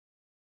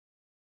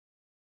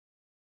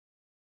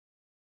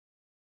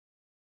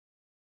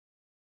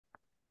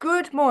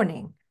Good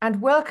morning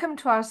and welcome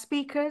to our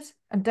speakers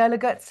and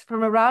delegates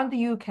from around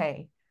the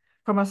UK,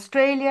 from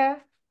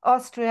Australia,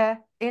 Austria,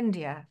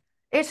 India,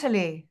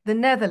 Italy, the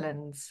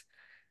Netherlands,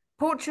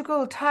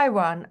 Portugal,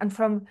 Taiwan, and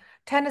from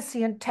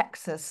Tennessee and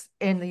Texas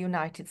in the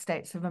United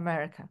States of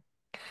America.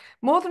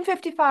 More than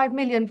 55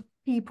 million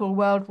people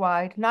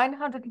worldwide,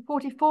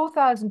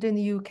 944,000 in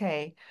the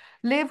UK,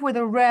 live with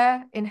a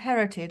rare,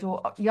 inherited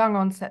or young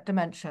onset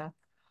dementia,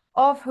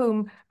 of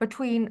whom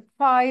between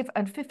 5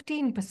 and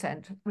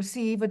 15%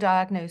 receive a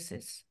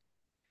diagnosis.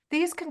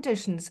 These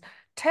conditions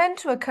tend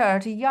to occur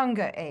at a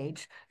younger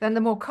age than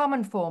the more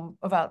common form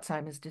of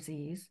Alzheimer's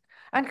disease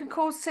and can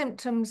cause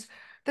symptoms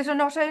that are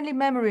not only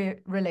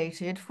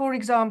memory-related, for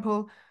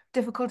example,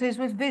 difficulties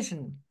with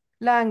vision,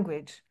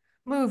 language,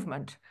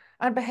 movement,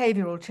 and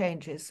behavioral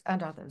changes,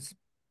 and others.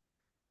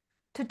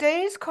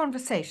 Today's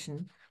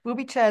conversation will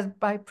be chaired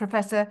by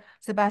Professor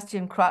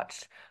Sebastian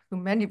Crutch,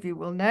 whom many of you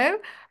will know,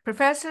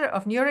 Professor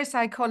of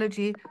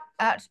Neuropsychology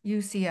at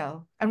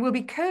UCL, and will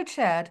be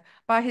co-chaired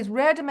by his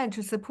rare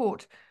dementia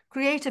support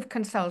creative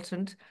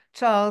consultant,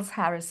 Charles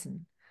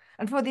Harrison.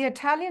 And for the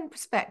Italian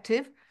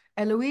perspective,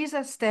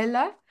 Eloisa,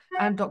 Stella,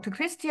 and Dr.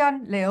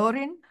 Cristian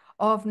Leorin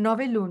of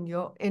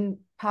Novilunio in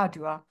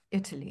Padua,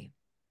 Italy.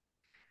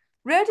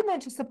 Rare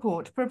dementia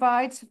support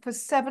provides for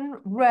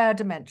 7 rare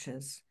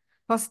dementias: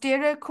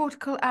 posterior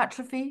cortical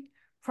atrophy,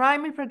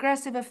 primary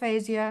progressive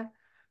aphasia,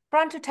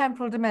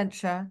 frontotemporal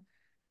dementia,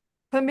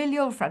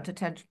 familial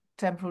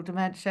frontotemporal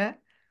dementia,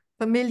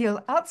 familial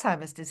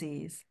Alzheimer's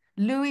disease,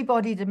 Lewy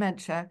body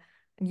dementia,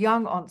 and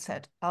young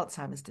onset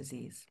Alzheimer's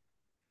disease.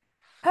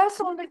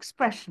 Personal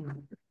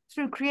expression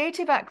through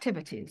creative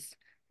activities,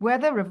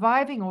 whether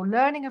reviving or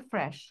learning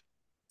afresh,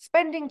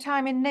 spending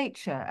time in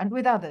nature and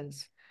with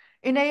others,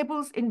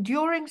 enables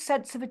enduring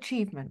sense of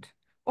achievement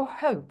or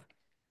hope,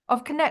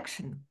 of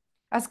connection,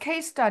 as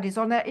case studies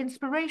on their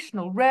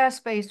inspirational Rare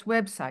Space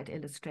website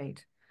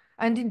illustrate,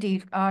 and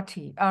indeed our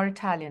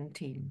Italian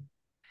team.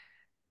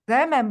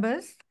 Their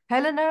members,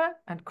 Helena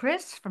and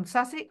Chris from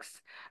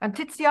Sussex, and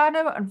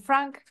Tiziano and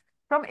Frank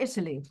from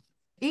Italy,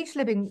 each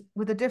living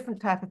with a different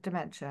type of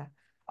dementia,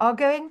 are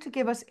going to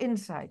give us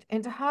insight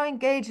into how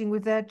engaging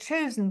with their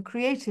chosen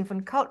creative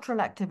and cultural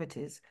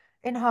activities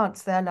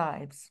enhance their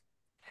lives.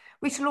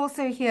 We shall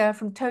also hear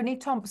from Tony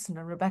Thompson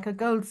and Rebecca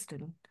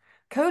Goldston,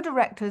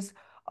 co-directors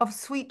of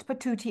Sweet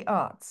Patootee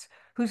Arts,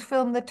 whose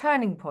film The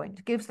Turning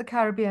Point gives the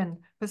Caribbean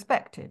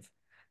perspective,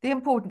 the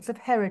importance of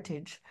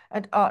heritage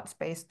and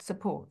arts-based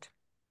support.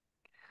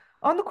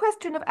 On the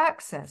question of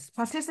access,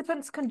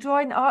 participants can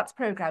join arts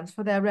programs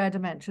for their rare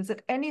dementias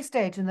at any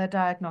stage in their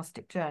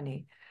diagnostic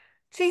journey,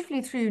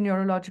 chiefly through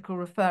neurological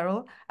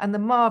referral and the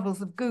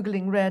marvels of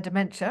Googling rare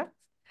dementia.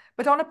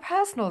 But on a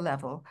personal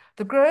level,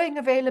 the growing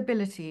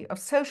availability of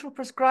social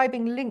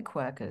prescribing link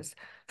workers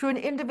through an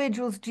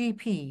individual's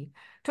GP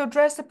to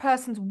address a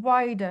person's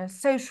wider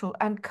social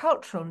and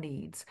cultural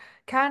needs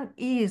can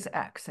ease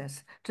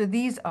access to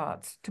these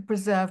arts to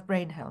preserve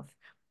brain health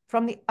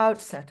from the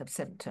outset of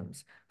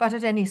symptoms, but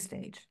at any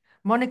stage.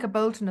 Monica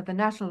Boulton of the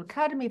National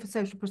Academy for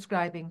Social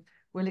Prescribing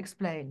will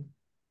explain.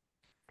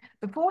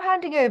 Before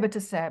handing over to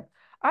Seb,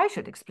 I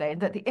should explain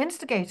that the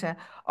instigator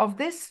of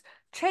this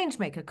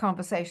Changemaker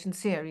Conversation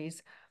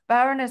series,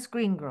 Baroness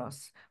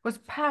Greengross, was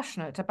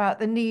passionate about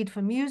the need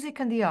for music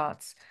and the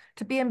arts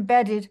to be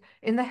embedded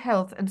in the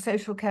health and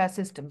social care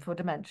system for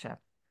dementia.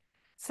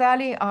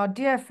 Sally, our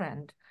dear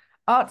friend,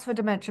 Arts for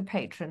Dementia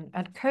patron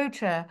and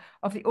co-chair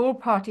of the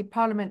all-party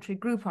parliamentary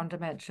group on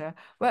dementia,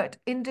 worked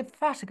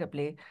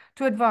indefatigably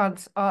to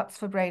advance Arts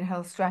for Brain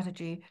Health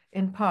strategy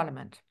in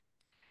Parliament.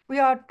 We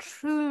are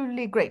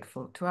truly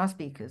grateful to our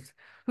speakers,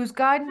 whose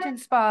guidance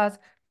inspires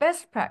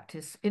best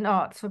practice in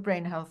arts for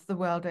brain health the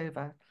world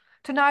over,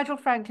 to Nigel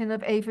Franklin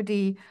of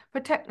A4D for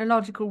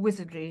technological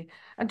wizardry,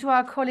 and to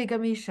our colleague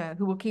Amisha,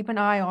 who will keep an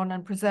eye on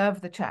and preserve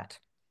the chat,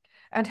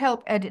 and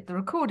help edit the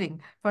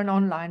recording for an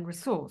online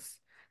resource,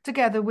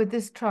 together with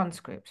this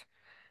transcript.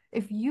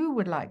 If you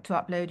would like to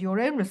upload your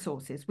own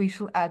resources, we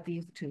shall add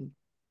these too.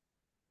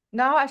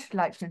 Now I should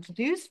like to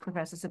introduce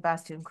Professor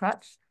Sebastian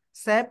Crutch.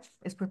 Seb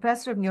is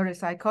Professor of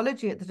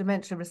Neuropsychology at the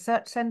Dementia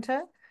Research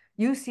Centre,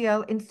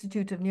 UCL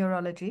Institute of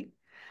Neurology,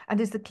 and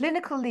is the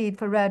clinical lead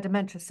for rare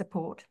dementia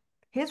support.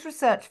 His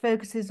research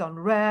focuses on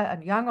rare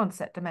and young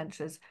onset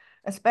dementias,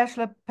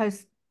 especially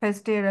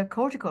posterior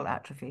cortical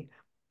atrophy,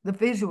 the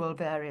visual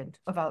variant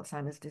of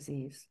Alzheimer's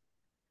disease.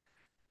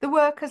 The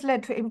work has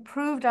led to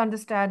improved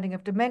understanding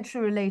of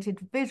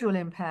dementia-related visual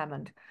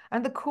impairment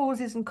and the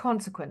causes and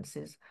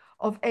consequences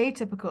of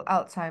atypical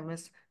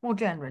Alzheimer's more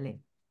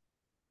generally.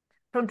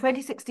 From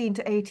 2016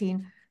 to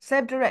 18,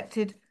 Seb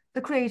directed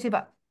the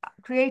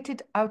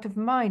Created Out of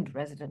Mind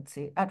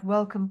residency at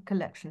Wellcome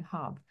Collection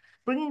Hub,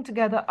 bringing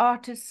together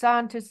artists,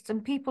 scientists,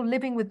 and people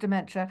living with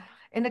dementia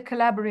in a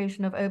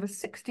collaboration of over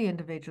 60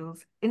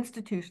 individuals,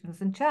 institutions,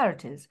 and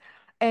charities,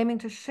 aiming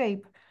to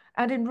shape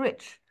and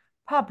enrich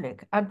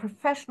public and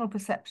professional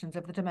perceptions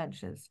of the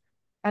dementias,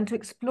 and to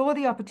explore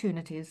the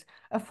opportunities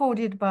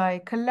afforded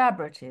by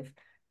collaborative,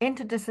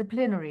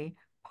 interdisciplinary,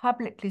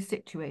 publicly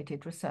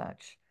situated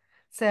research.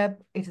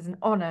 Seb, it is an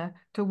honour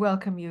to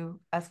welcome you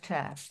as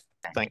chair.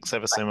 Thanks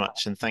ever so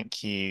much, and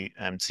thank you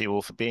to you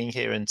all for being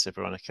here, and to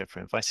Veronica for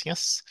inviting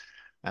us.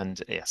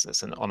 And yes,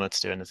 it's an honour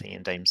to do anything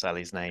in Dame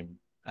Sally's name.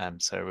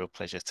 So a real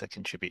pleasure to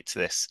contribute to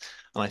this.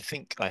 And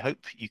I hope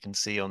you can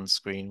see on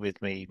screen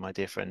with me my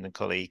dear friend and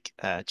colleague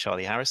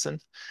Charlie Harrison.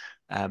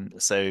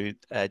 Just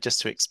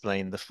to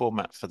explain the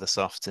format for this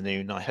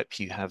afternoon, I hope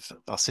you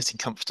are sitting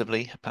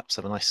comfortably, perhaps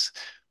have a nice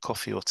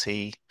coffee or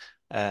tea.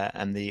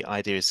 And the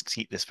idea is to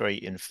keep this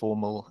very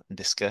informal and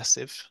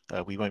discursive.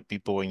 We won't be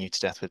boring you to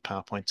death with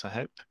PowerPoint, I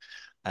hope.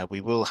 We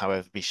will,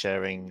 however, be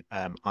sharing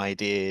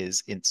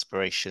ideas,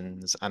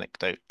 inspirations,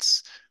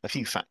 anecdotes, a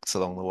few facts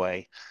along the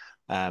way,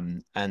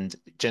 and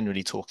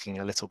generally talking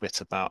a little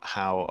bit about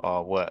how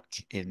our work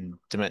in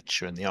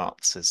dementia and the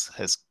arts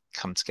has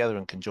come together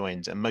and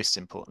conjoined. And most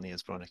importantly,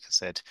 as Veronica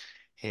said,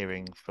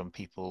 hearing from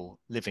people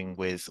living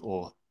with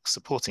or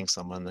supporting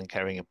someone and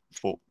caring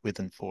with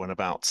and for and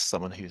about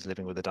someone who's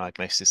living with a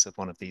diagnosis of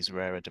one of these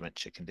rarer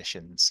dementia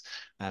conditions,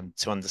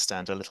 to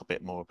understand a little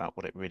bit more about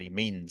what it really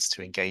means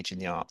to engage in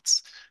the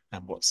arts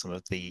and what some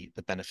of the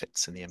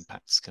benefits and the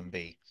impacts can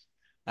be.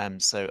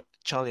 So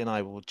Charlie and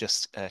I will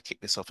just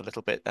kick this off a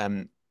little bit.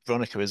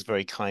 Veronica has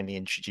very kindly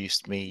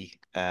introduced me,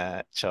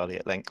 Charlie,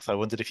 at length. I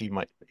wondered if you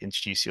might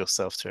introduce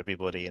yourself to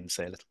everybody and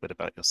say a little bit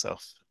about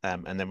yourself.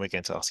 And then we're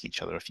going to ask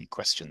each other a few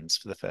questions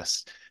for the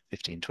first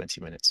 15,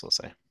 20 minutes or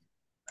so.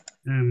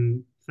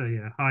 So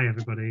yeah, hi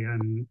everybody.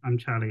 I'm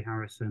Charlie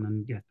Harrison,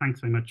 and yeah, thanks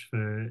very much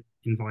for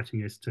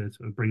inviting us to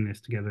sort of bring this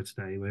together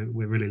today.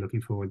 We're really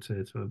looking forward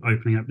to sort of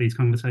opening up these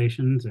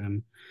conversations.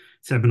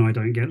 Seb and I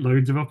don't get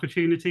loads of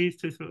opportunities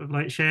to sort of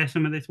like share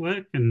some of this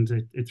work, and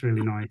it's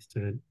really nice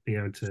to be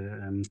able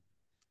to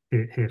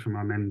hear from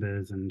our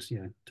members and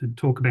yeah, to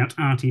talk about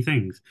arty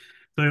things.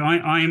 So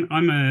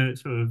I'm a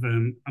sort of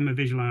I'm a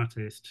visual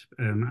artist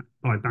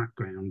by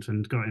background,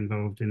 and got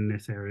involved in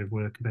this area of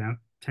work about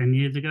 10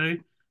 years ago.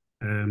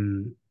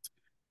 Um,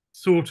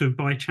 Sort of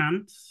by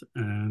chance,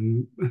 but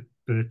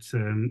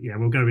yeah,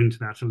 we'll go into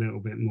that a little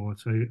bit more.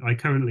 So I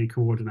currently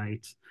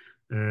coordinate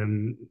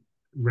um,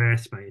 Rare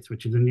Space,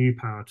 which is a new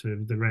part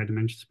of the Rare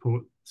Dementia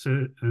Support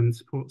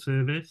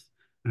Service.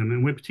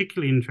 And we're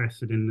particularly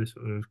interested in the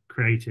sort of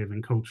creative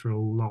and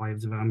cultural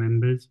lives of our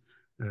members,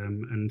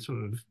 and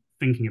sort of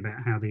thinking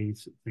about how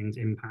these things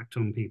impact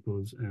on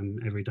people's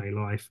everyday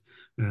life,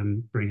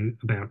 bringing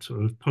about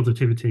sort of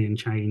positivity and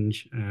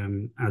change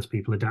as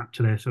people adapt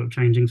to their sort of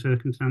changing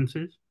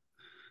circumstances.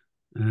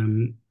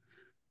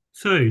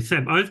 So,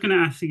 Seb, I was going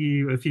to ask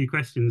you a few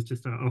questions to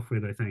start off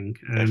with, I think.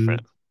 Go for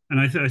it. And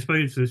I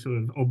suppose the sort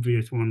of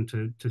obvious one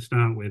to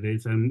start with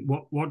is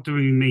what do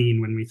we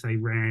mean when we say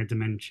rare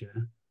dementia?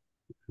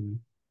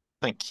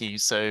 Thank you.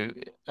 So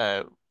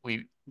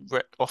we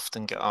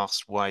often get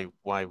asked why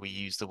we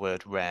use the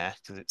word rare,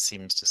 because it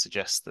seems to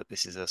suggest that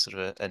this is a sort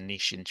of a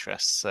niche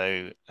interest.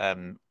 So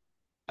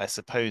I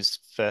suppose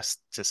first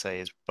to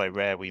say is by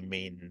rare we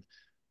mean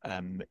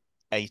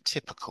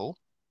atypical,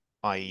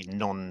 i.e.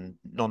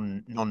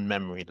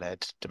 non-memory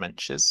led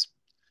dementias,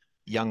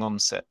 young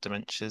onset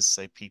dementias,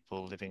 so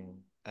people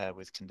living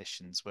with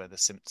conditions where the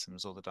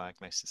symptoms or the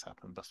diagnosis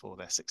happen before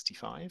they're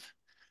 65.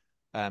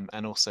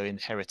 And also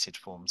inherited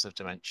forms of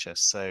dementia.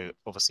 So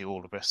obviously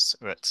all of us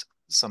are at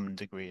some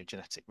degree of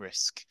genetic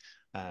risk,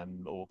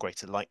 or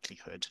greater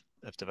likelihood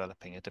of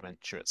developing a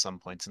dementia at some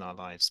point in our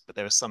lives. But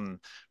there are some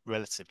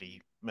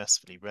mercifully,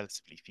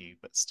 relatively few,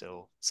 but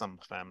still some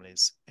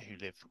families who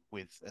live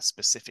with a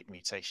specific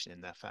mutation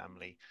in their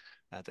family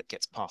that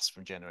gets passed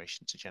from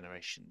generation to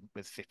generation,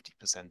 with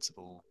 50% of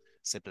all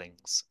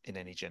siblings in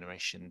any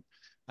generation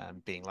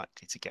being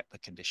likely to get the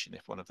condition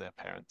if one of their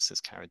parents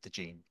has carried the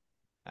gene.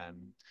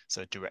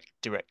 So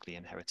directly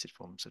inherited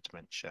forms of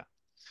dementia.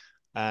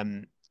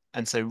 And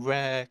so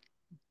rare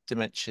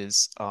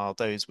dementias are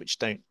those which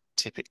don't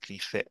typically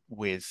fit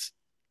with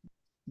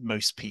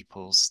most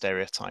people's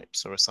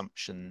stereotypes or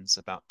assumptions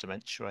about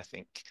dementia. I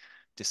think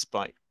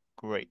despite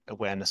great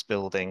awareness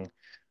building,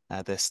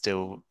 there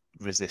still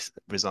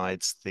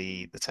resides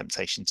the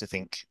temptation to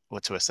think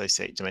or to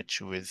associate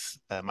dementia with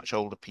much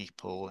older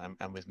people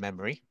and with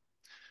memory.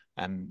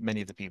 And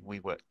many of the people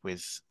we work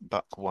with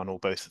buck one or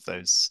both of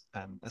those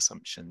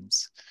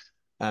assumptions.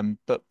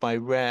 But by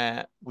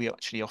rare, we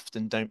actually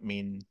often don't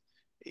mean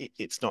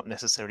it's not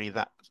necessarily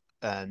that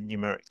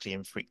numerically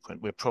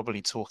infrequent. We're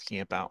probably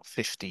talking about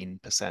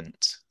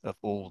 15% of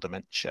all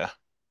dementia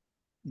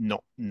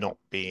not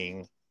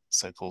being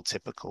so-called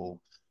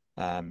typical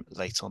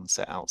late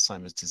onset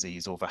Alzheimer's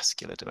disease or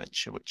vascular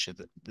dementia, which are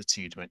the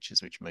two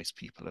dementias which most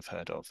people have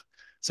heard of.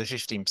 So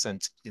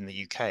 15% in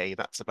the UK,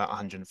 that's about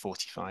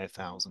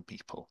 145,000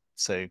 people.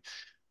 So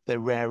they're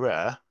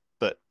rarer,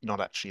 but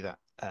not actually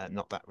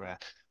not that rare.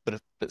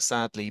 But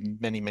sadly,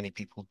 many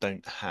people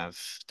don't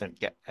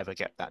ever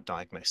get that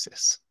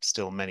diagnosis.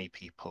 Still, many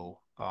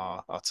people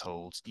are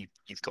told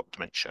you've got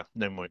dementia.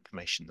 No more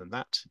information than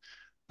that,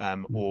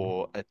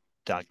 or a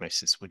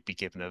diagnosis would be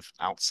given of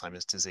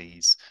Alzheimer's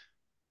disease,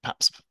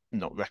 perhaps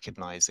not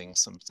recognizing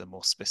some of the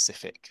more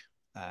specific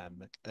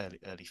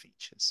early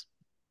features.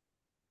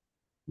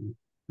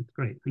 That's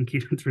great. Thank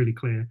you. That's really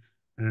clear.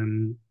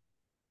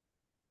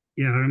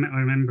 Yeah, I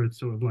remember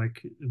sort of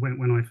like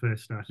when I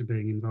first started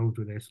being involved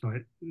with this,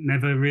 like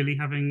never really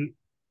having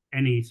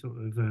any sort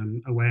of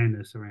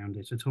awareness around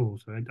it at all.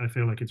 So I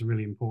feel like it's a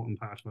really important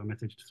part of our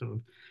message to sort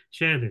of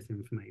share this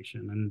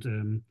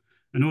information.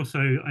 And also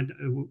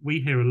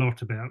we hear a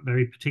lot about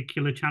very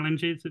particular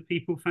challenges that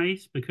people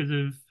face because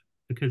of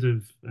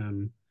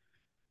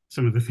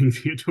some of the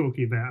things you're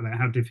talking about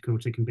how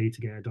difficult it can be to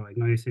get a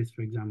diagnosis,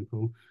 for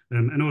example,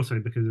 and also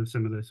because of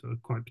some of the sort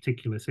of quite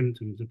particular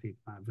symptoms that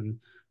people have. And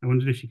I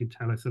wondered if you could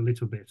tell us a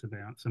little bit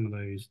about some of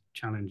those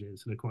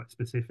challenges that are quite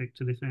specific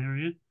to this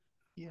area.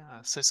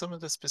 Yeah, so some of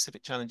the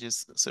specific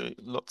challenges, so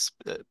lots,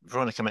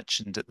 Veronica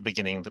mentioned at the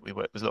beginning that we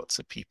work with lots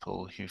of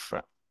people who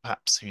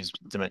perhaps whose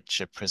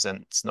dementia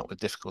presents not with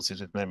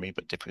difficulties with memory,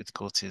 but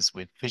difficulties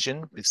with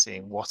vision, with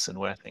seeing what and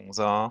where things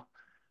are,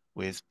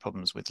 with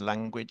problems with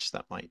language,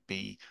 that might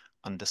be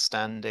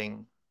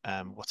understanding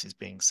what is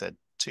being said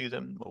to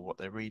them or what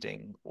they're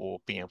reading, or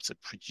being able to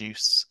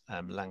produce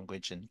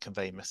language and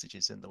convey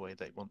messages in the way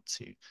they want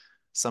to.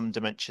 Some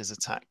dementias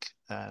attack,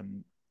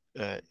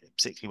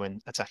 particularly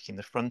when attacking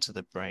the front of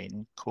the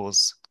brain,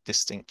 cause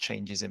distinct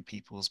changes in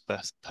people's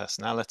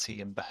personality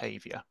and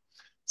behavior.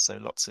 So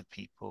lots of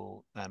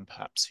people,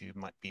 perhaps who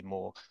might be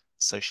more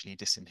socially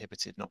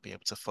disinhibited, not be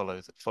able to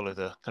follow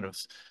the kind of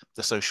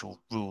the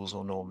social rules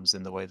or norms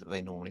in the way that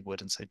they normally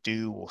would, and so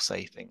do or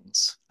say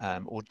things,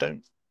 or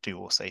don't do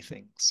or say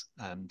things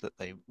that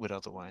they would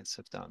otherwise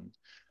have done.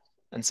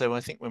 And so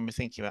I think when we're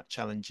thinking about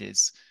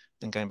challenges,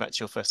 and going back to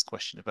your first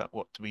question about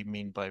what do we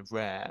mean by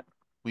rare,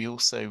 we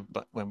also,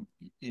 but when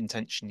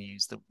intentionally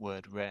use the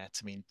word rare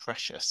to mean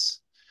precious,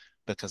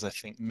 because I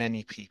think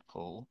many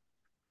people,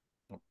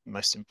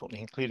 most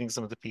importantly, including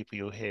some of the people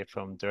you'll hear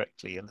from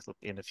directly a little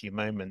in a few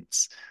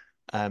moments,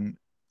 um,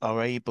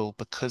 are able,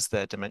 because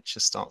their dementia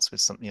starts with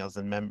something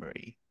other than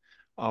memory,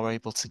 are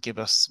able to give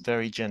us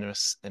very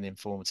generous and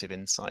informative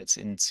insights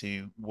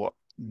into what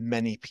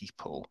many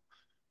people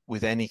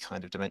with any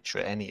kind of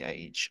dementia at any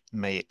age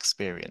may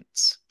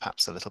experience,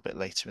 perhaps a little bit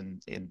later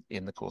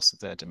in the course of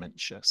their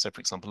dementia. So, for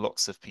example,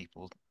 lots of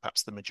people,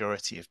 perhaps the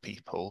majority of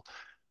people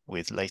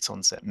with late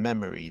onset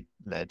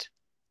memory-led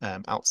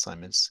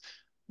Alzheimer's,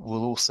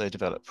 will also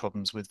develop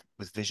problems with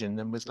vision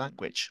and with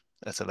language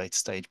at a later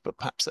stage, but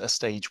perhaps at a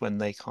stage when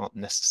they can't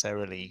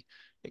necessarily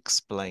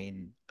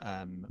explain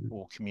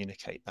or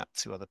communicate that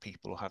to other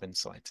people or have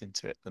insight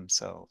into it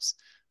themselves.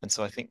 And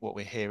so I think what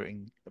we're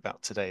hearing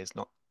about today is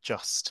not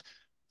just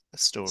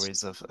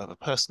stories of a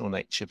personal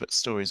nature, but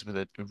stories with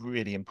a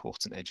really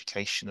important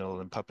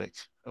educational and public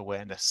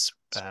awareness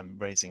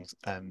raising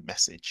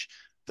message,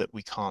 that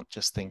we can't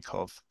just think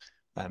of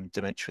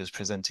dementia as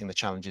presenting the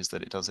challenges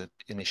that it does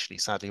initially.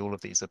 Sadly, all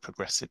of these are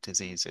progressive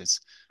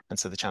diseases. And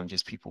so the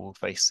challenges people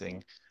are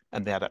facing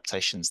and the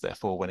adaptations,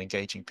 therefore, when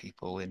engaging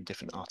people in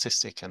different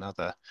artistic and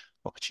other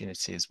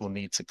opportunities, will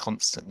need to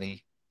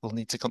constantly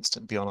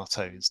be on our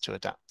toes to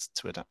adapt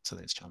to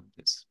those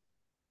challenges.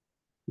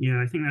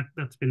 Yeah, I think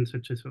that's been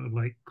such a sort of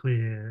like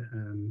clear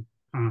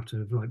part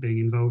of like being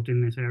involved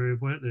in this area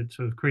of work, that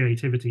sort of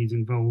creativity is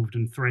involved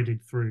and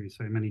threaded through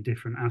so many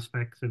different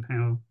aspects of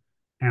how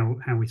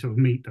we sort of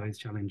meet those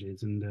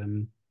challenges.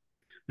 And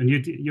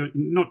you're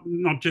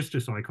not just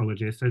a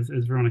psychologist, as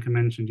Veronica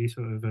mentioned. You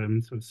sort of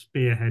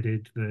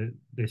spearheaded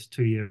this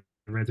 2 year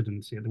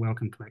residency at the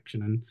Wellcome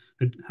Collection,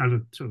 and had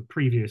a sort of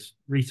previous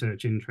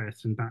research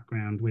interest and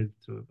background with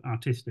sort of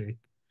artistic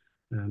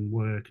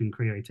work and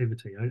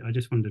creativity. I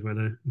just wondered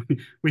whether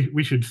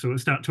we should sort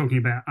of start talking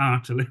about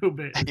art a little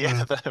bit as Yeah,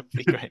 well. that would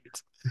be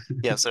great.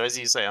 Yeah, so as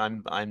you say,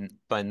 I'm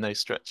by no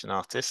stretch an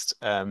artist,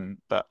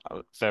 but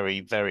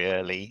very, very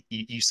early.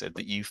 You said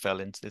that you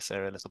fell into this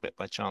area a little bit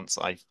by chance.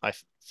 I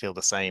feel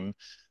the same,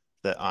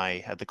 that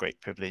I had the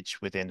great privilege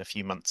within a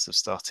few months of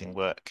starting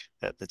work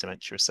at the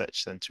Dementia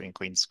Research Centre in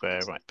Queen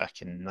Square right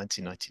back in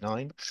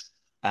 1999,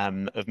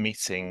 of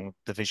meeting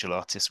the visual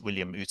artist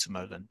William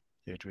Utemolen,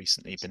 who had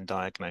recently been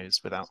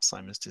diagnosed with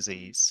Alzheimer's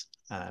disease,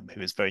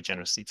 who was very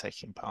generously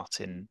taking part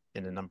in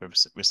a number of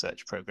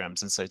research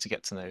programs. And so to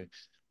get to know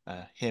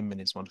him and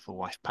his wonderful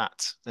wife,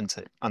 Pat, and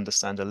to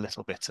understand a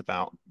little bit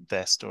about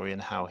their story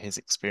and how his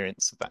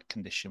experience of that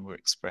condition were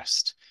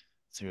expressed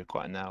through a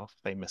quite now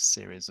famous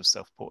series of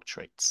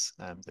self-portraits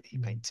that he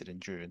painted and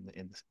drew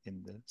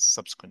in the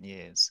subsequent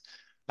years.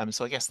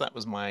 So I guess that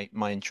was my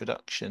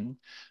introduction.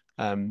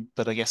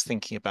 But I guess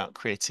thinking about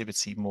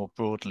creativity more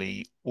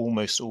broadly,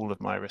 almost all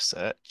of my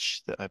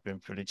research that I've been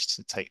privileged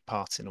to take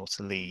part in or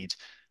to lead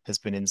has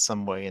been in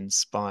some way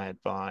inspired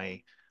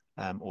by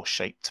or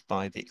shaped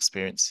by the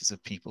experiences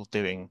of people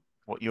doing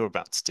what you're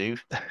about to do,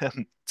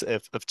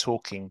 of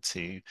talking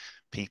to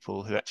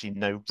people who actually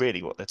know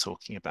really what they're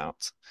talking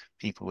about.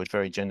 People would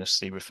very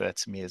generously refer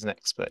to me as an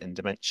expert in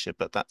dementia,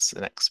 but that's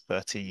an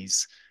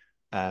expertise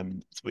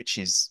which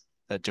is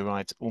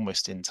derived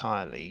almost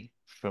entirely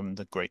from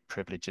the great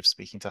privilege of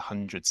speaking to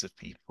hundreds of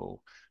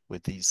people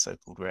with these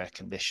so-called rare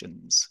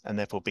conditions, and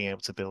therefore being able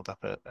to build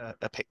up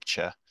a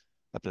picture,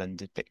 a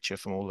blended picture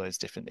from all those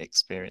different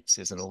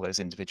experiences and all those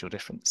individual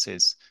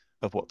differences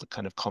what the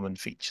kind of common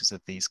features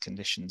of these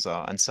conditions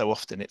are. And so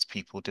often it's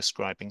people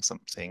describing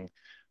something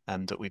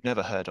that we've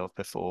never heard of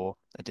before,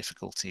 a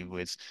difficulty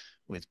with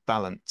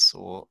balance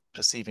or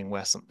perceiving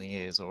where something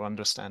is or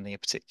understanding a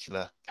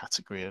particular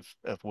category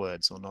of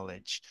words or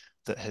knowledge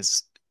that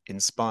has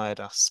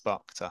inspired us,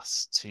 sparked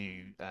us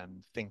to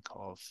think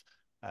of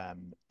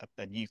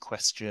a new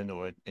question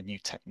or a new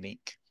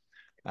technique.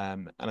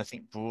 And I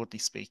think broadly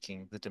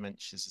speaking, the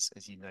dementias,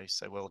 as you know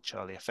so well,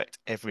 Charlie, affect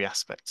every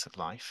aspect of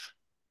life,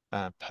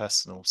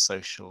 personal,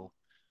 social,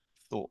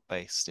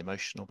 thought-based,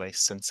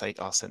 emotional-based.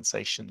 Our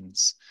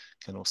sensations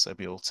can also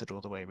be altered,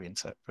 or the way we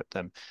interpret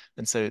them.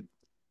 And so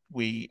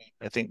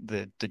I think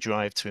the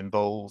drive to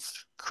involve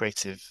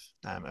creative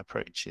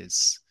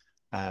approaches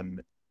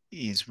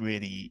is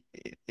really,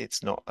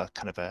 it's not a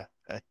kind of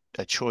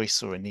a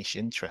choice or a niche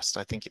interest.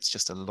 I think it's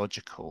just a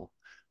logical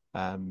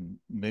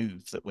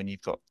move, that when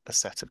you've got a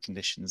set of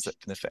conditions that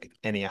can affect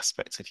any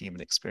aspect of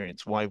human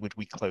experience, why would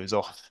we close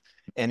off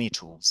any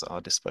tools at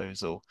our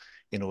disposal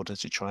in order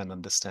to try and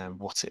understand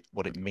what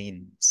it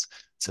means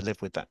to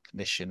live with that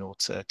condition or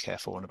to care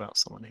for and about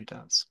someone who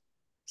does?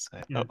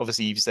 So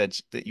obviously you've said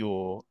that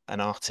you're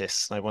an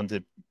artist, and I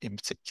wondered in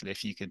particular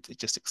if you could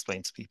just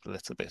explain to people a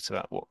little bit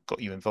about what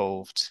got you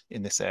involved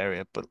in this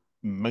area, but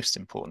most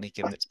importantly,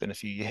 given it's been a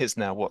few years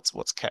now, what's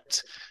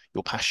kept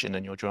your passion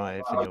and your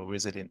drive and your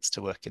resilience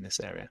to work in this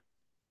area?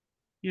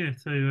 Yeah,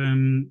 so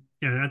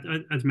yeah,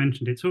 as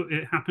mentioned,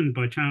 it happened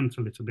by chance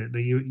a little bit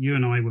that you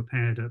and I were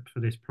paired up for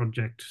this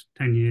project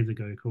 10 years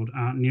ago called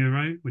Art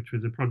Neuro, which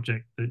was a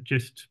project that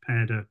just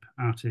paired up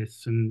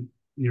artists and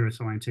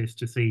neuroscientists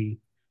to see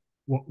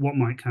what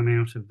might come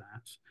out of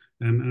that.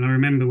 And I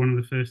remember one of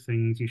the first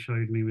things you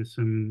showed me was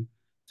some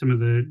of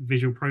the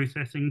visual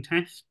processing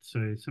tests.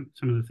 So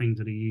some of the things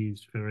that are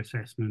used for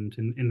assessment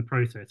in the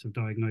process of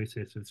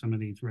diagnosis of some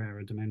of these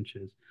rarer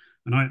dementias.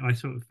 And I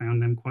sort of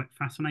found them quite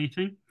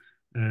fascinating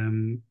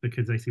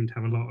because they seem to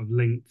have a lot of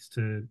links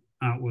to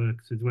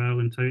artworks as well.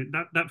 And so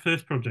that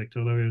first project,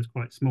 although it was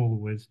quite small,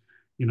 was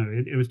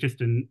it was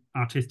just an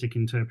artistic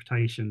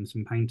interpretation,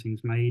 some paintings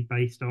made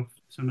based off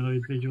some of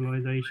those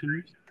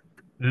visualizations.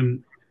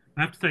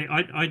 I have to say,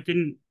 I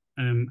didn't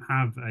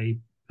have a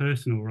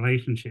personal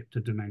relationship to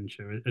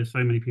dementia, as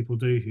so many people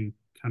do who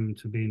come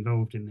to be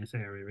involved in this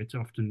area. It's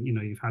often,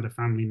 you've had a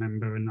family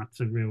member, and that's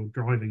a real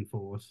driving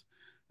force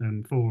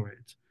for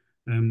it.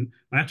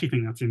 I actually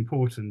think that's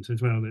important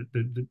as well,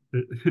 that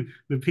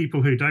the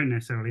people who don't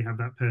necessarily have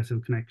that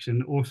personal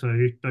connection also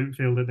don't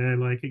feel that they're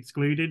like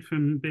excluded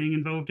from being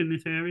involved in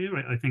this area.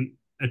 I think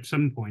at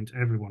some point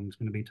everyone's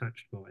going to be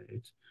touched by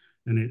it,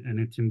 and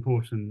it's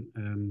important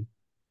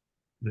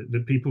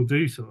that people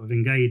do sort of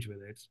engage with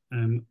it.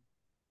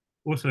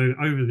 Also,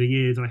 over the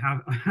years, I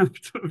have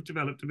sort of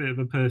developed a bit of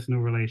a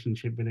personal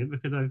relationship with it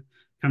because I've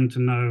come to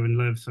know and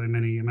love so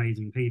many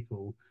amazing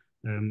people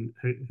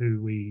who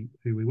we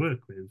work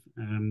with.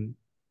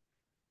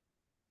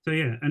 So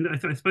yeah, and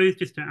I suppose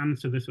just to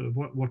answer the sort of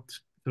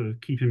what's sort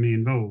of keeping me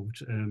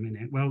involved in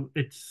it, well,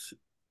 it's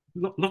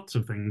lots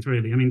of things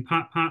really. I mean,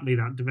 partly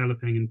that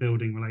developing and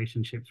building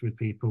relationships with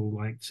people,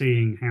 like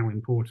seeing how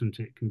important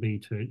it can be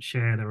to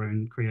share their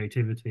own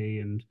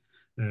creativity, and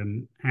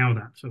how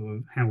that sort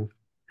of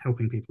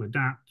helping people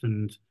adapt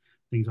and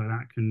things like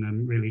that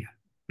can really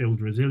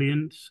build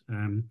resilience.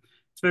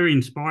 It's very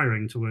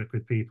inspiring to work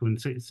with people and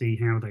see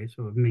how they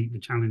sort of meet the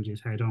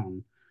challenges head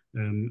on.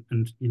 And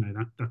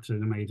that's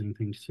an amazing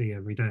thing to see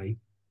every day.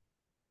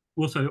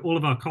 Also, all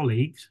of our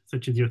colleagues,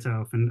 such as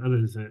yourself and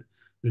others at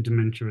the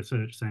Dementia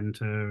Research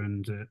Centre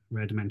and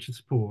Rare Dementia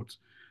Support,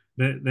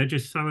 they're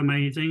just so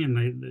amazing, and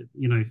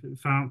they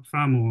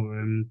far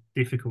more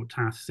difficult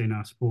tasks in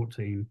our support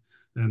team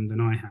than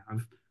I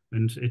have.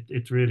 And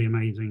it's really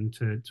amazing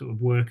to sort of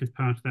work as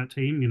part of that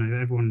team.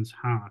 Everyone's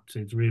heart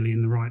is really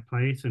in the right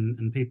place,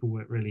 and people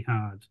work really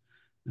hard.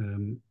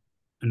 And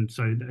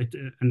so,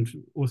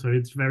 and also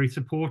it's a very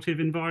supportive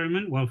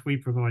environment. Whilst we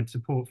provide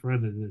support for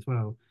others as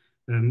well,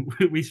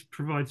 we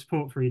provide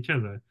support for each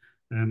other,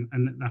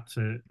 and that's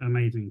an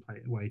amazing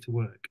way to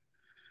work.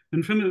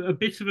 And from a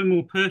bit of a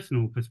more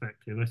personal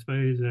perspective, I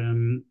suppose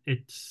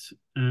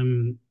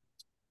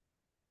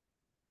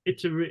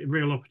it's a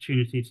real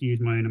opportunity to use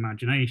my own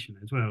imagination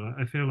as well.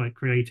 I feel like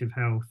creative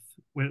health,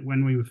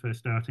 when we were first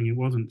starting, it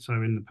wasn't so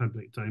in the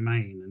public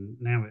domain, and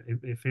now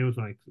it feels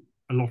like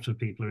a lot of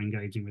people are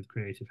engaging with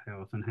creative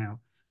health and how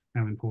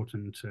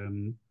important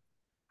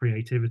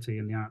creativity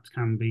and the arts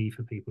can be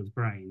for people's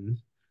brain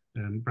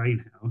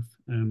health.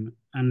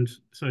 And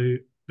so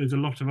there's a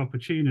lot of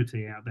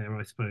opportunity out there,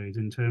 I suppose,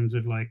 in terms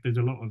of like there's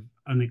a lot of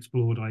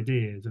unexplored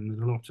ideas, and there's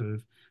a lot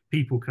of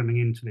people coming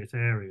into this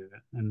area,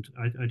 and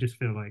I just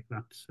feel like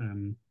that's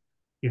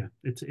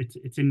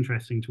it's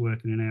interesting to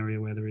work in an area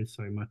where there is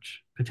so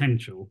much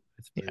potential,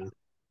 I suppose.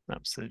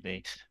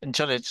 Absolutely. And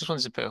Charlie, I just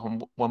wanted to put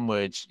on one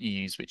word you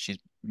use, which is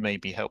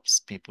maybe helps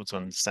people to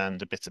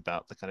understand a bit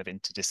about the kind of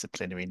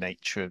interdisciplinary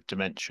nature of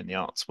dementia and the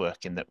arts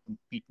work, in that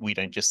we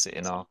don't just sit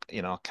in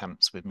our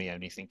camps with me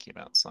only thinking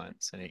about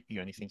science and you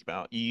only think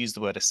about, you use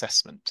the word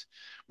assessment,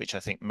 which I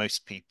think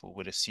most people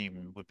would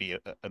assume would be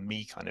a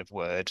me kind of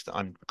word, that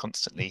I'm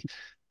constantly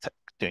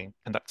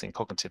conducting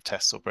cognitive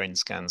tests or brain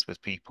scans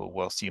with people,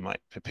 whilst you might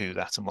poo-poo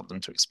that and want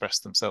them to express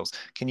themselves.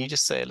 Can you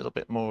just say a little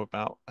bit more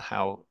about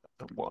how,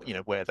 what,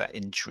 where that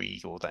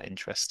intrigue or that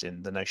interest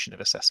in the notion of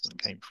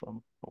assessment came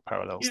from, or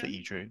parallels Yeah. that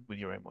you drew with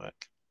your own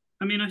work?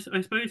 I mean, I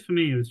suppose for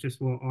me, it was just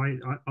what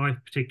I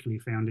particularly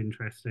found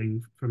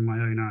interesting from my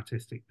own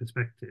artistic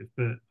perspective.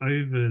 But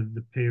over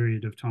the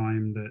period of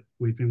time that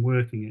we've been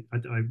working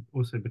it, I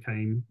also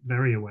became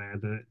very aware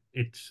that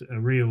it's a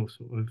real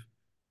sort of,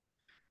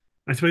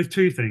 I suppose,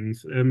 two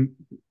things.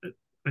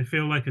 I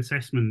feel like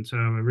assessments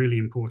are a really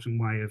important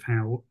way of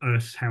how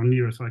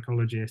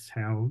neuropsychologists,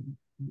 how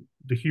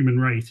the human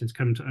race has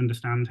come to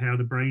understand how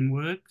the brain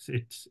works.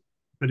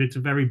 But it's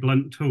a very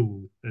blunt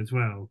tool as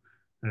well.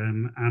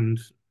 And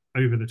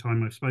over the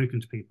time I've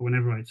spoken to people,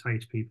 whenever I say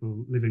to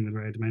people living with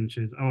rare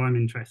dementias, "Oh, I'm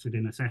interested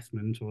in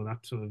assessment," or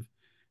that's sort of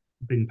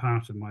been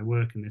part of my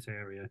work in this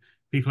area,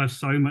 people have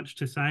so much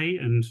to say,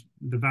 and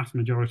the vast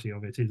majority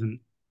of it isn't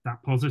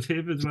that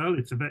positive as well.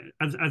 It's a bit,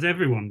 as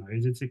everyone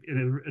knows, it's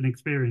an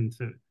experience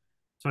that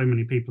so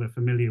many people are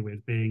familiar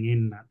with, being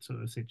in that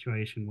sort of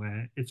situation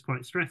where it's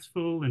quite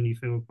stressful and you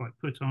feel quite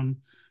put on.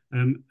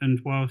 And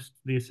whilst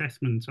the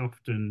assessments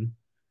often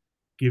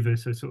give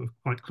us a sort of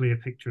quite clear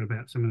picture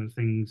about some of the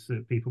things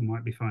that people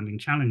might be finding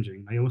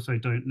challenging, they also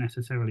don't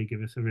necessarily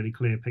give us a really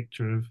clear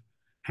picture of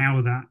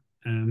how that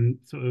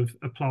sort of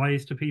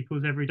applies to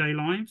people's everyday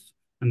lives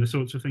and the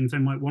sorts of things they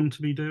might want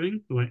to be doing,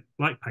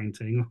 like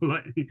painting,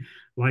 or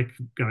like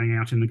going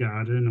out in the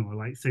garden, or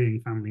like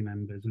seeing family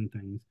members and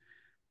things.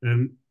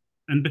 Um,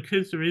 and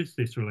because there is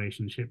this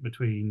relationship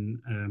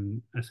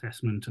between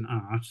assessment and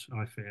art,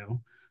 I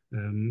feel,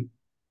 um,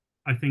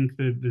 I think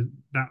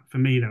that for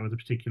me, that was a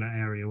particular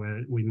area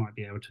where we might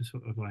be able to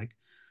sort of like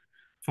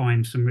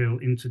find some real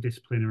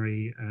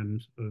interdisciplinary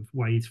sort of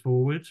ways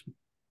forward.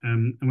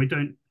 And we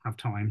don't have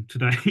time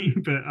today,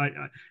 but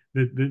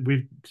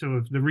we've sort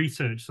of, the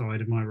research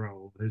side of my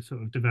role has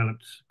sort of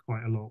developed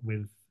quite a lot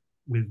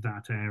with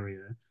that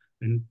area,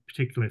 in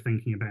particular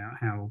thinking about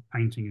how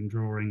painting and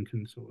drawing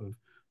can sort of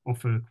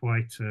offer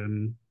quite sort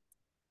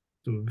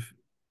of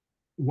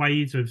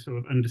ways of sort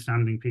of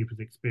understanding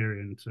people's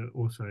experience,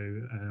 also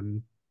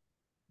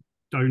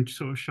don't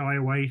sort of shy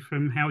away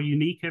from how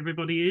unique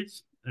everybody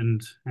is,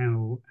 and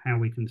how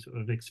we can sort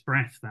of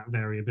express that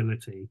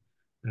variability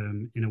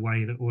in a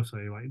way that also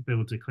like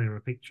builds a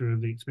clearer picture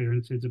of the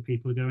experiences that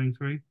people are going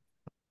through.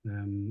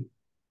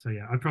 So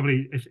yeah, I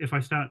probably, if I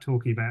start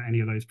talking about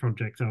any of those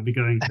projects, I'll be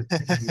going for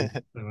 10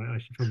 minutes, so I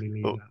should probably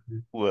leave Well, that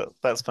there. well,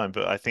 that's fine,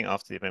 but I think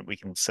after the event we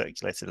can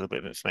circulate a little bit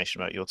of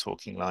information about your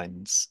talking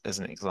lines as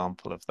an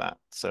example of that.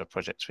 So a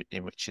project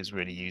in which is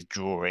really used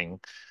drawing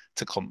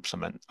to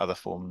complement other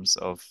forms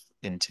of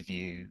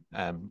interview,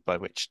 by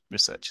which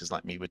researchers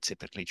like me would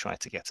typically try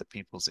to get at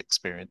people's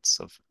experience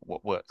of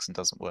what works and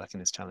doesn't work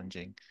and is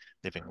challenging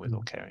living with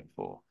or caring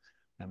for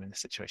in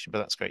this situation. But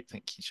that's great.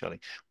 Thank you, Charlie.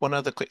 One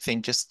other quick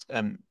thing, just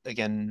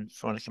again,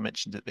 Veronica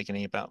mentioned at the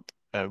beginning about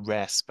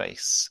Rare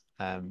Space,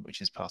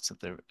 which is part of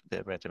the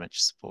Rare Dementia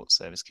Support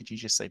Service. Could you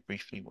just say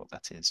briefly what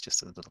that is,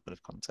 just a little bit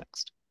of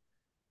context?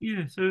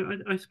 Yeah, so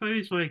I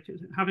suppose like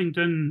having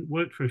done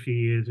work for a few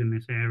years in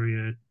this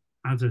area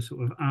as a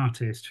sort of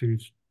artist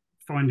who's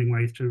finding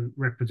ways to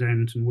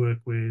represent and work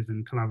with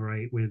and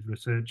collaborate with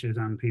researchers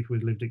and people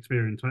with lived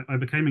experience, I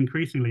became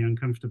increasingly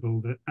uncomfortable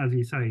that, as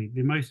you say,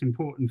 the most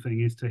important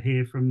thing is to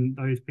hear from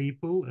those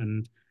people.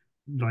 And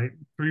like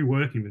through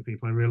working with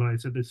people, I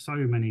realized that there's so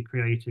many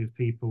creative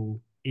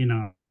people in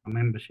our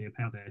membership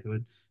out there who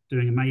are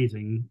doing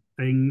amazing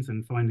things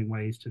and finding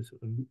ways to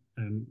sort of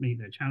meet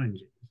their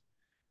challenges.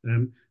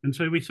 And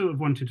so we sort of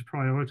wanted to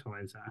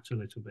prioritize that a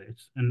little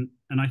bit. And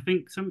I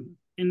think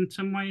in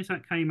some ways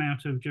that came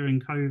out of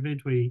during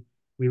COVID, we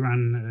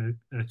ran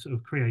a sort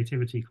of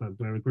creativity club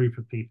where a group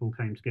of people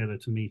came together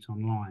to meet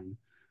online.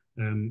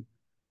 And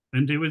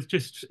it was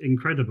just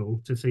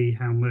incredible to see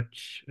how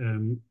much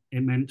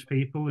it meant to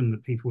people, and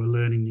that people were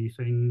learning new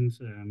things,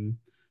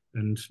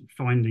 and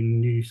finding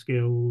new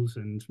skills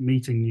and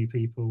meeting new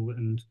people.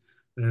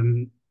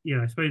 And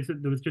yeah, I suppose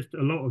that there was just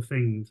a lot of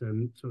things,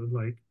 sort of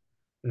like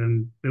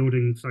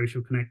building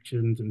social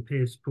connections and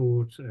peer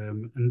support,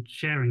 and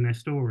sharing their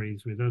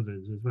stories with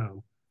others as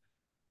well.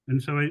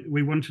 And so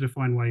we wanted to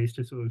find ways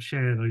to sort of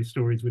share those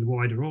stories with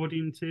wider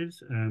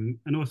audiences,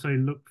 and also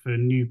look for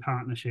new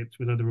partnerships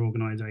with other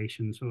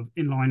organisations, sort of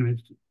in line with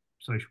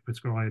social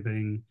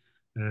prescribing.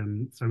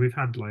 So we've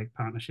had like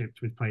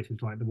partnerships with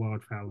places like the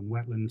Wildfowl and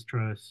Wetlands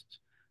Trust.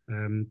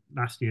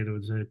 Last year there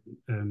was a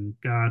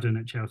garden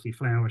at Chelsea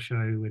Flower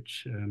Show,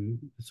 which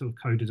sort of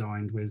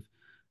co-designed with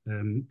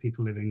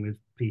people living with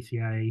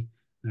PCA,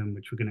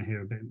 which we're going to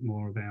hear a bit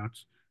more about.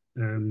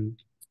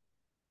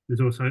 There's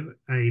also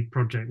a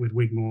project with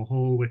Wigmore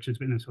Hall, which has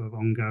been a sort of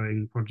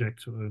ongoing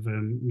project, sort of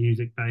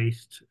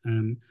music-based.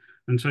 And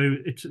so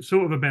it's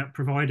sort of about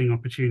providing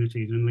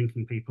opportunities and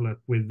linking people up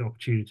with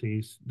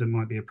opportunities that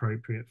might be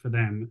appropriate for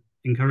them,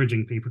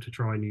 encouraging people to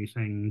try new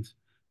things,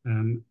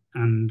 and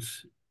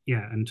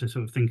to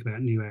sort of think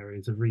about new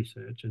areas of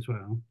research as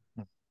well.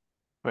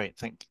 Great,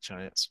 thank you,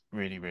 Charlie. That's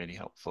really, really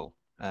helpful.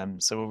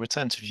 So we'll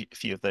return to a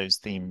few of those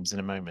themes in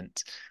a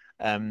moment.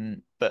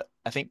 But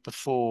I think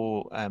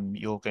before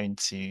you're going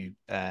to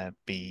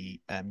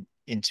be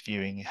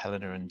interviewing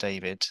Helena and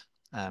David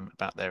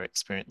about their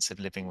experience of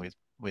living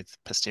with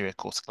posterior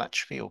cortical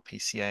atrophy, or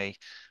PCA,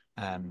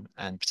 and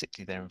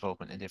particularly their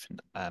involvement in different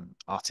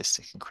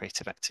artistic and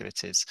creative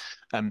activities.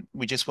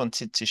 We just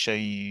wanted to show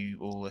you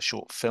all a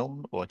short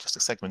film, or just a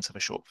segment of a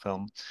short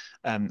film.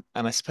 And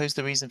I suppose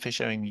the reason for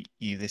showing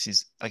you this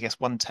is, I guess,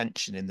 one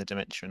tension in the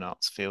dementia and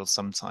arts field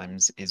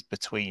sometimes is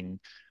between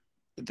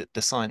the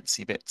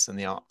sciencey bits and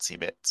the artsy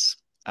bits.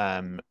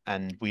 And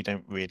I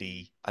don't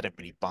really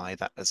buy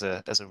that as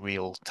a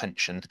real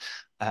tension.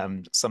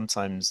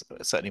 Sometimes,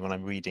 certainly when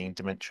I'm reading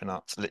dementia and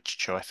arts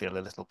literature, I feel a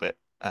little bit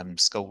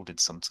scolded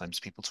sometimes.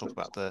 People talk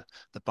about the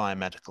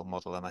biomedical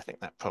model, and I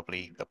think that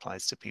probably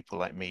applies to people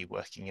like me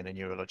working in a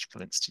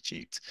neurological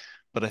institute.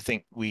 But I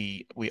think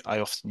I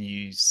often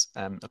use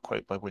a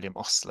quote by William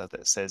Osler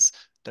that says,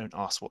 "Don't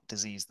ask what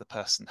disease the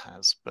person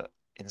has, but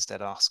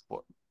instead ask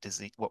what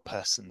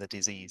person the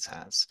disease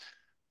has."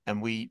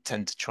 And we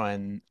tend to try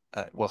and,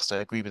 whilst I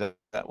agree with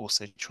that,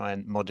 also try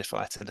and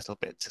modify it a little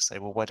bit to say,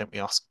 well, why don't we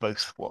ask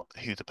both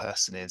who the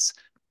person is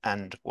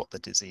and what the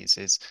disease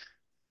is?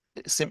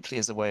 Simply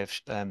as a way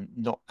of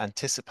not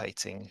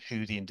anticipating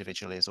who the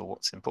individual is or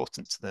what's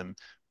important to them,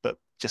 but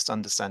just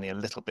understanding a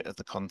little bit of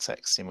the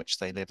context in which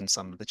they live and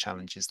some of the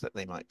challenges that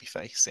they might be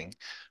facing,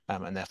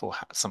 and therefore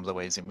some of the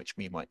ways in which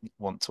we might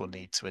want or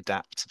need to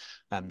adapt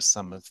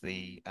some of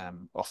the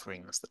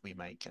offerings that we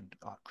make and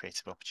our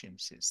creative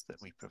opportunities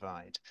that we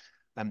provide.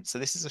 So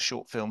this is a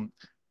short film.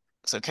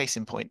 So case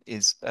in point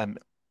is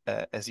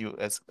as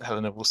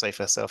Helena will say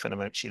for herself in a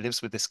moment, she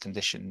lives with this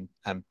condition,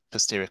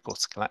 posterior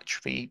cortical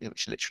atrophy,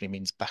 which literally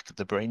means back of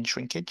the brain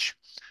shrinkage.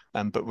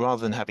 But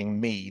rather than having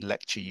me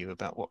lecture you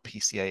about what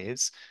PCA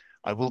is,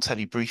 I will tell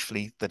you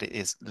briefly that it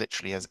is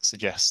literally as it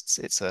suggests.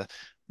 It's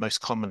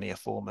most commonly a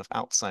form of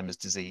Alzheimer's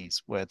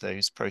disease, where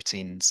those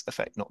proteins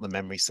affect not the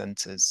memory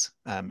centers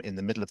in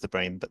the middle of the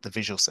brain, but the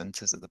visual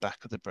centers at the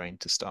back of the brain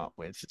to start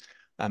with.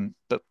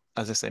 But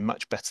as I say,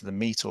 much better than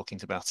me talking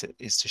about it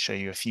is to show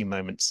you a few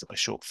moments of a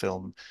short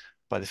film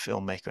by the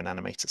filmmaker and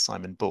animator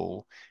Simon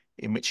Ball,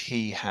 in which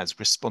he has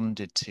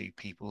responded to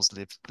people's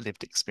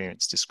lived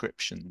experience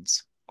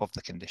descriptions of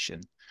the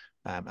condition.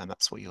 And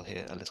that's what you'll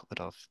hear a little bit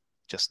of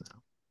just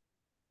now.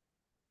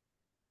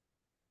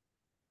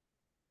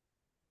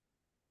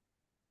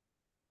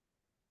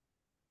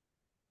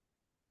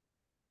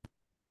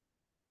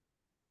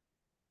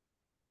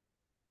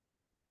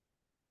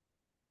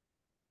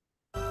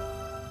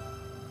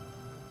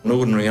 An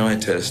ordinary eye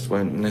test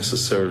won't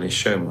necessarily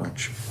show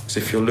much. So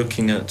if you're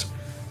looking at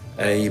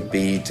A,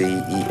 B, D,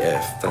 E,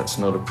 F, that's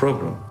not a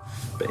problem.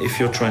 But if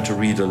you're trying to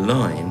read a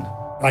line...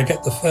 I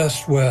get the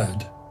first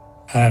word,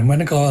 and when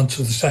I go on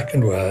to the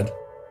second word,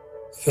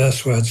 the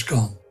first word's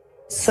gone.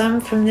 Some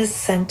from this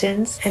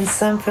sentence, and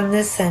some from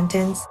this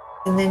sentence,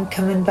 and then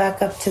coming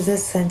back up to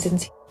this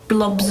sentence.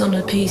 Blobs on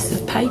a piece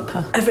of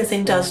paper.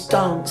 Everything does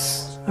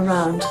dance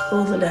around,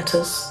 all the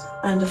letters,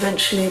 and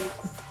eventually it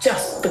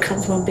just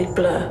becomes one big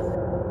blur.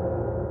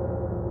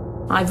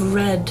 I've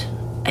read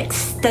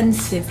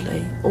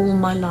extensively all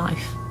my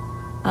life,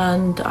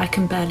 and I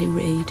can barely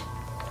read.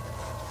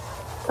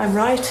 I'm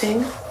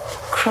writing,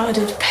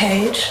 crowded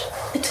page.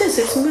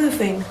 It's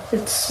moving,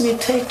 it's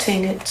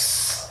mutating,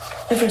 it's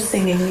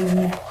everything in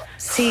you.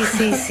 C,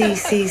 C, C,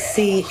 C,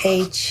 C,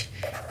 H,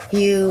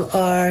 U,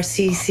 R,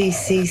 C, C,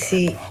 C,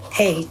 C,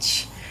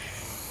 H.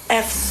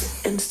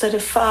 F's instead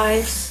of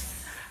fives,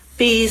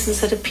 B's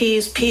instead of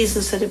P's, P's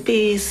instead of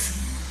B's.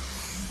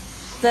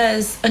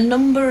 There's a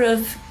number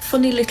of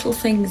funny little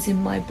things in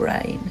my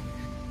brain.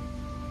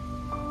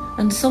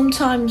 And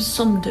sometimes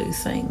some do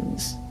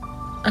things,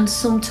 and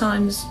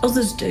sometimes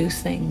others do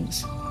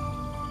things.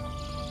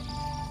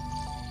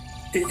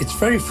 It's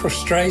very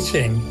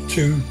frustrating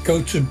to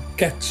go to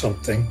get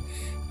something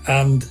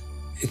and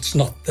it's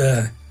not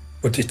there,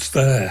 but it's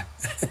there.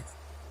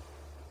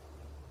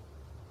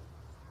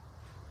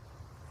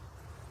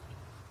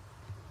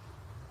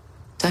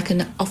 I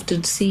can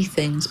often see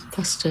things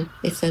faster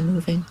if they're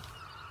moving.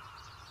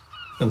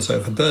 And so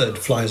if a bird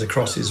flies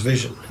across his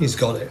vision, he's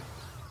got it.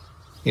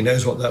 He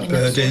knows what that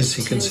bird is,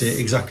 he can see it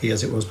exactly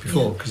as it was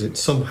before, because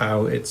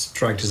it's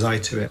dragged his eye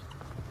to it.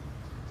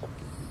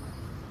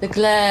 The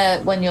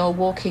glare when you're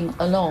walking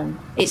along,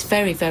 it's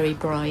very, very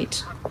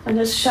bright. And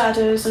there's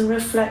shadows and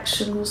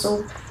reflections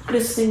or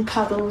glistening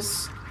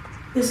puddles.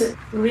 Is it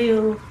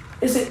real?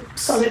 Is it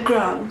solid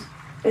ground?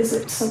 Is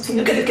it something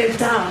you're going to go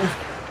down?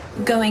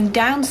 Going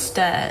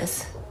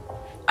downstairs,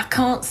 I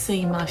can't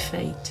see my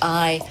feet.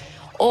 I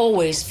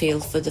always feel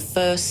for the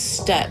first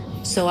step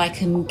so I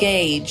can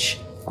gauge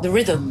the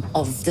rhythm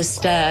of the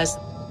stairs.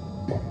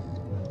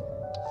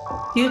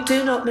 You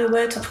do not know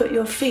where to put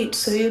your feet,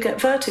 so you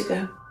get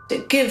vertigo.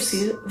 It gives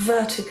you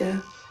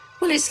vertigo.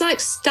 Well, it's like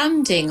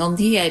standing on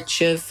the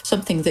edge of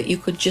something that you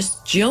could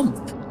just jump.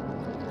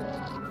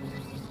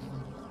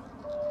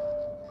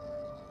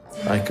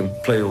 I can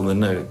play all the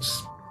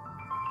notes,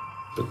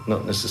 but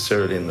not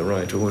necessarily in the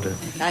right order.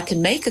 I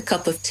can make a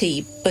cup of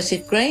tea, but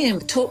if Graham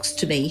talks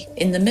to me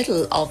in the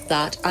middle of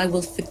that, I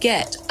will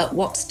forget at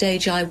what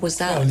stage I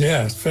was at. Well,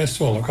 yeah, first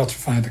of all, I've got to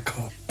find a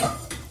cup.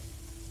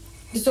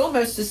 It's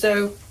almost as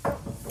though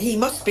he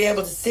must be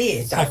able to see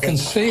it. I can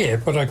see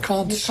it, but I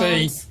can't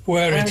see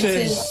where it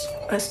is.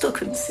 I still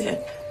couldn't see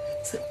it.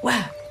 So,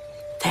 where?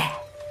 There.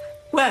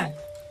 Where?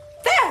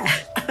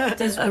 There!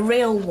 There's a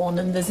real one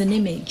and there's an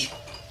image.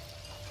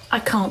 I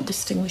can't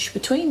distinguish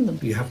between them.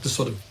 You have to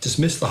sort of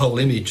dismiss the whole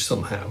image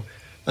somehow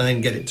and then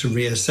get it to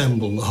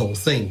reassemble the whole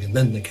thing, and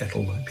then the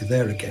kettle might be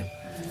there again.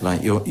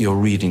 Like your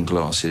reading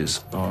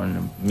glasses are in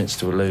the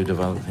midst of a load of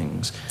other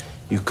things.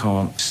 You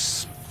can't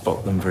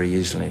spot them very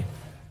easily.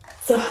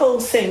 The whole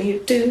thing, you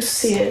do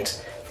see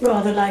it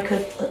rather like a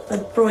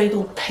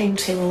Bruegel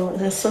painting, or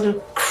a sort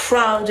of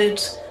crowded,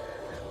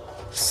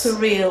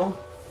 surreal.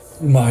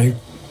 My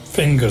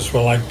fingers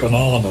were like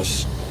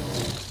bananas.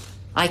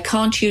 I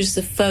can't use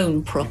the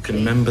phone properly.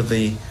 You can remember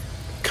the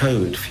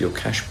code for your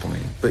cash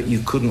point, but you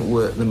couldn't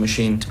work the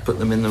machine to put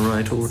them in the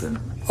right order.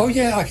 Oh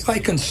yeah, I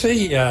can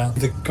see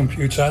the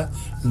computer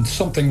and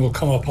something will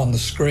come up on the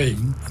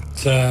screen.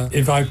 But,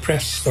 if I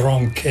press the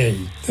wrong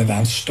key, then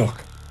I'm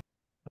stuck.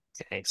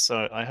 Okay,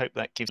 so I hope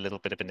that gives a little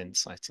bit of an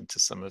insight into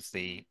some of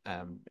the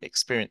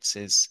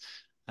experiences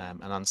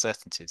and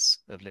uncertainties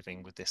of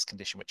living with this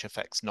condition, which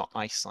affects not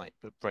eyesight,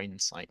 but brain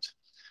sight.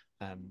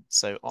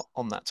 So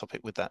on that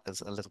topic, with that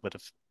as a little bit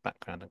of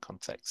background and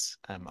context,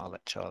 I'll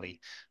let Charlie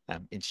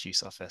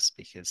introduce our first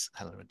speakers,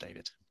 Helena and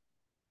David.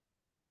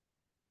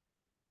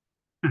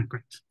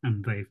 Great,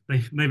 and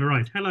they've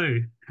arrived. Hello,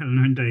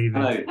 Helena and David.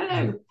 Hello.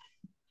 Hello.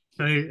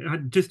 So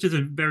just as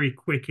a very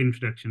quick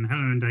introduction,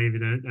 Helena and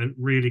David are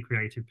really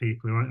creative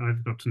people who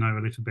I've got to know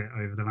a little bit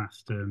over the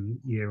last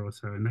year or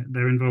so, and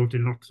they're involved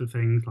in lots of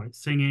things like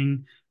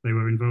singing. They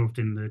were involved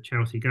in the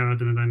Chelsea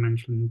Garden that I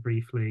mentioned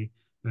briefly,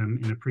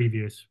 in a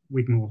previous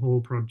Wigmore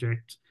Hall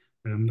project.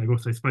 They've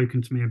also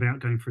spoken to me about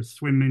going for a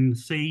swim in the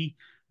sea,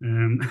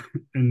 and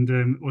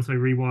also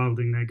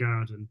rewilding their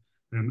garden.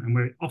 And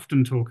we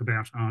often talk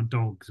about our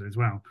dogs as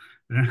well.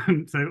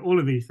 So all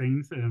of these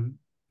things,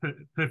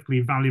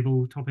 perfectly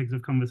valuable topics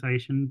of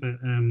conversation. But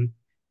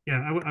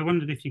yeah, I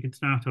wondered if you could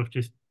start off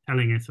just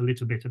telling us a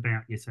little bit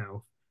about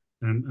yourself,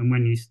 and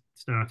when you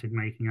started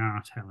making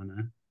art,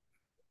 Helena.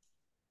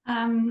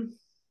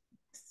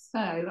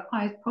 So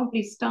I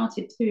probably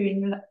started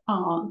doing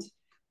art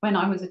when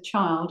I was a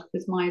child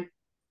because my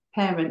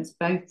parents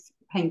both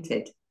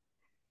painted.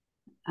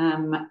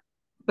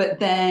 But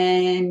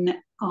then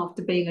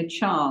after being a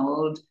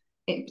child,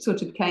 it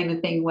sort of became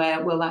a thing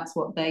where, well, that's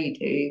what they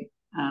do,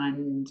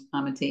 and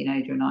I'm a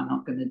teenager and I'm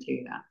not going to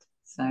do that.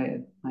 So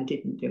I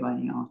didn't do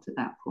any art at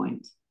that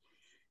point.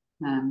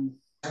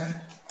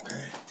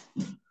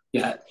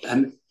 Yeah,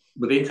 and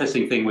but the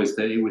interesting thing was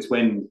that it was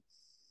when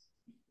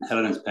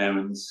Helena's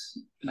parents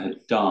had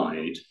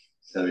died,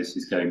 so this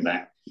is going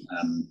back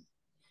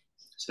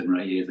 7 or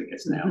 8 years, I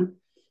guess now. Mm-hmm.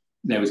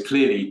 There was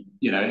clearly,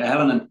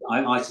 Helena,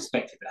 I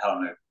suspected that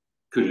Helena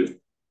could have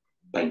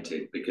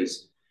painted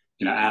because,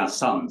 our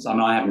sons, I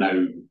mean, I have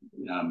no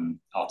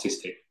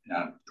artistic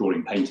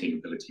drawing, painting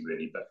ability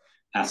really, but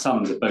our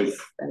sons are both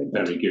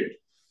very good,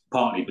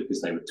 partly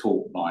because they were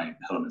taught by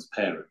Helena's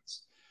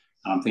parents.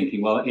 And I'm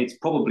thinking, well, it's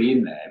probably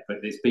in there, but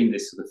there's been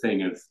this sort of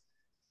thing of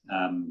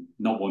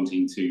not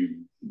wanting to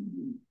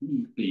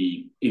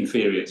be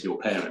inferior to your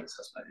parents,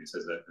 I suppose,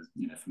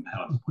 from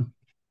Helena's point.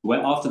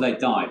 When after they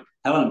died,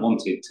 Helena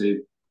wanted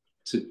to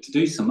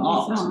do some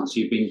art. And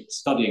she'd been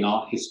studying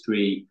art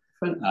history.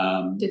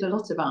 Did a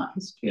lot of art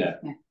history. Yeah.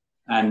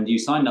 And you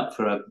signed up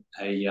for a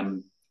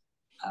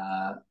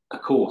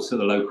course at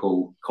the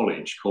local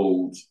college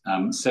called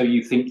So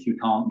You Think You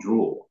Can't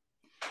Draw.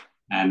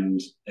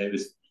 And it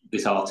was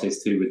this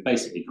artist who would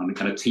basically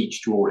kind of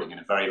teach drawing in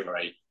a very,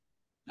 very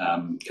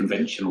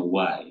conventional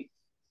way.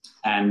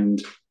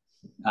 And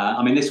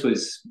I mean, this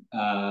was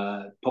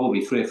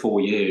probably 3 or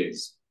 4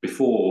 years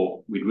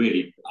before we'd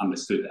really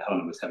understood that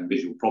Helena was having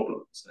visual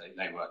problems.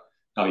 They were,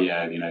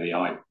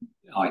 the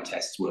eye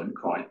tests weren't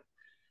quite,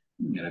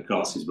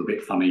 glasses were a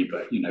bit funny,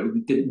 but, we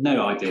didn't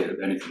no idea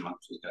that anything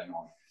much was going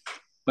on.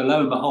 But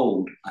lo and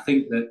behold, I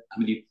think that,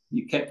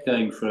 you kept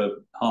going for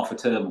half a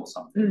term or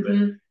something,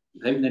 mm-hmm.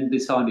 but they then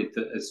decided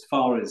that as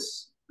far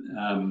as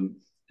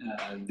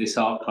this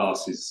art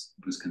class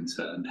was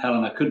concerned,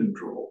 Helena couldn't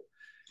draw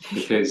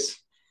because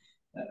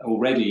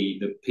already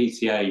the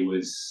PTA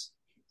was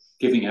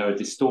giving her a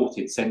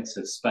distorted sense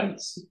of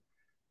space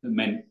that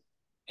meant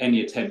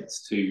any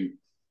attempts to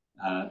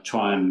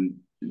try and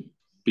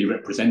be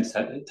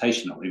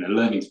representational,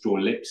 learning to draw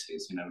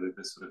ellipses,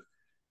 the sort of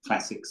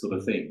classic sort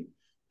of thing,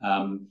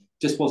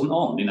 just wasn't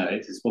on.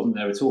 It just wasn't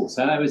there at all.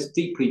 So that was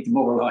deeply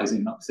demoralising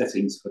and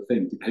upsetting sort of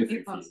thing to go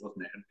through,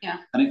 wasn't it? Yeah.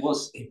 And it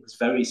was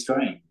very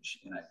strange,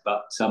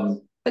 But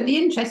the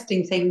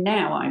interesting thing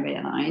now I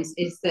realise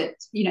is that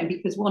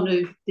because one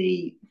of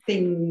the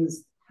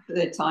things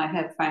that I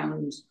have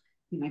found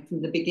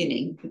from the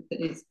beginning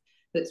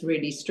that's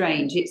really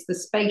strange, it's the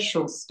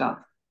spatial stuff.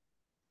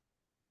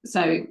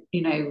 So I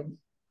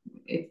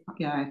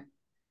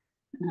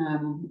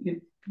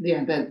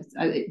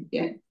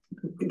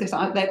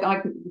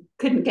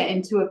couldn't get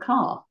into a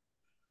car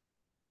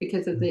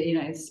because of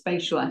the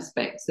spatial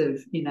aspects of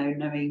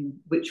knowing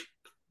which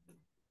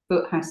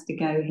foot has to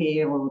go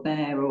here or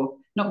there, or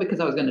not because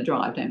I was going to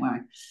drive, don't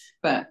worry,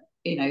 but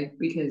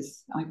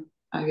because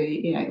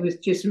it was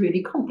just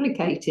really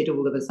complicated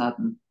all of a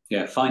sudden.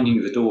 Yeah,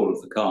 finding the door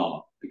of the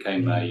car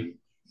became an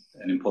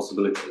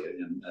impossibility,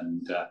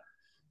 and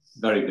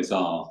very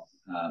bizarre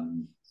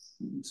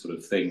sort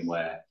of thing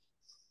where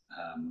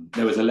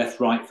there was a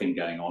left-right thing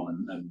going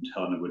on, and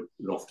Helena would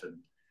often,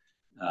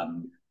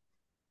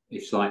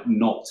 if like,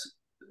 not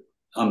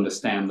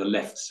understand the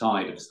left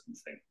side of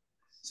something.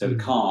 So the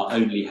car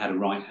only had a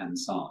right-hand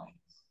side,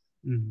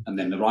 and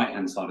then the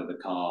right-hand side of the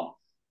car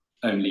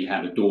only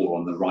had a door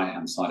on the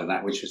right-hand side of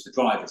that, which was the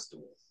driver's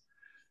door.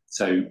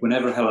 So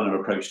whenever Helena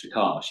approached a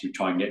car, she would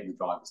try and get in the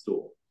driver's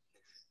door.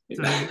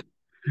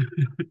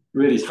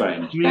 Really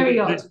strange. Very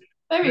odd.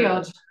 Very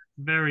odd.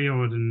 Very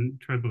odd and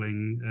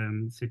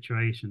troubling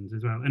situations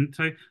as well. And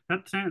so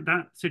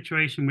that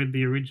situation with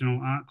the original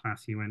art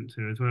class you went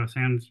to as well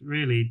sounds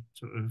really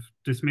sort of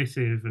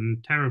dismissive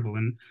and terrible.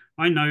 And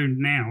I know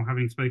now,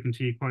 having spoken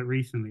to you quite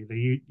recently,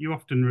 that you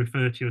often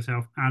refer to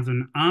yourself as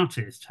an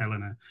artist,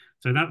 Helena.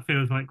 So that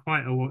feels like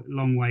quite a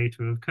long way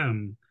to have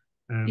come.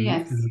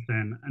 Yes. Since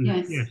then. And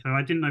yes. Yeah, so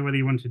I didn't know whether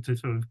you wanted to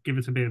sort of give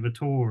us a bit of a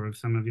tour of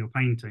some of your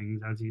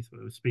paintings as you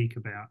sort of speak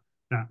about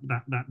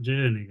that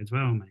journey as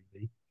well,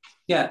 maybe.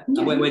 Yeah,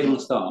 and where do you want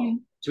to start? Yeah.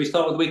 Should we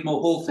start with the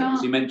Wigmore Hall thing?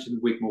 Because you mentioned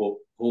the Wigmore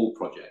Hall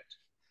project.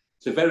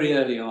 So very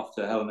early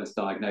after Helena's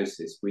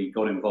diagnosis, we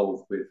got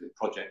involved with the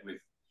project with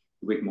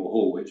Wigmore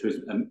Hall, which was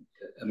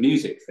a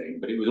music thing,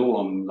 but it was all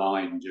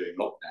online during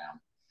lockdown.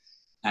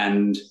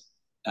 And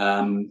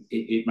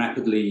it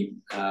rapidly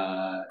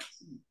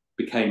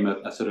became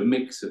a sort of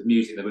mix of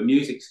music. There were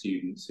music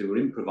students who were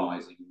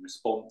improvising in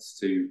response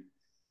to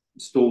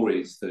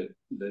stories that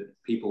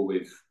people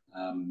with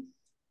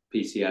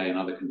PCA and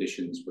other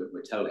conditions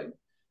were telling.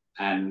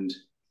 And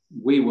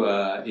we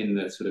were in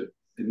the sort of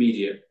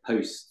immediate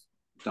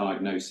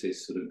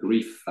post-diagnosis sort of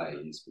grief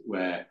phase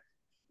where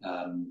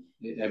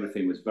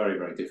everything was very,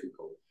 very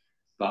difficult.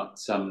 But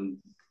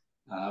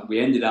we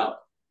ended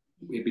up,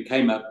 it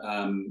became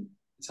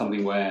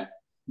something where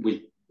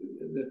it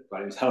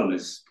was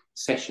Helena's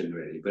session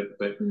really,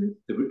 but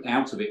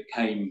out of it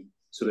came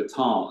sort of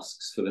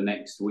tasks for the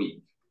next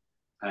week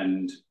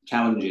and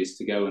challenges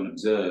to go and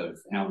observe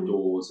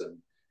outdoors. And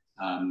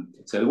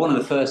so one of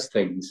the first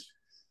things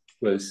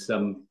was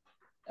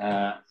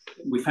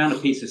we found a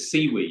piece of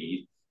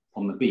seaweed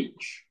on the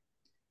beach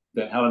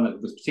that Helena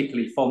was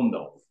particularly fond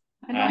of.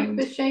 I like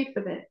the shape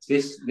of it.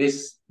 This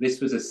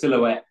was a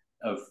silhouette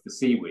of the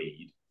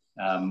seaweed,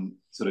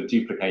 sort of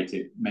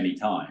duplicated many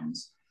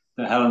times,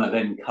 that Helena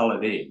then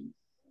coloured in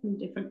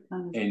different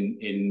colours.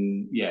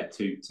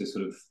 To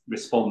sort of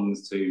respond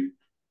to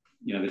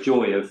the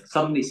joy of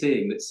suddenly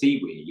seeing that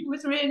seaweed it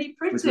was really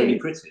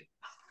pretty.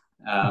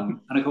 And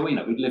I thought,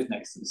 we'd lived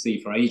next to the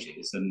sea for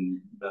ages,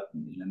 but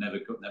never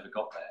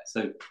got there.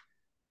 So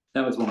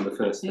that was one of the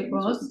first things. It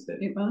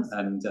was.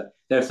 And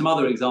there are some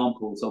other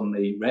examples on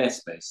the Rare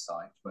Space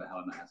site where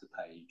Helena has a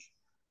page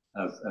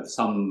of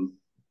some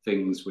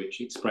things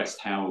which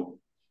expressed how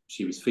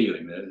she was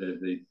feeling.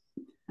 The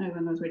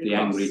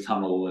angry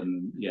tunnel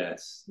and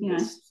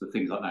so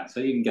things like that. So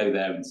you can go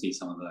there and see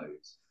some of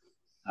those.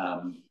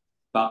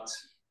 But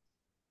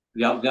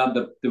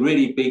the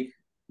really big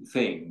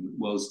thing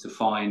was to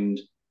find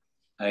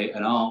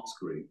an arts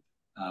group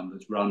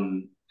that's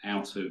run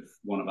out of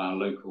one of our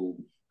local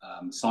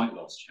sight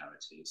loss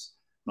charities,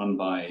 run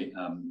by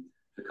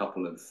a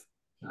couple of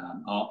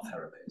art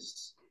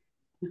therapists.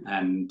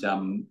 And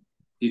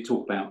you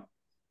talk about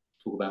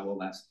what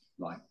that's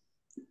like.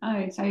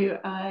 Oh, so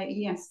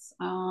yes,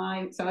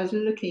 I was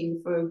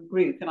looking for a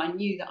group, and I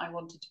knew that I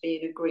wanted to be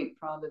in a group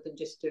rather than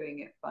just doing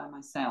it by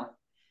myself,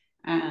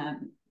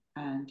 and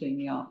doing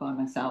the art by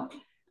myself.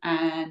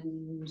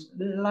 And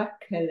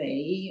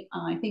luckily,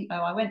 I think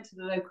I went to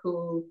the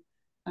local.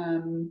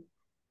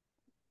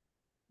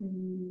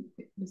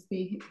 It was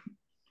the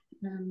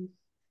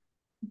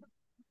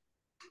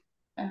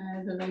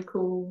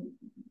local.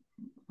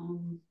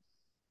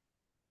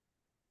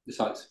 The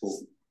site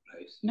support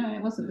place. No,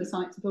 it wasn't the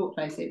site support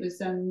place. It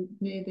was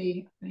near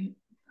the.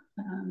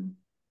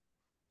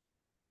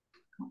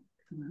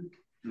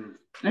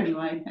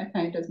 Anyway,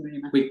 okay, it doesn't really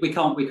matter. We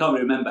can't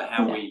remember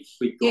how we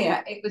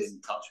got it was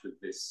in touch with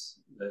these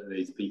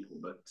people,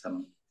 but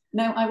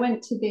no, I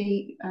went to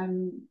the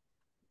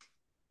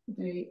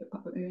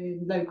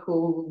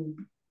local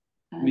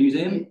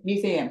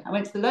museum. I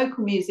went to the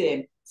local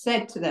museum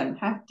said to them,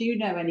 do you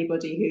know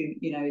anybody who,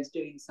 you know, is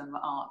doing some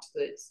art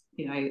that's,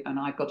 you know, and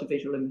I've got a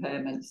visual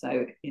impairment,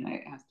 so, you know,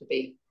 it has to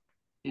be,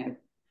 you know,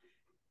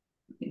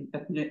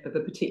 of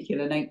a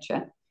particular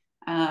nature.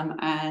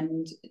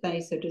 And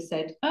they sort of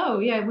said, oh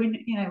yeah,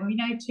 we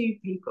know 2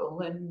 people,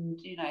 and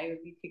you know,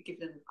 we could give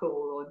them a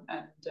call,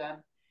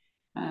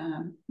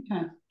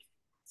 yeah.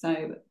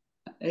 So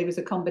it was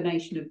a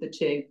combination of the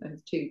two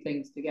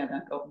things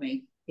together got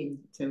me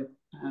into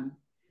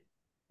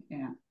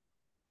yeah.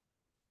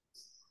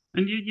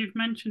 And you've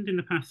mentioned in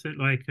the past that,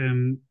 like,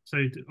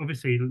 so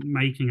obviously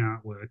making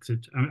artworks.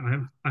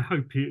 I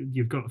hope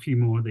you've got a few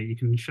more that you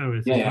can show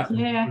us. Yeah.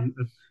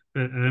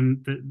 But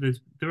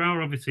there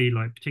are obviously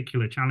like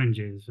particular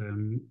challenges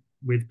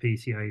with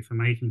PCA for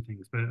making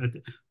things. But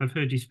I've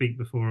heard you speak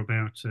before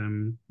about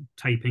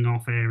taping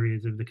off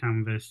areas of the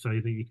canvas so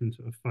that you can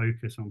sort of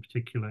focus on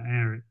particular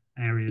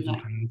areas and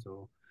things,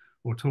 or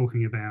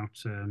talking about.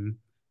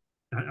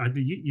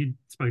 You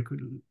spoke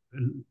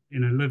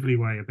in a lovely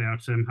way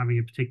about having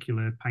a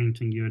particular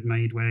painting you had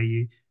made where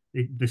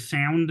the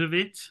sound of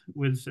it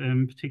was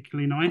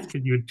particularly nice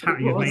because you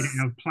made it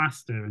out of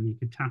plaster and you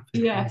could tap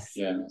it. Yes.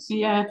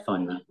 Yeah.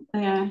 Find that.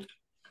 Yeah.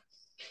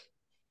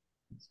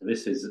 So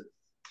this is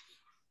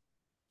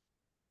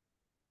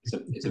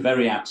it's a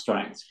very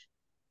abstract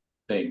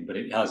thing, but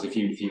it has, if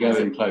you go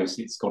in close,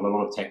 it's got a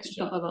lot of texture. It's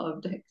got a lot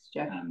of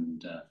texture.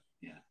 And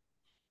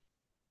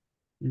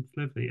it's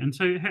lovely. And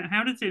so,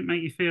 how does it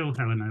make you feel,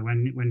 Helena,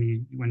 when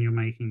you're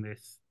making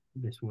this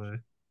work?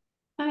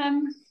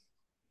 I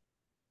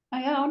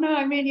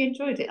really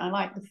enjoyed it. I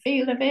liked the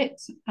feel of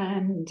it,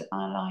 and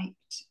I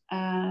liked.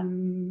 I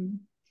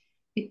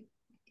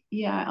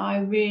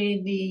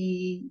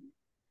really.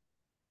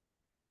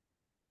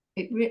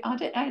 It really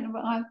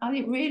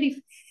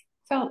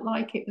felt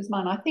like it was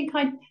mine. I think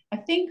I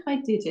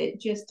did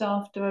it just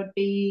after I'd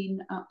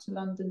been up to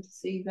London to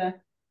see the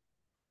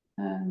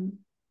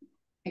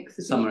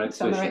summer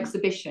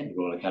exhibition.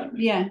 Royal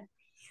Academy. Yeah.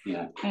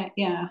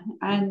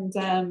 And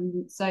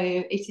so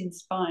it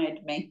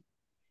inspired me.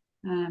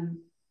 And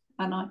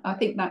I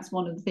think that's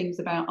one of the things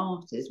about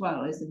art as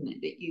well, isn't it?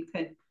 That you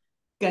can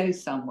go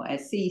somewhere,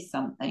 see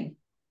something,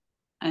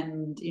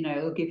 and you know,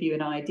 it'll give you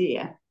an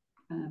idea.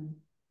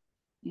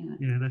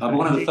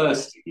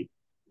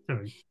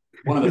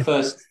 One of the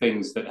first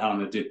things that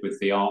Helena did with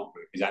the art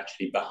group is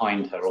actually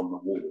behind her on the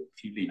wall.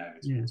 If you lean over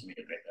to me a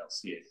bit, they'll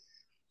see it,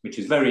 which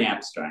is very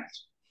abstract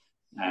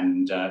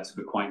and sort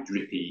of quite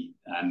drippy,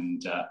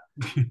 and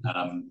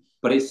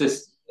but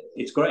it's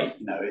great.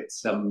 You know,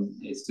 it's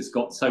just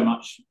got so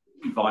much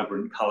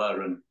vibrant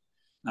colour, and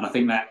I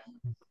think that,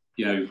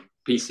 you know,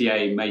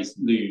 PCA may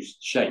lose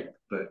shape,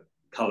 but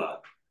colour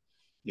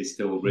is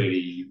still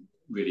really,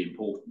 really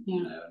important.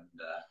 You know,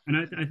 and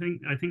I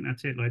think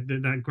that's it. Like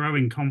that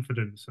growing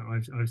confidence that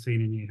I've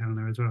seen in you,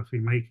 Helena, as well,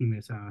 through making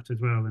this art as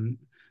well. And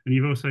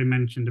you've also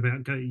mentioned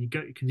about you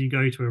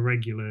go to a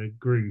regular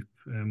group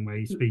where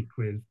you speak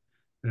with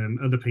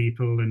other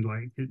people, and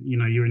like, you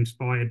know, you're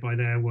inspired by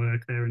their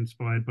work, they're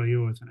inspired by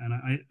yours, and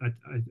I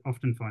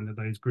often find that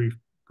those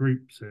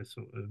groups are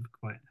sort of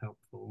quite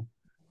helpful.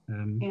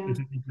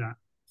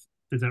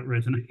 Does that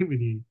resonate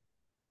with you?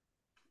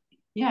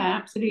 Yeah,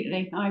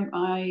 absolutely.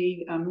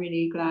 I'm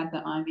really glad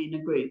that I'm in a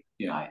group.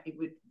 Yeah, it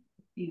would,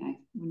 you know.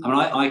 I mean,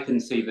 I can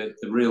see that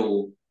the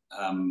real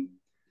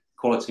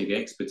quality, the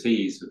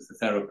expertise of the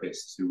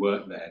therapists who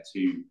work there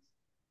to,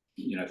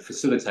 you know,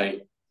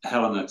 facilitate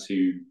Helena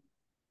to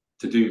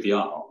do the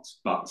art,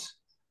 but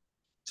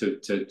to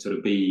sort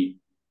of be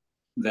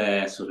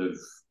there, sort of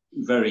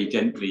very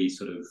gently,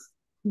 sort of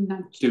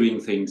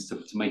doing things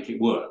to make it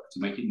work,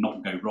 to make it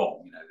not go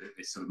wrong. You know,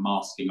 this sort of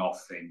masking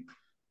off thing.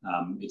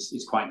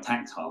 It's quite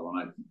tactile when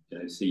I, you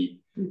know,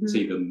 see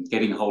them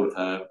getting hold of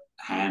her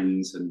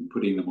hands and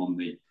putting them on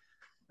the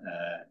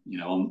you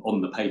know,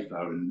 on the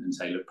paper, and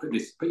say, look, put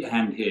your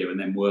hand here, and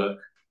then work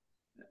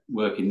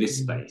in this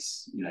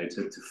space, you know,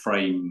 to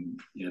frame,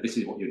 you know, this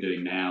is what you're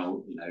doing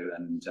now, you know,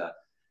 and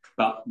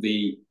but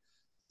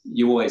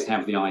you always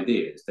have the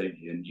ideas, don't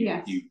you? And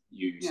you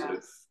sort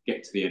of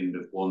get to the end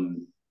of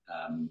one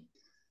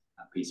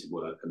piece of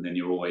work, and then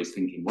you're always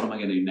thinking, what am I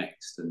going to do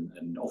next?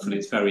 And often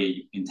it's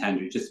very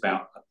intangible, just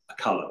about a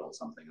colour or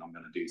something. I'm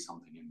going to do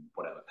something in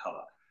whatever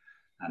colour,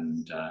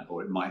 and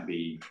or it might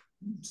be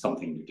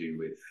something to do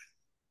with,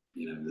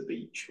 you know, the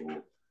beach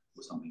or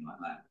something like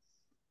that.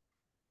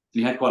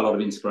 We had quite a lot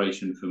of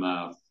inspiration from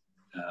our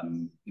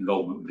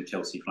involvement with the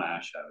Chelsea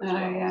Flower Show as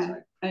well. Yeah. So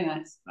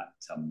yes. That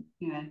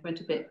went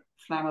a bit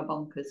flower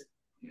bonkers.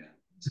 Yeah.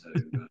 So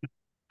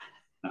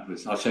that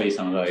was. I'll show you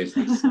some of those.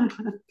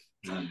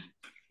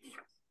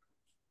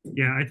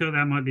 Yeah, I thought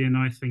that might be a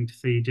nice thing to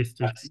see, just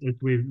as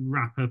we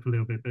wrap up a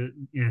little bit. But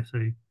yeah,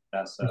 so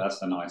that's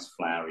a nice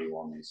flowery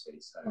one, you see.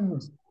 So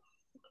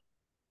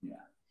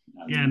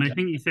yeah, and I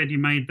think you said you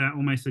made that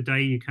almost the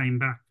day you came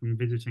back from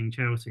visiting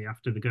Chelsea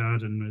after the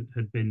garden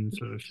had been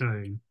sort of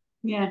shown.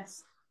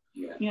 Yes.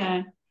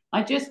 Yeah.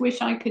 I just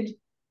wish I could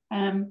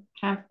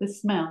have the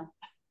smell.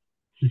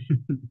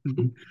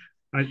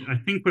 I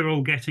think we're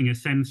all getting a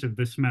sense of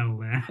the smell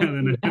there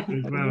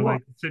as well.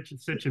 Like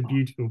such a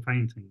beautiful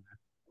painting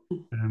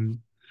there.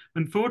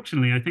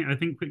 Unfortunately, I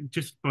think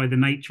just by the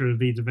nature of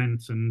these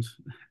events and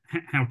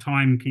how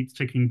time keeps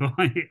ticking by,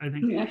 I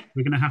think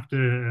we're going to have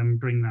to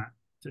bring that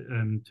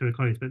to a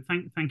close. But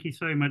thank you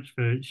so much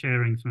for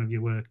sharing some of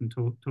your work and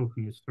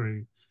talking us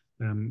through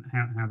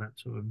how that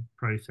sort of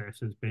process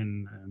has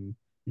been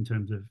in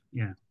terms of,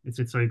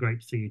 it's so great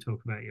to see you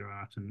talk about your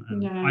art, and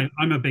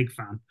I'm a big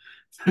fan.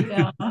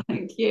 Yeah,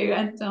 thank you.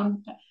 And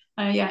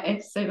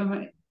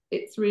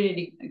it's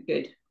really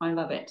good. I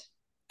love it.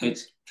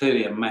 It's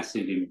clearly a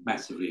massively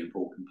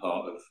important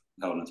part of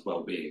Helena's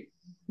well-being.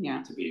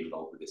 Yeah, to be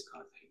involved with this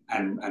kind of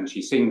thing. And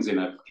she sings in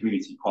a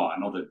community choir,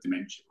 not a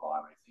dementia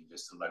choir or anything,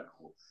 just a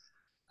local,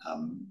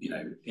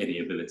 any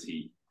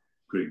ability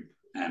group.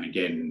 And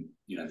again,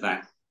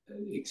 that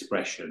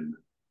expression,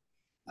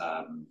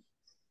 I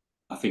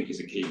think, is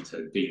a key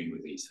to dealing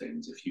with these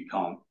things. If you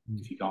can't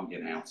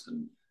get out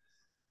and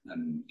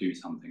do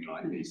something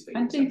like these things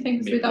and do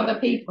things with other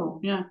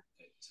people,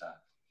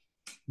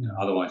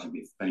 otherwise you'd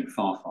be spending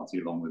far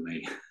too long with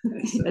me.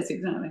 Yes,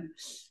 exactly.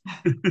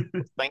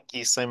 Thank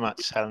you so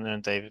much, Helena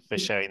and David, for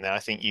sharing that. I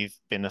think you've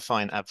been a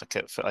fine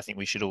advocate for. I think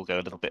we should all go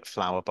a little bit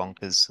flower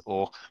bonkers,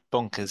 or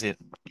bonkers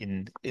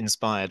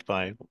inspired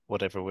by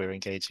whatever we're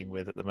engaging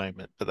with at the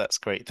moment. But that's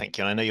great, thank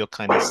you. And I know you're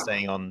kindly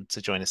staying on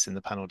to join us in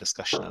the panel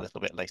discussion a little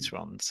bit later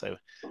on, so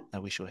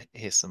we shall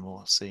hear some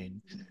more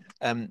soon.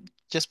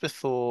 Just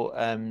before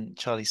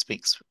Charlie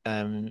speaks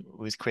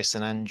with Chris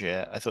and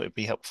Andrea, I thought it'd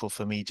be helpful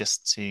for me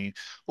just to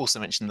also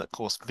mention that, of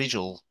course,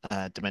 visual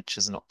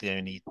dementias are not the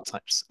only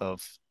types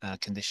of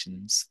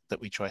conditions that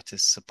we try to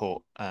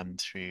support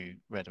through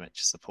rare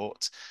dementia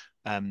support.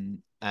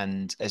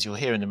 And as you'll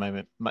hear in a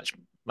moment, much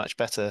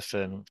better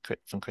from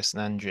Chris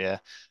and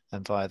Andrea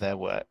and via their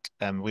work,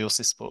 we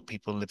also support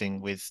people living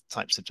with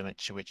types of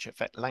dementia which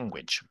affect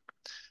language.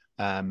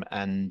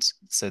 And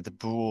so the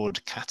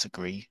broad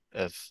category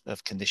of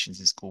conditions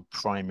is called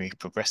primary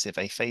progressive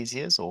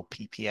aphasias, or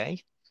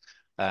PPA,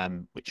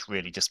 which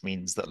really just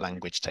means that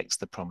language takes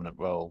the prominent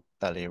role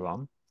earlier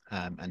on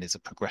and is a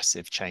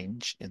progressive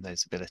change in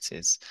those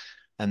abilities.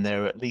 And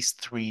there are at least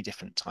 3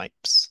 different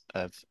types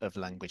of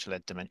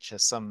language-led dementia,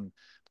 some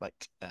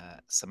like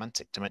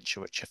semantic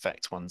dementia, which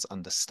affect one's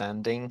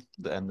understanding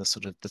and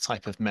the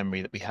type of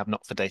memory that we have,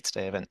 not for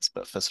day-to-day events,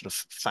 but for sort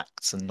of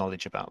facts and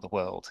knowledge about the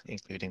world,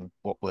 including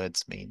what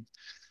words mean.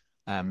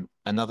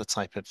 Another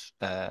type of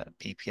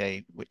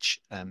PPA, which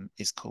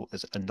is called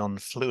as a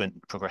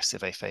non-fluent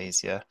progressive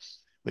aphasia,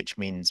 which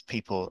means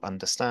people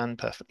understand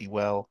perfectly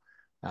well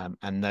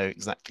and know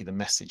exactly the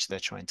message they're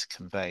trying to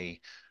convey,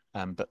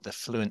 but the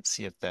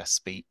fluency of their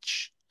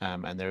speech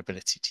and their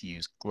ability to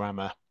use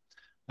grammar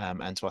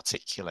and to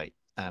articulate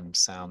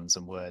sounds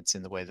and words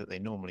in the way that they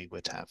normally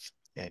would have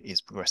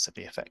is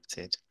progressively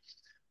affected.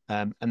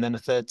 And then a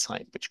third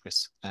type, which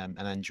Chris and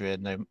Andrea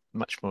know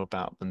much more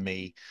about than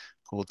me,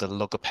 called the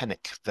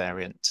logopenic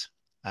variant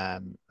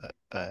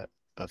of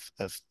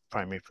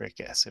primary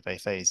progressive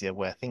aphasia,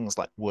 where things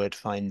like word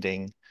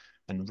finding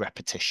and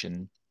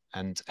repetition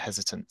and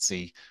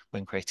hesitancy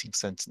when creating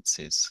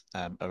sentences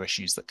are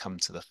issues that come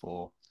to the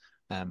fore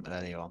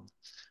early on.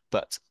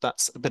 But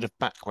that's a bit of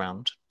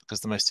background,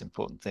 because the most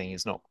important thing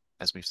is not,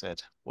 as we've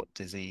said, what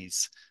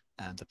disease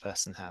the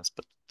person has,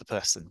 but the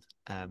person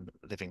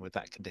living with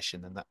that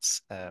condition. And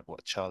that's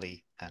what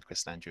Charlie and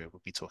Chris and Andrea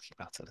will be talking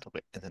about a little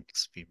bit in the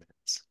next few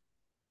minutes.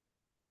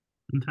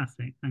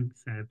 Fantastic,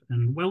 thanks, Seb,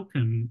 and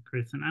welcome,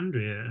 Chris and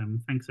Andrea.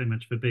 Thanks so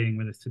much for being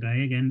with us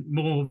today. Again,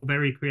 more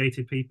very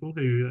creative people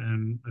who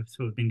I've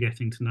sort of been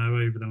getting to know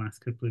over the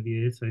last couple of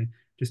years. So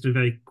just a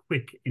very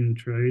quick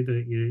intro,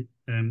 that you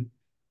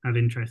have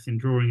interest in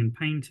drawing and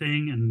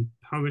painting and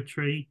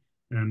poetry,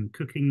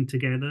 cooking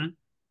together,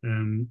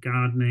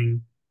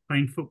 gardening,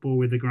 playing football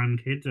with the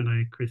grandkids. I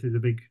know Chris is a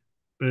big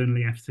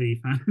Burnley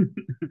FC fan.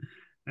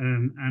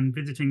 And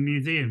visiting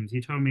museums.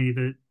 You told me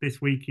that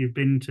this week you've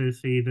been to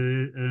see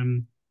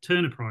the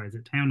Turner Prize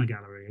at Towner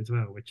Gallery as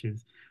well, which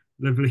is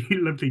lovely,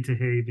 lovely to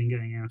hear you've been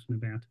getting out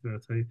and about as well.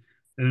 So,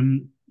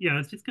 I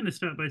was just going to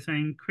start by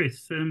saying,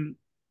 Chris, did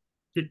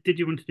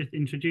you want to just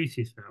introduce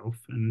yourself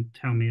and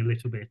tell me a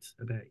little bit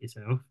about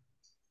yourself?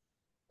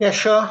 Yeah,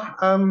 sure.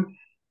 I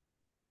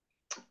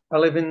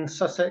live in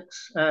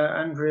Sussex.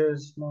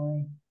 Andrea's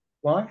my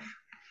wife.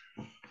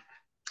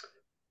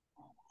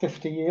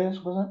 50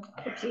 years, was it?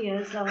 50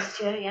 years last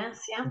year,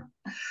 yes, yeah.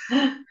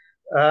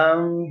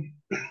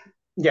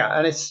 Yeah,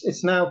 and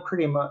it's now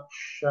pretty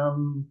much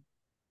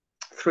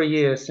 3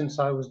 years since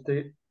I was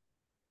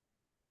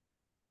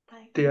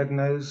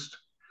diagnosed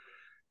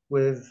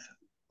with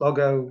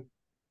logopenic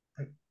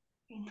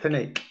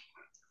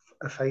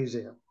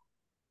aphasia.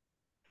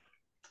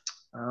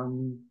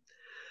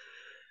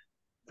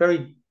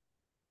 Very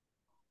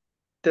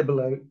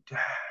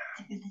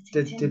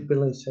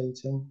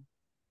debilitating.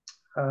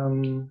 I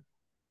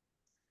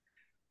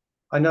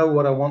know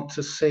what I want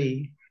to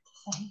say,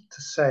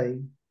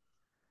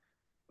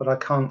 but I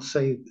can't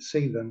see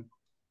them.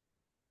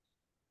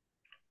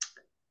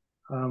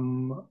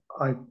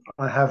 I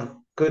have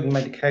good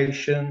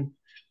medication,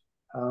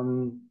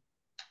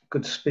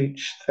 good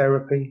speech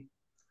therapy,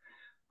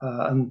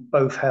 and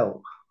both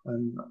help.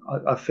 And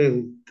I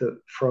feel that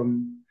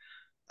from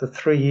the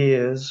 3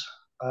 years,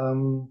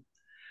 I'm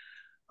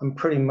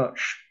pretty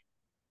much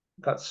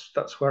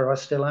that's where I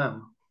still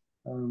am,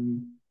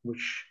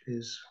 which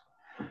is.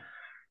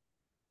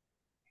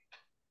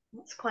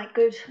 That's quite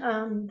good.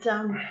 And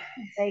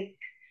say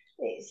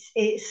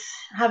it's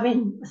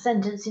having a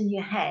sentence in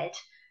your head,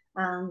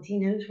 and he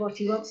knows what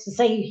he wants to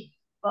say,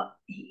 but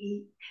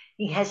he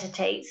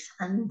hesitates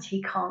and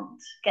he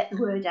can't get the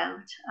word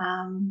out.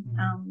 And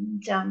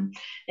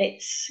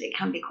it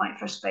can be quite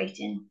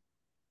frustrating.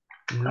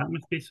 Yeah, that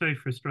must be so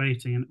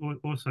frustrating, and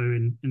also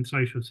in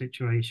social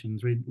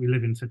situations, we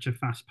live in such a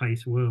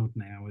fast-paced world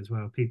now as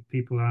well.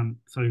 People aren't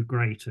so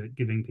great at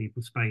giving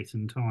people space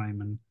and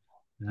time, and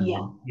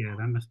yeah,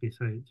 that must be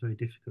so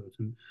difficult.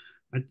 And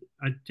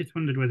I just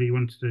wondered whether you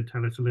wanted to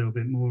tell us a little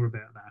bit more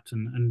about that,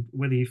 and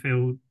whether you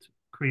feel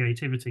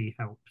creativity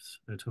helps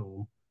at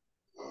all.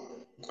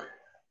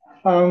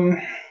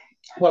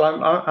 Well,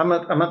 I'm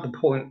at the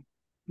point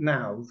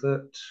now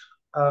that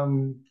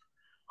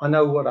I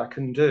know what I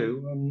can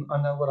do and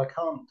I know what I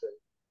can't do,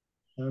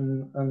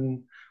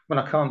 and when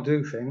I can't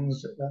do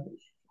things,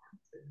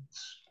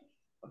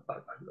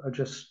 I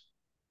just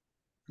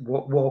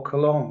walk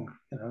along.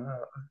 You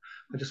know,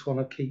 I just want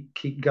to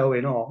keep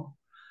going on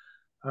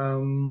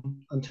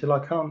until I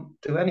can't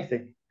do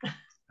anything.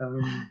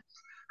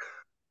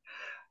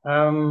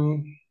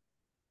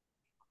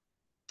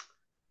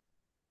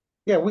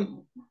 Yeah,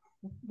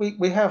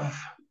 we have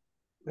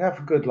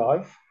a good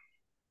life.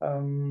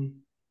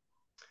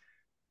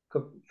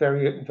 Got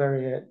very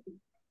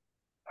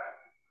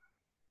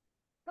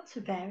lots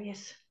of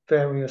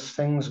various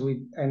things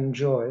we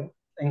enjoy,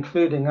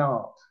 including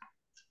art.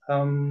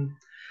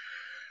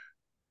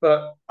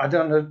 But I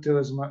don't do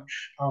as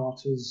much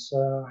art as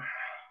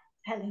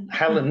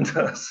Helen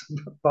does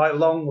by a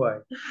long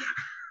way.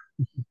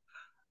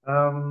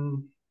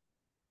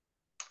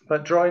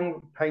 But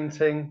drawing,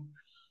 painting,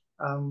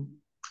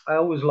 I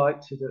always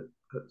liked it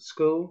at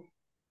school,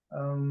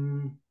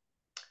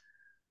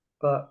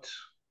 but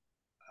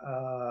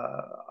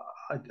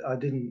I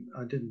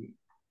didn't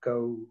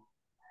go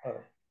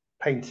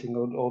painting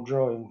or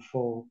drawing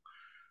for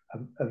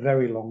a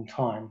very long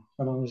time,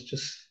 and I was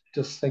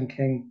just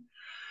thinking.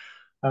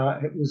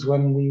 It was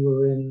when we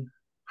were in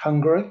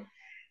Hungary,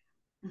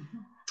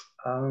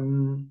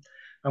 and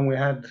we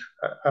had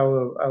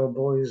our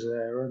boys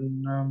there,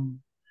 and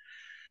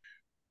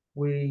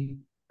we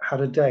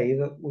had a day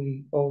that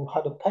we all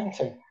had a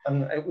painting,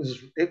 and it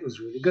was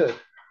really good.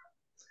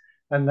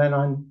 And then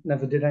I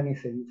never did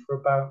anything for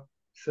about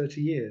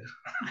 30 years.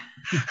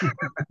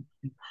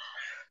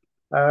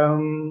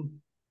 And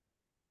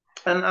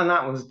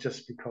that was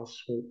just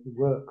because we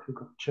work, we've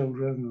got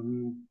children,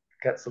 and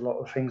gets a lot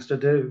of things to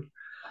do.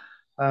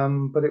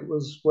 But it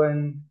was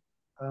when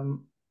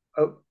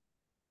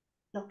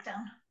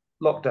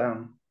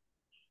lockdown.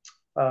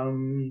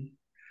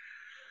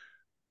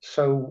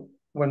 So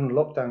when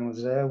lockdown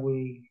was there,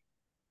 we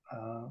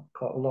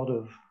got a lot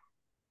of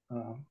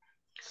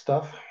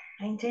stuff.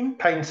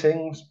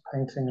 Paintings,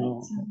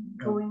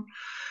 going.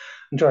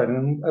 Enjoying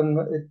them, and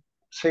it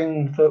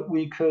seemed that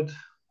we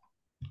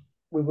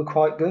were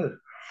quite good.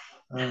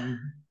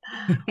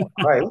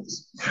 Great.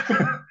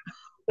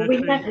 Well, we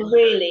never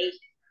really.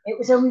 It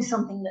was only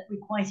something that we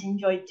quite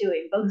enjoyed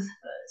doing, both of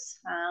us,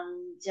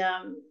 and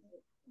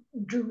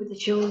drew with the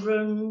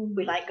children.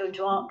 We like going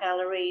to art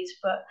galleries,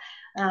 but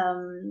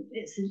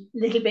it's a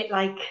little bit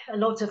like a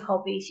lot of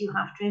hobbies. You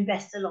have to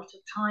invest a lot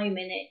of time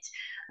in it.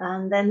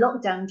 And then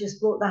lockdown just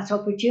brought that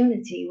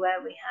opportunity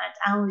where we had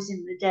hours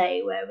in the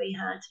day where we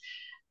had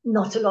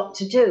not a lot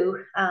to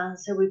do.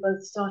 So we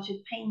both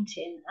started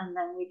painting, and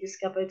then we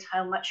discovered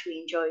how much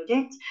we enjoyed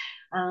it.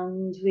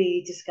 And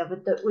we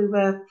discovered that we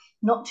were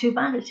not too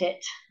bad at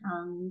it.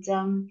 And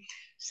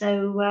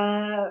so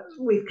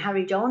we've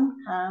carried on.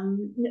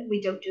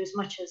 We don't do as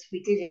much as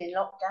we did in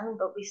lockdown,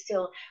 but we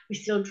still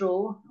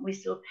draw, we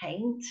still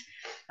paint.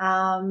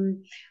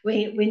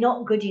 We're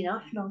not good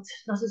enough, not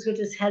as good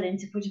as Helen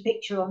to put a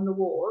picture on the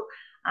wall,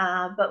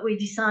 but we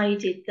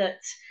decided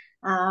that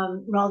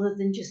rather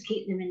than just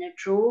keep them in a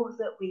drawer,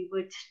 that we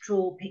would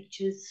draw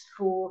pictures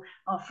for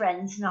our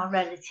friends and our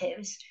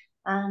relatives.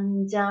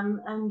 And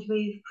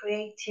we've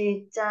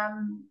created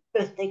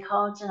birthday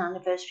cards and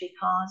anniversary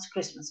cards,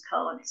 Christmas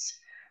cards.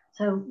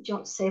 So do you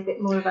want to say a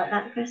bit more about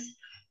that, Chris?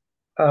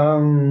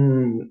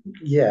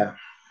 Yeah.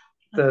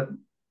 Do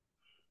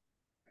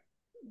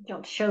you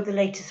want to show the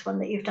latest one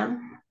that you've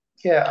done?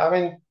 Yeah, I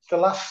mean, the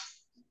last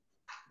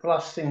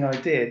thing I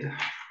did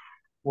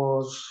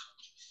was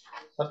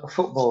at the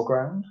football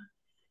ground,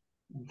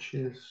 which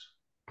is.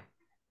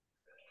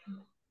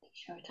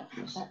 Show it up a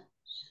bit.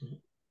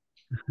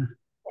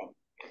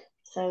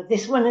 So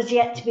this one has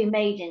yet to be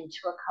made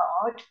into a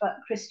card, but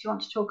Chris, do you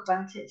want to talk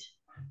about it?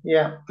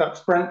 Yeah,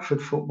 that's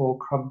Brentford Football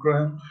Club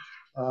ground,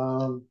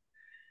 and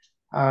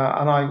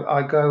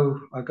I go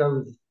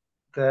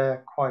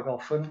there quite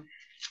often.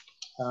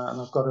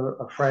 and I've got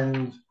a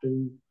friend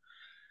who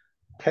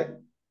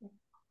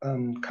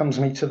comes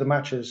me to the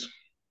matches,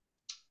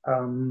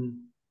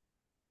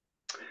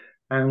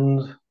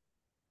 and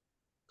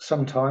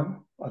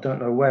sometime, I don't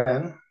know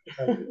when,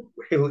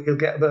 he'll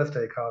get a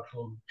birthday card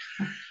for me.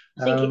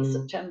 I think it's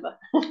September.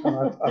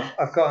 And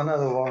I've got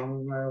another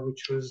one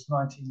which was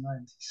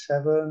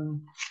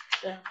 1997.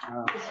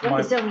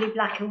 It's only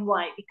black and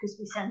white because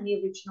we send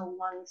the original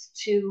ones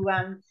to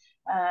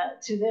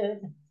the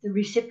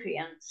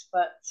recipients,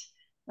 but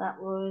that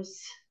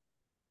was,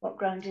 what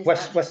ground is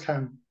that? West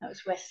Ham. That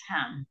was West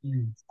Ham.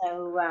 Mm.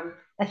 So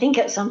I think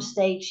at some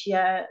stage,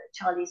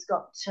 Charlie's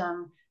got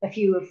a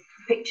few of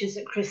pictures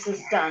that Chris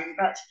has done,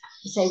 but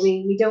to say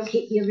we don't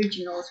keep the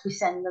originals, we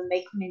send them,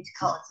 make them into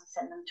cards and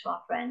send them to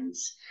our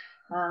friends.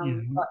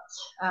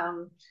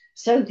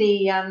 So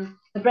the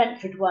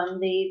Brentford one,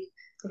 the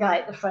guy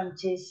at the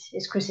front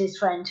is Chris's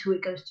friend who he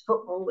goes to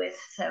football with,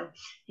 so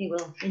he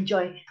will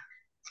enjoy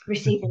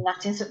receiving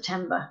that in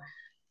September.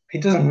 He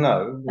doesn't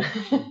know.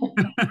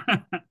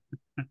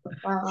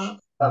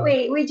 But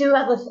we do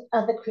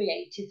other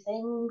creative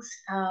things.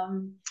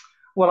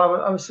 Well,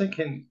 I was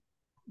thinking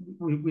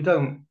we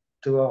don't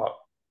do art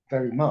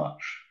very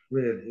much,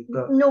 really.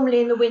 But normally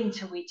in the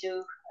winter we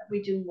do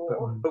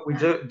more. But we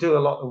do a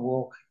lot of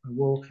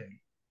walking.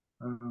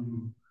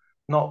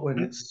 Not when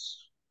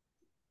it's.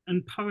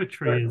 And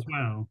poetry as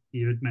well,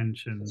 you had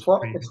mentioned. It's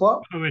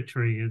what?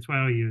 Poetry as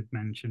well, you had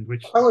mentioned,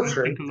 which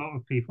poetry. I think a lot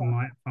of people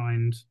might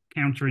find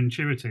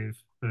counterintuitive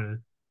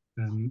for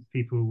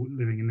people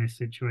living in this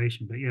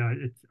situation. But yeah,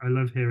 I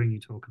love hearing you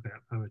talk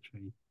about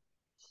poetry.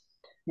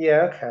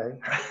 Yeah, okay.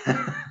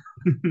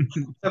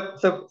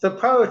 the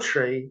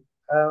poetry,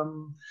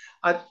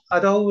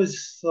 I'd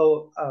always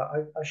thought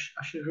I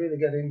should really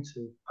get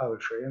into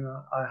poetry, and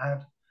I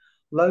had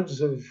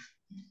loads of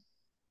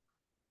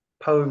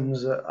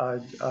poems that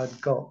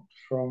I'd got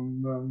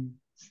from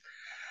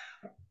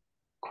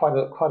quite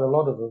a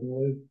lot of them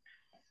were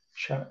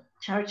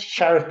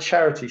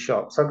charity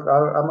shops. I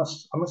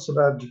must have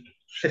had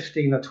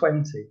 15 or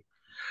 20,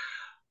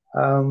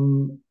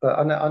 but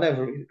I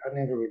never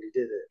really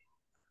did it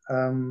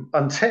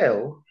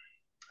until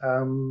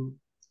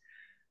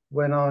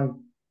when I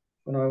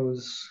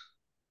was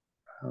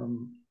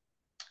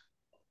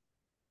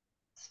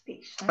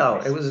speech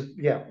therapist. It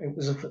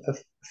was a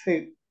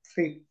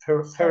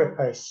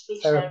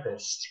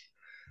therapist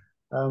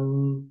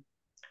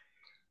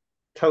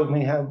told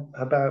me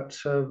about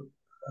a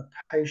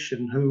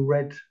patient who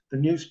read the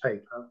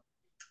newspaper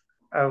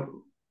out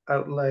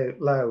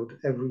loud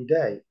every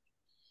day.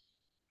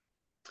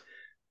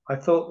 I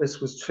thought this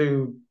was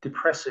too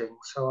depressing,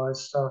 so I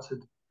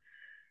started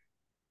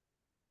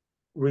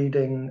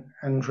reading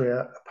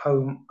Andrea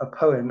a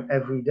poem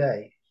every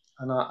day,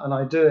 and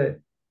I do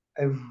it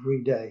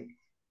every day.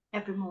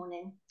 Every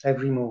morning.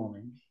 Every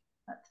morning.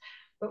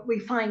 But we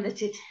find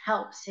that it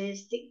helps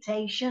his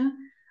dictation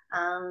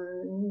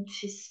and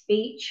his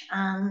speech,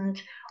 and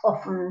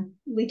often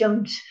we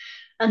don't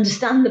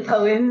understand the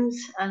poems,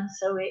 and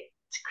so it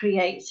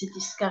creates a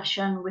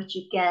discussion which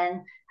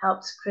again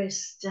helps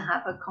Chris to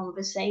have a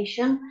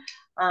conversation.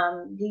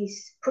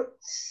 He's put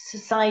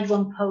aside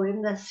one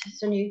poem that's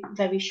only a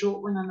very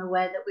short one. I'm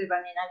aware that we're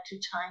running out of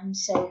time,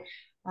 so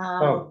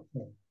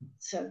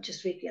so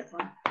just read the other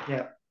one.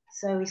 Yeah.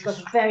 So he's got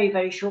a very,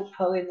 very short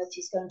poem that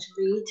he's going to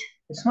read.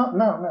 It's not.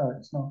 No,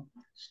 it's not.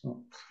 It's not.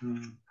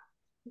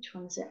 Which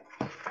one is it?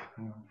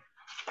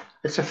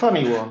 It's a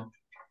funny one.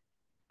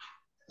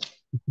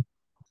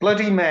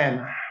 Bloody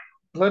men.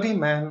 Bloody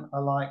men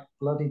are like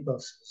bloody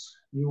buses.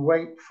 You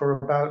wait for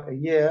about a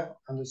year,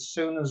 and as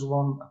soon as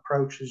one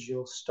approaches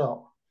your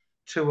stop,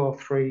 2 or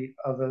 3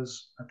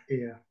 others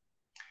appear.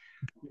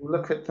 You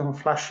look at them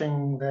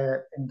flashing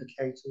their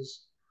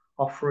indicators,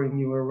 offering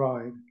you a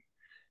ride.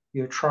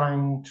 You're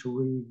trying to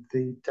read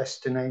the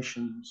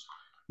destinations.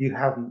 You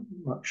haven't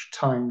much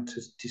time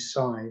to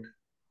decide.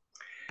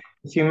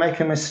 If you make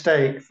a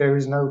mistake, there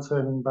is no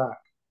turning back.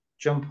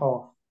 Jump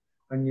off,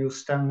 and you'll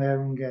stand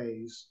there and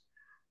gaze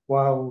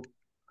while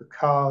the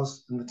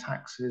cars and the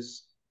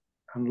taxis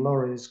and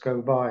lorries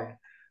go by,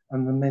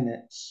 and the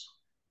minutes,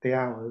 the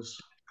hours,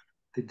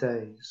 the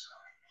days.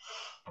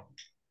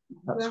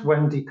 That's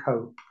Wendy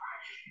Cope.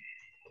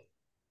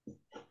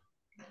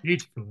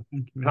 Beautiful.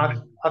 Thank you very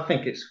much. I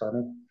think it's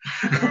funny.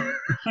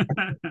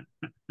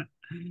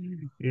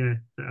 Yeah,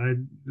 I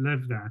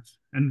love that,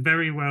 and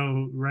very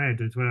well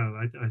read as well.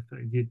 I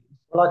thought you.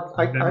 Well,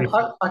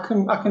 I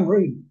can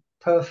read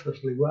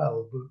perfectly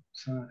well, but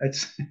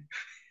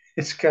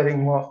it's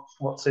getting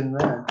what's in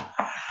there.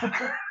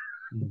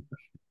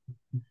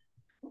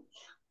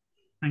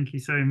 Thank you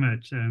so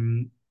much.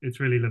 It's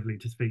really lovely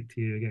to speak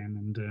to you again,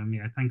 and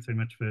yeah, thanks so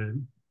much for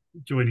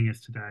joining us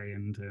today.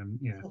 And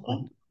yeah,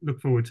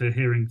 look forward to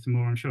hearing some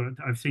more. I'm sure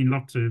I've seen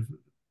lots of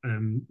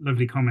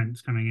lovely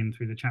comments coming in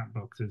through the chat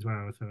box as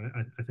well. So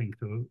I think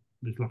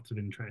there's lots of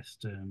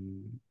interest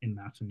in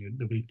that, and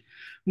there'll be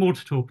more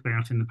to talk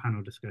about in the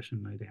panel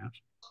discussion, no doubt.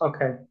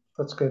 Okay,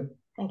 that's good.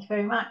 Thank you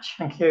very much.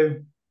 Thank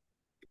you.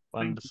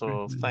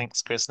 Wonderful.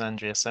 Thanks, Chris and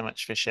Andrea, so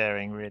much for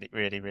sharing. Really,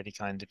 really, really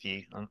kind of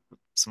you.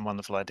 Some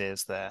wonderful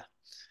ideas there.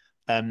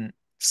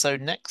 So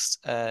next,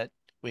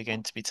 we're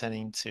going to be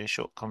turning to a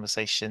short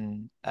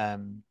conversation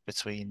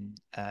between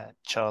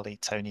Charlie,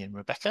 Tony, and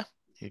Rebecca,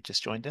 who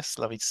just joined us.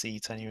 Lovely to see you,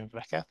 Tony and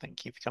Rebecca.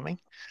 Thank you for coming.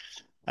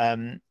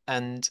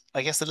 And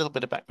I guess a little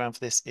bit of background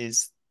for this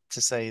is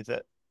to say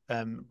that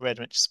Rare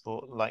Dementia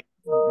Support, like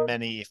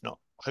many, if not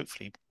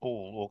hopefully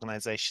all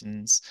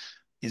organisations,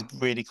 is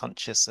really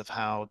conscious of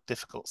how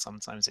difficult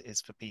sometimes it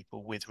is for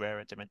people with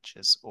rarer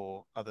dementias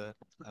or other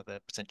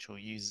potential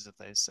users of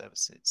those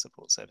services,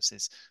 support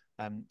services,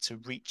 to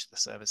reach the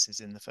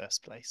services in the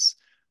first place.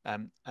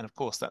 And of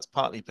course, that's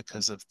partly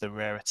because of the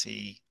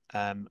rarity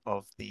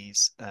of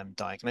these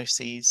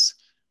diagnoses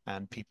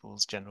and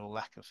people's general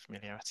lack of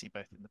familiarity,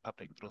 both in the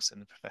public but also in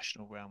the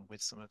professional realm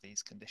with some of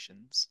these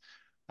conditions.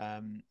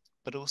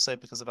 But also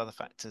because of other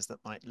factors that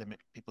might limit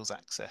people's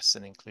access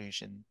and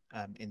inclusion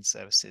in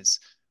services,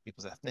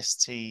 people's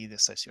ethnicity, their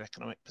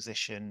socioeconomic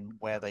position,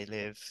 where they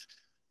live,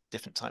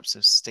 different types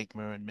of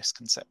stigma and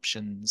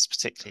misconceptions,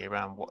 particularly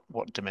around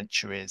what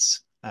dementia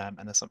is,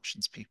 and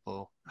assumptions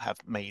people have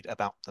made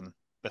about them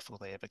before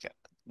they ever get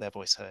their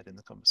voice heard in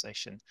the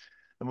conversation.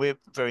 And we're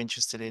very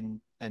interested in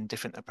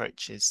different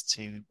approaches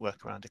to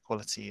work around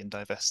equality and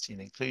diversity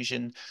and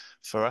inclusion.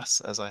 For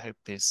us, as I hope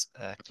is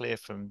clear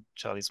from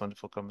Charlie's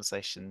wonderful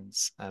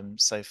conversations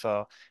so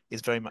far,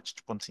 is very much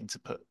wanting to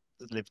put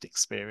lived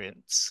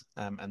experience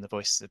and the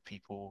voices of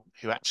people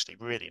who actually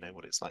really know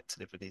what it's like to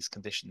live with these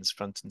conditions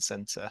front and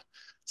center.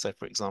 So,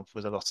 for example,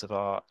 with a lot of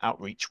our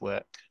outreach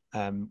work,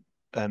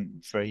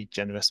 very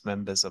generous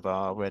members of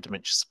our rare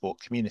dementia support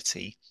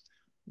community,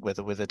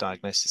 whether with a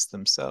diagnosis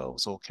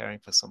themselves or caring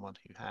for someone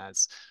who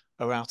has,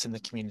 are out in the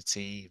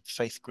community,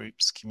 faith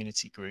groups,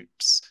 community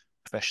groups,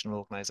 professional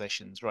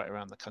organizations right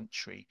around the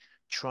country,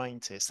 trying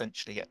to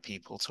essentially get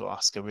people to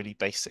ask a really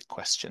basic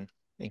question,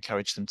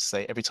 encourage them to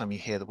say, every time you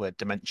hear the word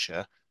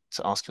dementia,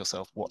 to ask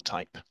yourself what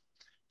type,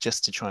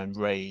 just to try and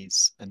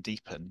raise and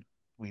deepen.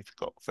 We've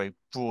got very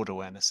broad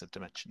awareness of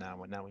dementia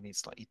now, and now we need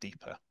slightly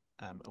deeper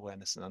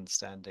awareness and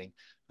understanding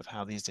of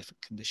how these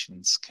different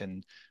conditions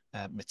can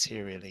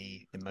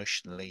materially,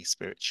 emotionally,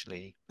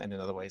 spiritually, and in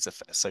other ways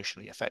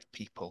socially affect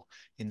people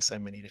in so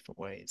many different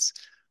ways.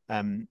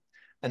 And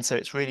so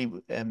it's really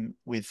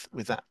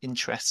with that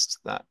interest,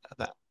 that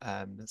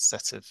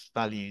set of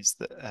values,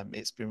 that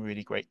it's been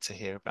really great to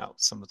hear about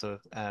some of the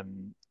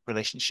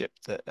relationship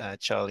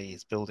that Charlie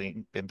has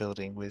been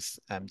building with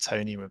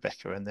Tony and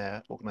Rebecca and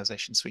their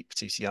organisation Sweet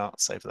Patootee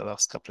Arts over the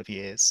last couple of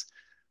years.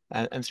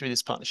 And through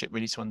this partnership,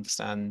 really to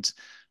understand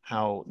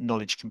how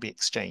knowledge can be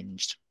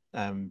exchanged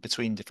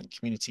between different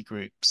community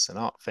groups and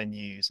art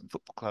venues and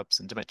football clubs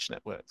and dementia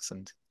networks.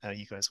 And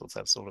you guys will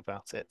tell us all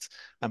about it.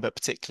 But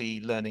particularly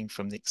learning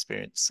from the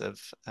experience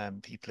of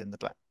people in the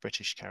Black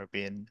British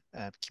Caribbean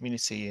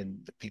community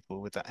and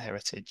people with that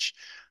heritage.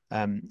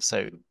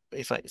 So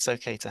if it's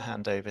okay to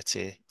hand over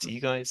to you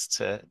guys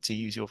to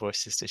use your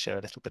voices to share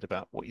a little bit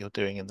about what you're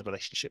doing and the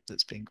relationship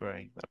that's been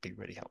growing, that'd be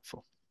really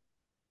helpful.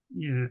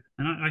 Yeah,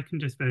 and I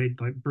can just very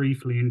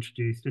briefly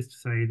introduce, just to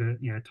say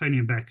that Tony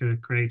and Becca are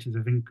creators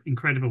of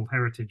incredible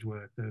heritage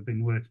work that have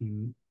been working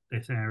in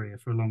this area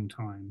for a long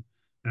time,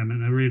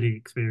 and are really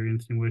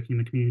experienced in working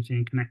in the community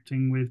and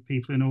connecting with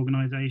people and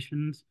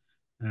organisations.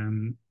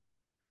 And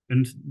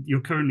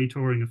you're currently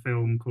touring a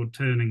film called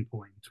Turning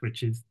Point,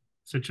 which is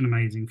such an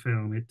amazing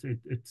film.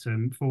 It's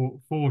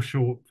four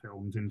short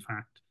films, in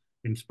fact,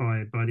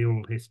 inspired by the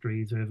oral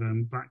histories of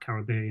Black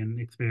Caribbean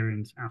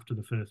experience after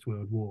the First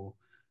World War.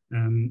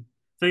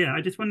 So yeah,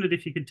 I just wondered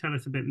if you could tell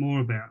us a bit more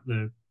about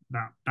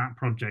that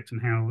project and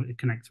how it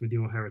connects with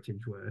your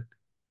heritage work.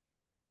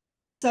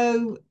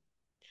 So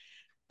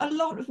a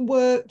lot of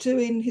work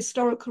doing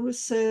historical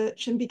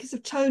research, and because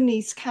of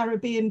Tony's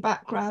Caribbean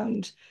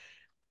background,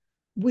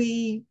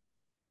 we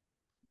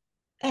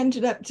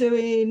ended up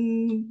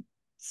doing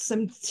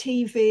some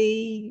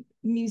TV,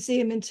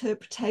 museum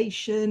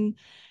interpretation,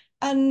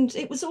 and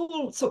it was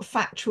all sort of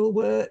factual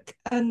work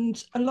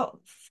and a lot of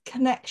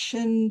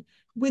connection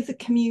with the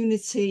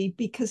community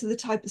because of the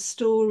type of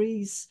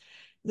stories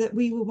that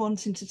we were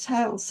wanting to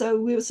tell. So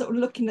we were sort of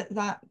looking at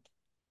that,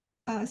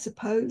 I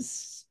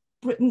suppose,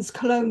 Britain's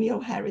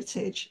colonial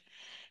heritage.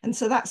 And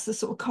so that's the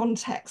sort of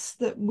context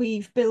that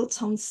we've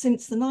built on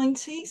since the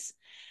 90s.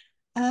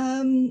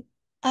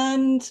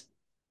 And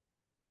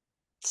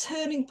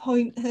Turning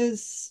Point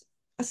has,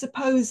 I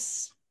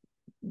suppose,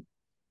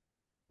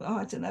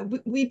 I don't know,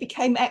 we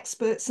became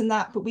experts in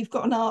that, but we've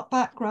got an art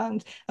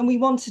background and we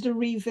wanted to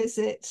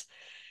revisit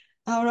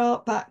our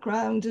art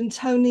background. And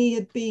Tony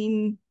had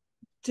been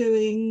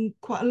doing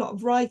quite a lot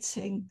of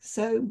writing,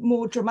 so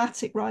more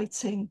dramatic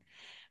writing,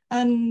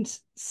 and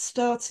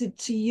started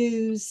to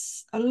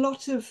use a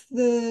lot of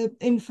the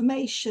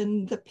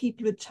information that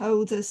people had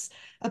told us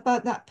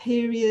about that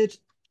period,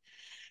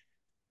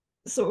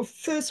 sort of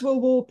First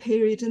World War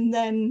period, and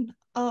then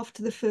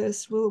after the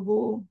First World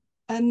War.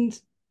 And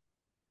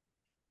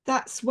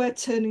that's where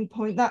Turning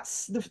Point,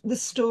 that's the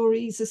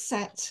stories are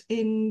set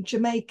in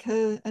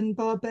Jamaica and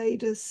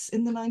Barbados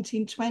in the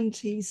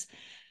 1920s,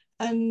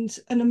 and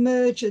an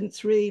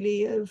emergence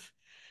really of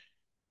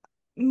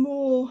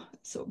more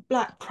sort of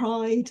Black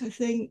pride, I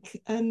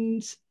think.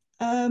 And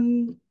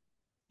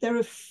there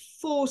are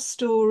 4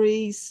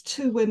 stories,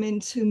 2 women,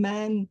 2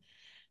 men,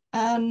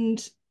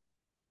 and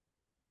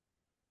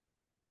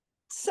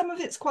some of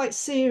it's quite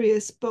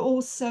serious, but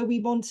also we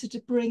wanted to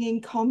bring in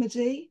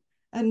comedy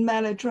and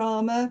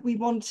melodrama. We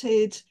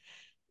wanted,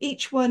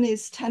 each one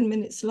is 10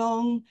 minutes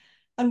long,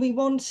 and we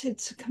wanted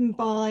to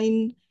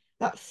combine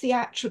that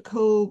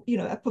theatrical, you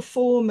know, a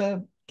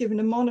performer giving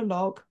a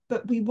monologue,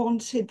 but we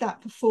wanted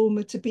that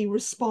performer to be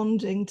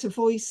responding to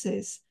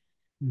voices.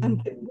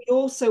 And we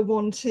also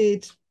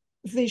wanted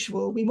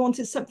visual. We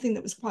wanted something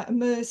that was quite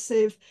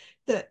immersive,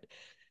 that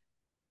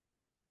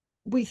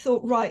we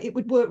thought, right, it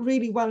would work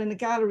really well in a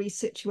gallery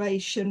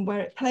situation where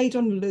it played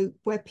on loop,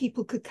 where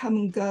people could come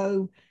and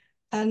go,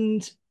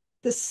 and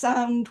the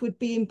sound would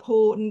be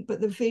important,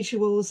 but the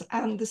visuals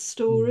and the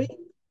story.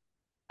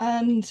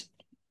 And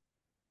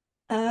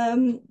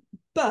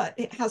but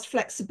it has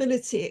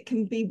flexibility. It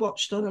can be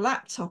watched on a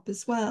laptop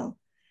as well.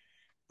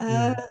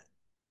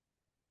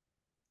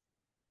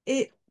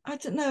 I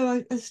don't know,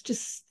 I was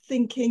just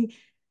thinking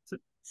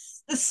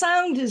the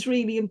sound is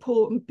really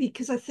important,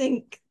 because I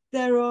think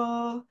there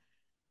are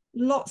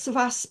lots of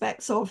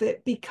aspects of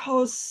it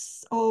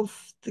because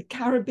of the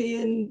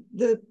Caribbean,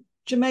 the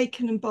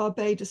Jamaican and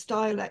Barbados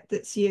dialect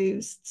that's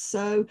used.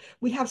 So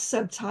we have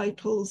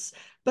subtitles,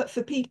 but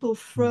for people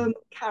from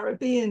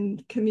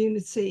Caribbean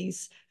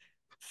communities,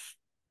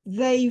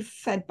 they've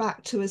fed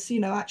back to us, you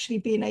know, actually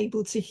being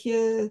able to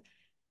hear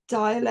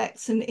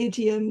dialects and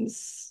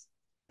idioms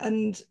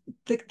and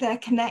their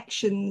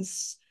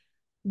connections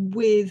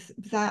with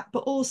that,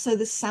 but also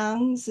the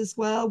sounds as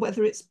well,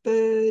 whether it's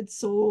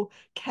birds or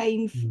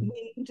cane,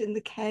 wind in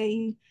the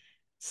cane,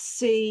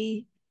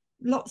 sea,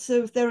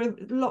 there are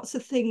lots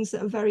of things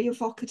that are very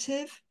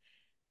evocative.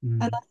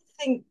 And I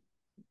think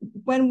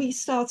when we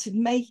started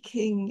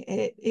making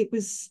it, it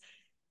was,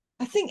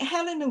 I think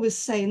Helena was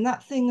saying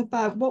that thing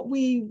about what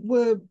we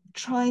were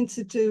trying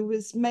to do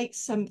was make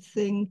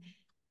something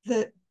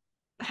that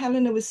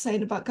Helena was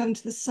saying about going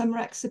to the summer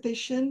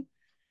exhibition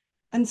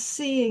and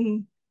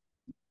seeing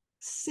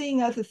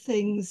other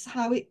things,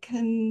 how it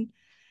can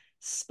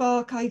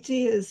spark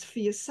ideas for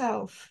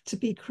yourself to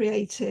be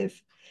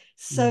creative.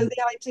 So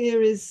the idea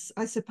is,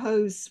 I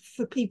suppose,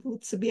 for people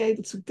to be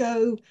able to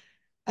go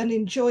and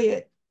enjoy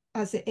it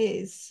as it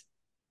is,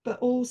 but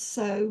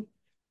also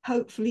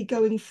hopefully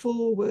going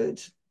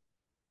forward,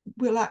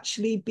 we'll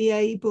actually be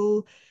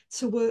able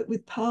to work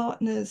with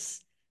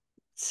partners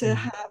to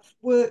have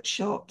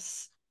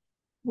workshops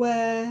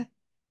where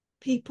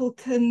people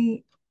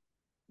can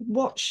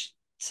watch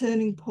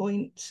Turning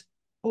Point,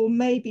 or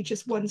maybe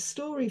just one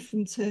story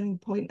from Turning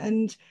Point,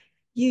 and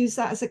use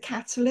that as a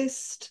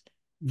catalyst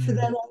for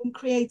their own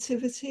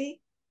creativity.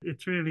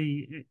 It's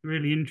really,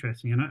 really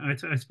interesting. And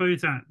I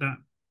suppose that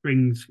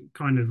brings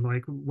kind of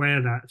like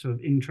where that sort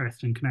of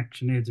interest and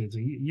connection is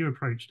you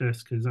approached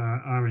us because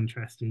our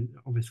interest is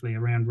obviously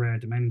around rare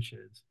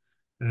dementias.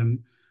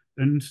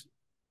 And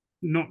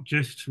not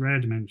just rare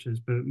dementias,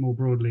 but more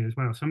broadly as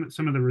well.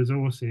 Some of the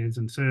resources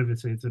and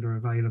services that are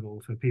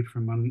available for people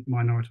from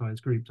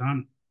minoritized groups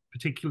aren't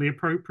particularly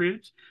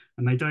appropriate,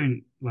 and they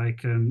don't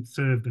like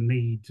serve the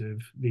needs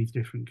of these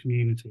different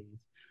communities.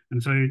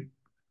 And so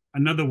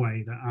another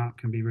way that art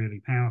can be really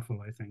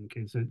powerful, I think,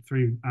 is that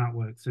through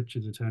artwork such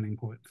as a Turning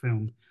Point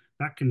film,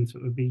 that can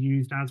sort of be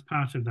used as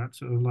part of that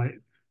sort of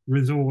like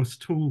resource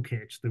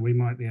toolkit that we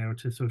might be able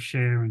to sort of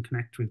share and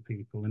connect with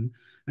people. And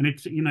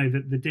it's, you know,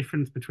 the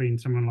difference between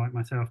someone like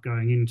myself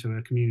going into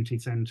a community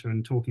centre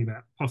and talking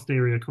about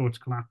posterior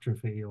cortical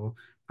atrophy or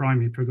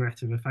primary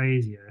progressive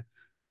aphasia,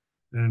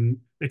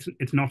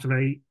 it's not a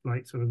very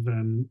like sort of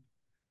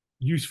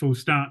useful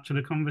start to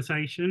the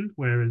conversation,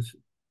 whereas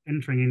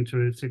entering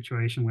into a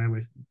situation where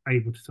we're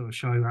able to sort of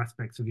show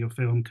aspects of your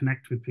film,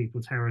 connect with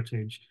people's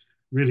heritage,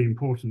 really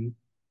important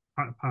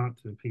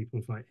parts of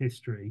people's like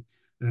history,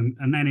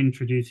 and then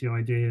introduce the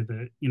idea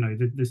that, you know,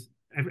 this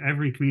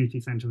every community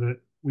centre that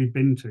we've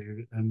been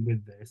to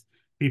with this,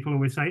 people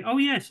always say, oh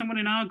yeah, someone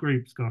in our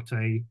group's got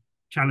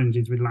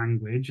challenges with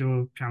language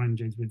or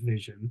challenges with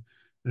vision.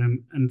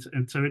 And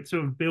so it's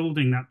sort of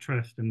building that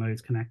trust and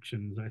those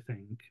connections, I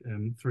think,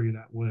 through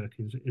that work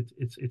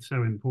it's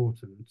so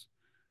important.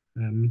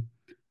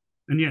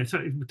 And yeah, so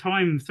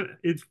time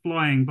is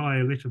flying by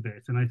a little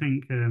bit, and I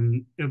think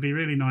it'll be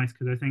really nice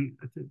because I think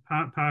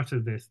part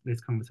of this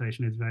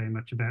conversation is very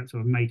much about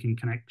sort of making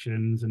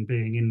connections and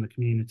being in the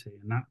community,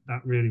 and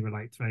that really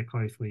relates very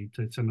closely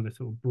to some of the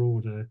sort of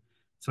broader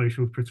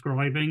social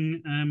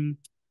prescribing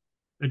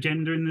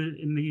agenda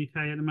in the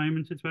UK at the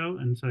moment as well.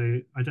 And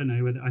so I don't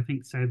know whether, I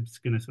think Seb's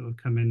going to sort of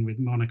come in with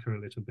Monica a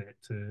little bit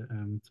to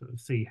sort of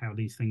see how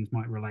these things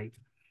might relate.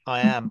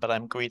 I am, but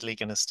I'm greedily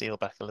going to steal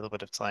back a little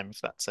bit of time,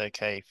 if that's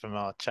okay, from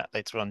our chat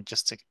later on,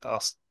 just to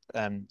ask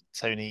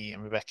Tony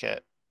and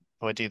Rebecca,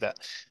 before I do that,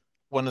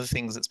 one of the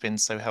things that's been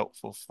so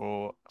helpful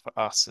for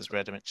us as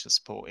rare dementia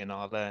support in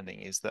our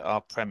learning is that our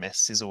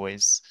premise is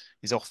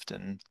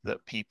often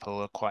that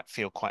people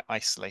feel quite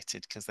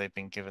isolated because they've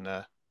been given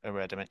a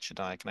rare dementia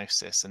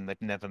diagnosis and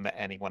they've never met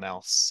anyone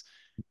else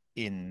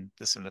in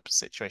the similar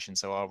situation.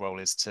 So our role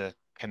is to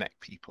connect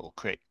people,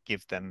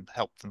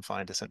 help them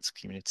find a sense of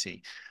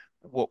community.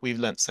 What we've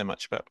learned so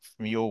much about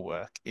from your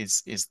work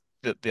is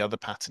that the other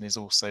pattern is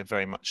also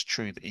very much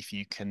true, that if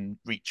you can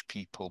reach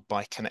people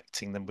by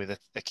connecting them with a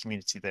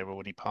community they're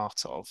already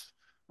part of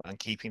and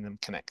keeping them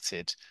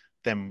connected,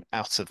 then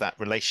out of that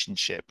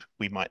relationship,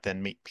 we might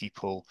then meet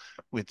people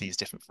with these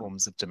different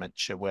forms of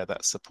dementia where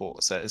that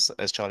support. So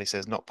as Charlie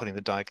says, not putting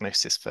the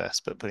diagnosis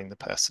first, but putting the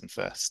person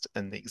first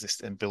and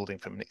building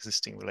from an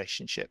existing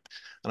relationship.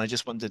 And I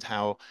just wondered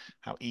how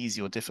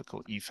easy or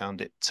difficult you found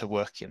it to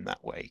work in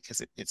that way,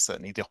 because it's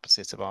certainly the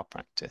opposite of our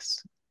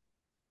practice.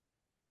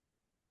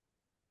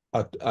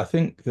 I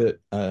think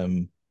that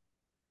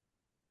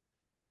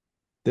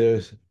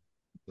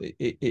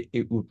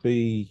it would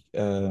be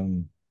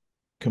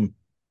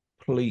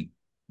complete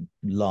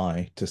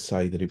lie to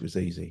say that it was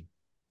easy,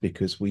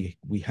 because we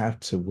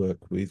have to work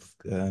with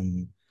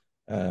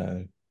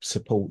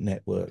support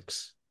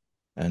networks,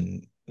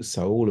 and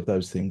so all of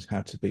those things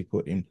have to be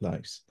put in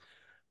place.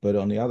 But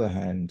on the other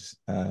hand,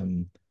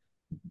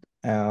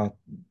 ours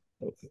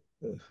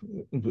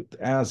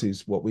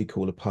is what we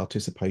call a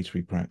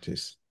participatory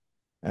practice,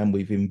 and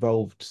we've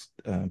involved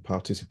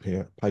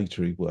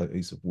participatory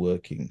ways of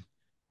working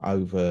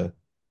over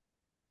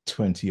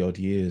 20 odd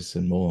years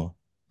and more,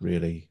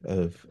 really,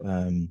 of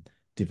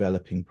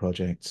developing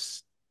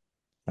projects,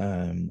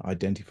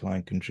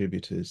 identifying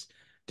contributors,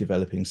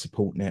 developing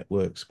support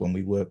networks when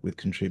we work with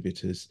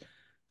contributors,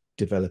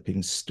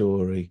 developing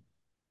story,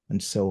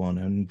 and so on.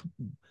 And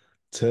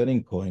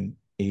Turning Point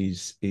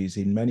is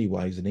in many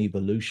ways an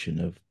evolution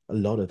of a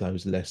lot of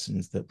those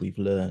lessons that we've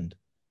learned.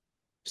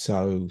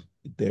 So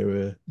there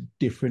are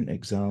different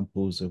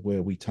examples of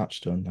where we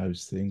touched on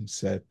those things.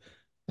 So,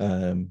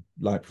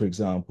 like, for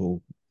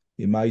example,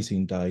 the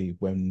amazing day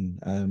when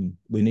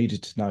we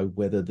needed to know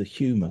whether the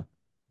humour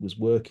was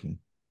working.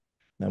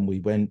 And we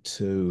went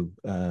to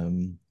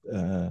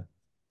the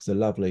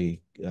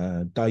lovely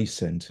day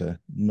centre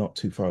not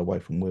too far away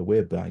from where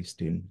we're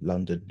based in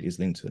London,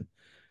 Islington,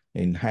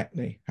 in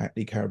Hackney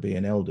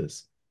Caribbean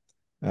Elders.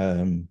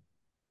 They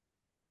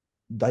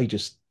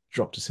just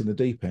dropped us in the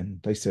deep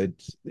end. They said,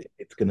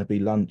 it's going to be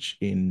lunch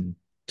in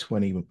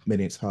 20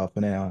 minutes, half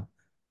an hour.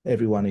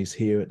 Everyone is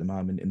here at the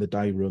moment in the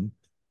day room.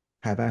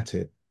 Have at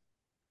it.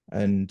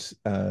 And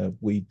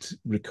we'd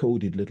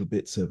recorded little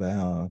bits of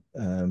our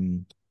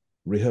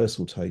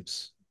rehearsal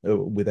tapes,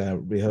 with our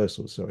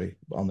rehearsals, sorry,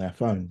 on our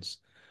phones,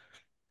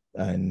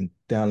 and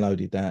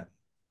downloaded that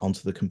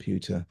onto the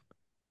computer,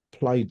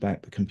 played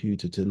back the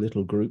computer to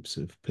little groups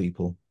of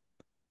people,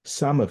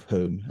 some of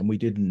whom, and we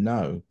didn't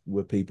know,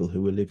 were people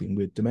who were living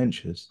with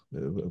dementias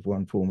of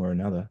one form or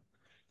another.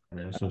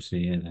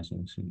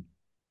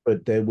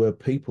 But there were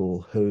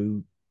people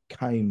who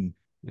came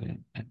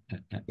into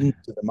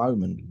the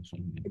moment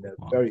in a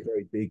very,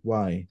 very big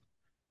way.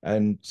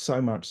 And so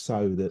much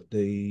so that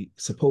the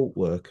support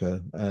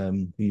worker,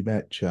 you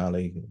met,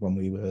 Charlie, when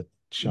we were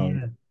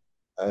shown,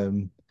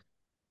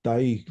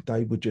 they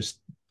were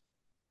just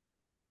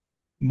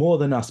more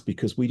than us,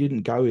 because we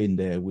didn't go in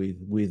there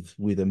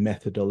with a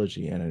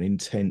methodology and an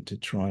intent to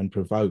try and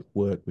provoke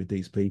work with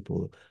these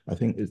people. I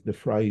think as the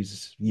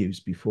phrase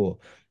used before,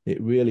 it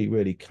really,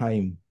 really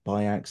came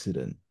by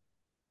accident.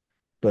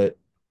 But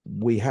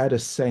we had a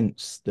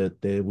sense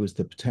that there was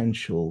the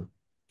potential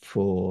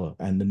for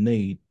and the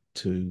need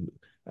to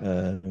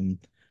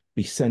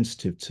be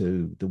sensitive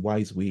to the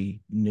ways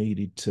we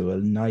needed to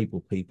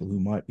enable people who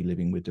might be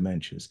living with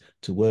dementias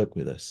to work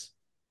with us.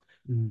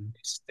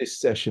 This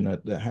session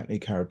at the Hackney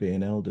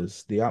Caribbean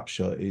Elders, the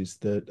upshot is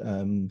that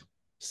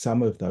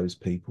some of those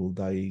people,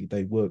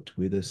 they worked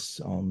with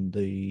us on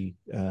the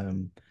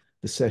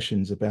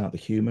sessions about the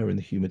humour, and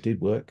the humour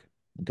did work,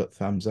 got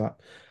thumbs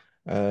up.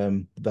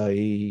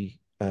 They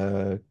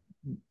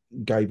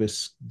gave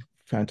us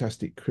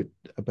fantastic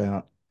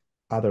about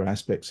other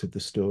aspects of the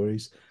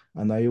stories,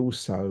 and they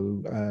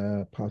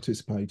also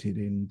participated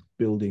in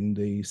building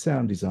the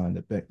sound design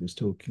that Beck was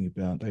talking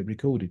about. They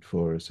recorded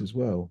for us as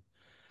well.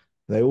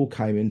 They all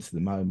came into the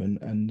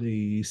moment, and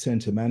the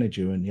centre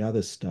manager and the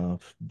other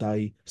staff,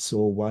 they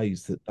saw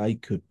ways that they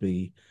could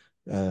be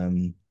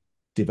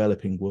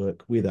developing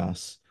work with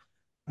us,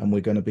 and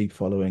we're going to be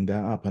following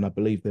that up. And I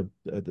believe that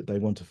they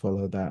want to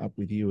follow that up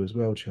with you as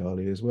well,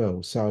 Charlie, as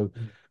well. So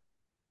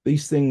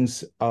these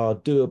things are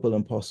doable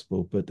and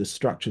possible, but the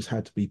structures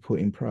had to be put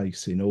in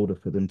place in order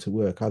for them to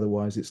work.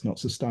 Otherwise, it's not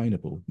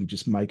sustainable. You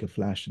just make a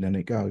flash and then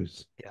it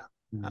goes. Yeah.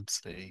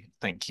 Absolutely.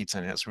 Thank you,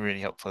 Tony. That's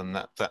really helpful. And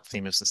that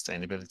theme of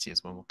sustainability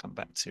is one we'll come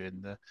back to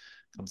in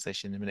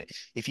conversation in a minute.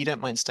 If you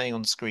don't mind staying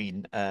on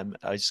screen, I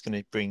was just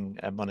going to bring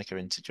Monica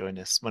in to join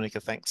us. Monica,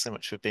 thanks so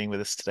much for being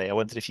with us today. I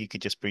wondered if you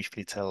could just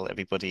briefly tell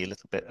everybody a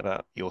little bit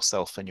about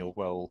yourself and your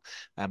role.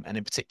 And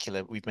in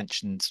particular, we've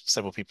mentioned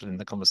several people in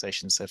the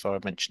conversation so far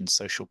have mentioned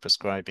social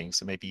prescribing.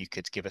 So maybe you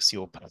could give us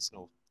your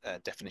personal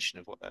definition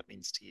of what that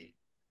means to you.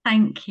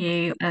 Thank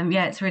you.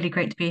 Yeah, it's really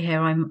great to be here.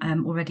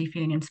 I'm already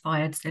feeling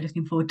inspired, so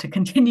looking forward to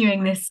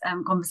continuing this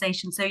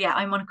conversation. So yeah,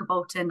 I'm Monica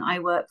Boulton. I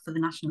work for the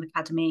National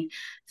Academy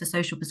for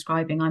Social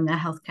Prescribing. I'm their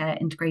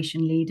healthcare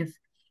integration lead. I've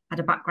had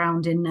a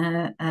background in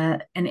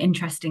an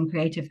interest in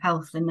creative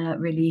health and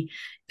really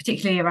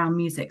particularly around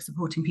music,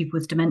 supporting people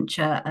with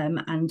dementia.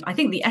 And I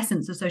think the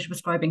essence of social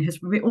prescribing has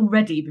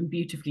already been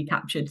beautifully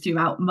captured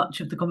throughout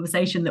much of the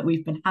conversation that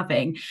we've been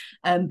having.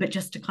 But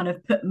just to kind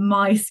of put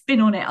my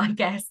spin on it, I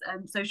guess,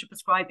 social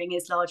prescribing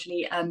is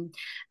largely a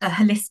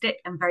holistic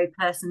and very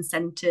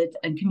person-centered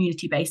and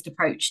community-based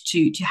approach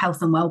to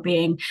health and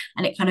well-being.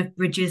 And it kind of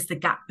bridges the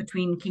gap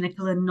between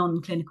clinical and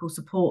non-clinical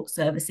support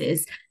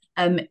services.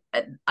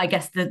 I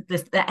guess the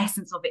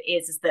essence of it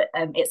is that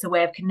it's a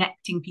way of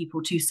connecting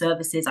people to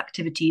services,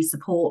 activities,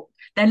 support,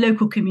 their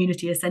local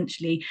community,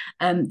 essentially,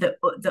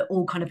 that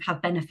all kind of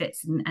have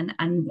benefits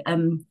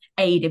and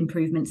aid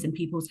improvements in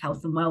people's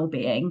health and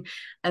well-being.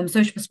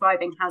 Social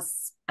prescribing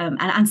has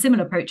and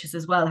similar approaches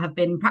as well have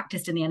been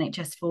practiced in the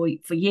NHS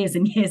for years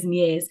and years and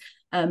years.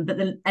 But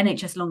the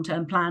NHS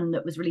long-term plan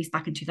that was released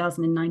back in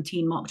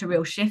 2019 marked a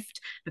real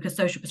shift because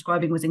social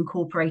prescribing was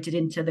incorporated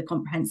into the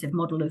comprehensive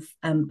model of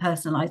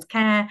personalised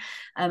care.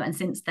 And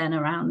since then,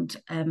 around,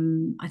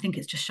 I think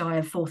it's just shy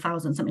of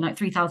 4,000, something like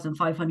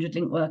 3,500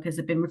 link workers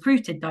have been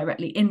recruited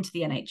directly into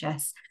the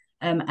NHS.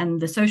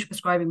 And the social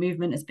prescribing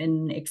movement has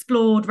been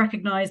explored,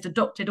 recognised,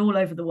 adopted all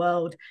over the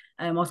world,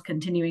 whilst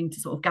continuing to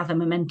sort of gather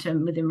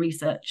momentum within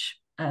research,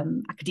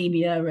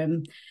 academia.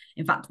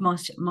 In fact,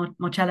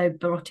 Marcello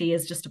Barotti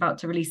is just about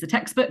to release a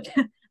textbook,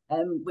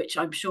 which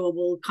I'm sure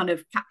will kind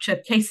of capture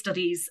case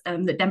studies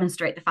that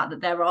demonstrate the fact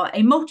that there are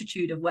a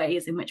multitude of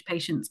ways in which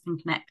patients can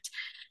connect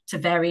to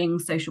varying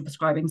social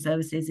prescribing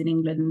services in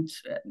England,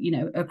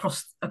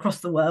 across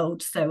the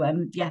world. So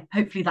yeah,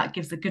 hopefully that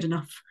gives a good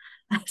enough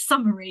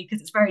summary, because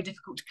it's very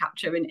difficult to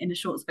capture in a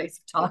short space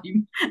of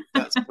time.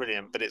 That's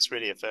brilliant, but it's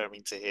really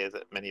affirming to hear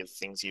that many of the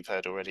things you've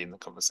heard already in the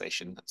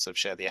conversation sort of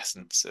share the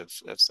essence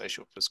of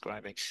social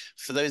prescribing.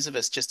 For those of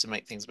us, just to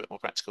make things a bit more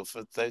practical,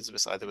 for those of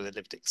us either with a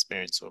lived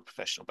experience or a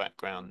professional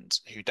background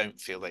who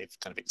don't feel they've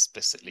kind of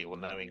explicitly or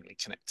knowingly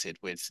connected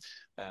with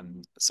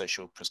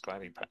social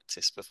prescribing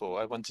practice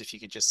before, I wonder if you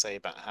could just say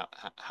about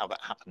how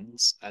that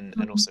happens and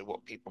also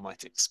what people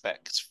might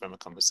expect from a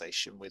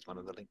conversation with one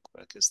of the link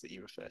workers that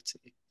you refer to.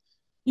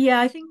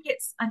 Yeah, I think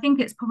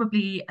it's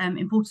probably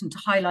important to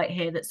highlight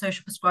here that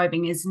social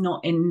prescribing is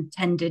not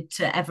intended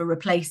to ever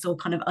replace or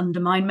kind of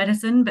undermine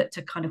medicine, but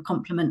to kind of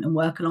complement and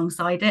work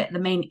alongside it. The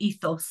main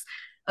ethos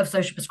of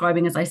social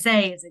prescribing, as I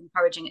say, is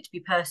encouraging it to be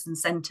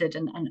person-centered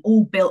and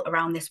all built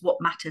around this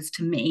what matters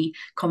to me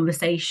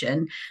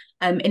conversation.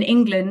 In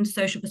England,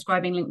 social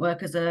prescribing link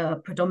workers are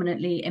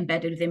predominantly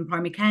embedded within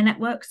primary care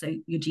networks, so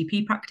your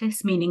GP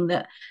practice, meaning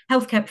that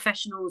healthcare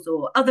professionals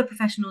or other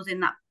professionals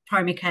in that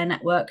primary care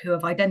network who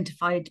have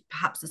identified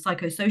perhaps a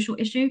psychosocial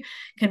issue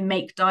can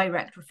make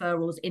direct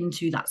referrals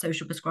into that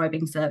social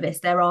prescribing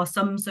service. There are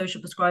some social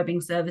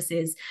prescribing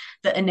services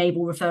that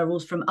enable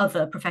referrals from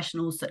other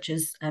professionals, such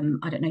as,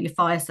 your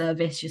fire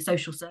service, your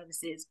social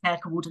services, care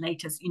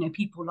coordinators,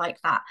 people like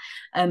that.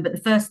 But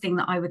the first thing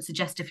that I would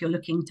suggest if you're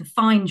looking to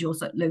find your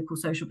local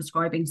social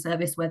prescribing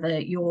service, whether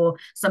you're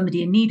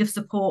somebody in need of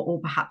support or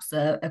perhaps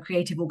a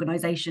creative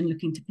organisation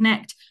looking to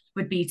connect,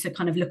 would be to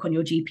kind of look on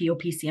your GP or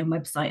PCN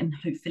website, and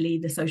hopefully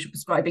the social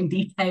prescribing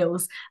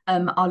details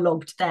are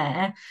logged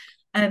there.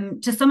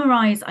 To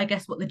summarise, I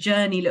guess, what the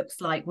journey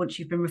looks like once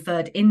you've been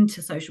referred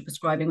into social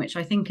prescribing, which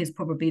I think is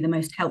probably the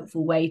most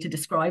helpful way to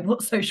describe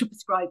what social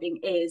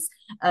prescribing is.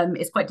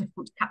 It's quite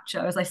difficult to capture,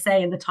 as I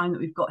say, in the time that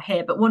we've got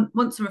here. But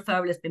once a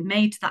referral has been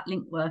made to that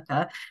link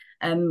worker,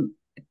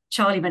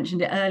 Charlie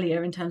mentioned it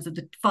earlier in terms of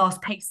the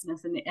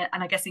fast-pacedness,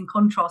 and I guess in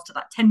contrast to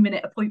that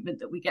 10-minute appointment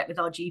that we get with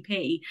our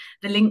GP,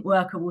 the link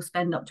worker will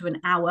spend up to an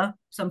hour,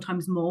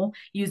 sometimes more,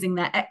 using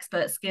their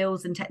expert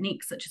skills and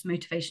techniques such as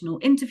motivational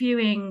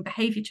interviewing,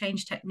 behaviour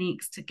change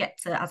techniques to get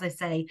to, as I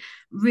say,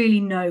 really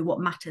know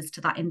what matters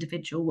to that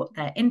individual, what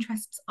their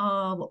interests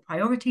are, what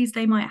priorities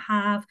they might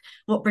have,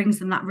 what brings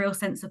them that real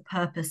sense of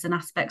purpose and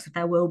aspects of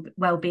their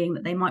well-being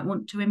that they might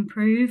want to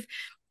improve.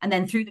 And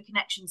then through the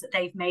connections that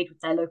they've made with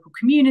their local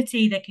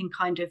community, they can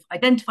kind of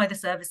identify the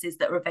services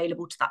that are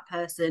available to that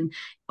person,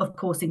 of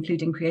course,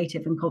 including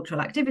creative and cultural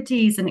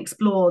activities, and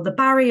explore the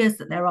barriers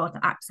that there are to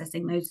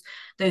accessing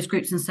those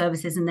groups and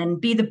services, and then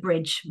be the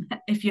bridge,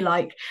 if you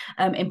like,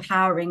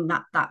 empowering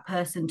that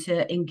person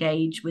to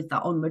engage with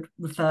that onward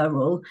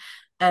referral.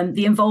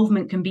 The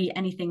involvement can be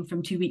anything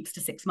from 2 weeks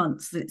to 6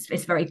 months.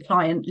 It's very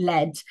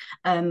client-led.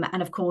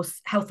 And of course,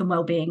 health and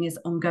well-being is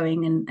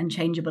ongoing and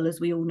changeable,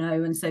 as we all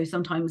know. And so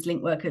sometimes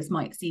link workers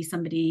might see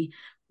somebody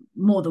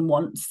more than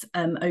once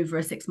over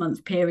a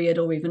 6-month period,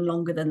 or even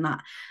longer than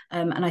that.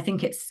 And I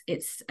think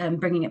it's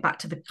bringing it back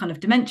to the kind of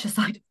dementia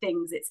side of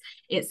things.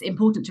 It's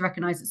important to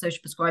recognise that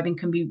social prescribing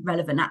can be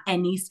relevant at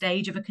any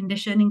stage of a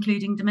condition,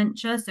 including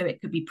dementia. So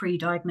it could be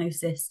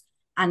pre-diagnosis,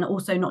 and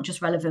also not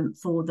just relevant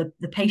for the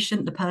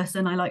patient, the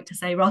person, I like to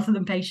say, rather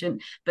than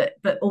patient, but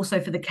also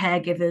for the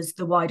caregivers,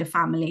 the wider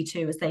family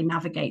too, as they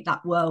navigate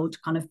that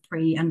world kind of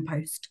pre and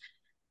post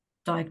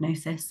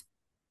diagnosis.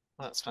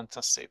 Well, that's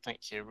fantastic.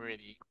 Thank you.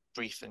 Really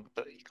brief and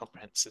but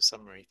comprehensive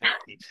summary. Thank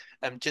you.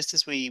 Just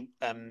as we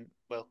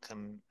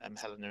welcome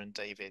Helena and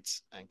David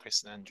and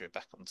Chris and Andrew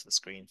back onto the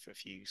screen for a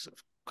few sort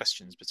of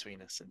questions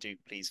between us, and do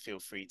please feel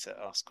free to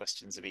ask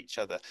questions of each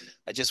other.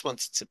 I just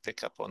wanted to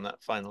pick up on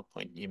that final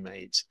point you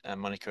made,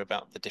 Monica,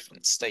 about the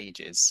different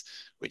stages,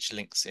 which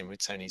links in with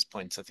Tony's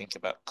point, I think,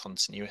 about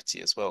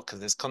continuity as well, because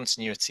there's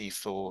continuity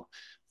for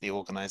the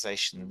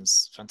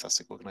organisations,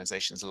 fantastic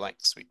organisations like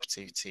Sweet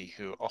Patootee,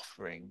 who are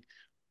offering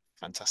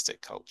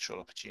fantastic cultural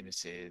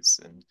opportunities,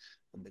 and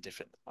the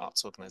different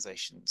arts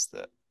organisations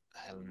that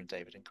Helen and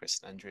David and Chris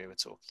and Andrea were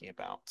talking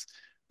about.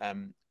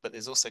 But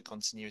there's also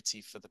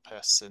continuity for the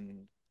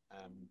person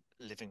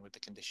living with the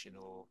condition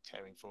or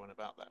caring for and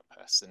about that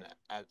person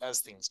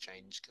as things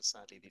change, because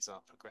sadly these are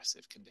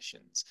progressive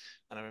conditions.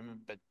 And I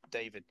remember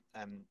David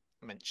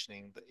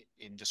mentioning that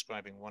in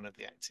describing one of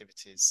the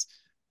activities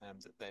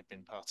that they'd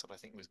been part of, I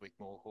think it was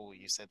Wigmore Hall,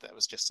 you said that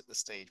was just at the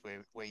stage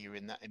where you're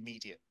in that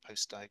immediate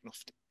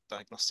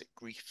post-diagnostic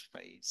grief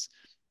phase.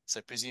 So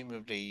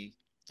presumably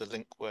the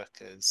link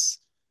workers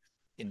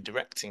in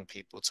directing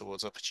people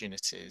towards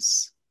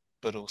opportunities,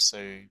 but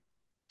also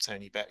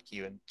Tony, Beck,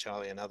 you and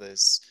Charlie and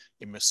others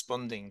in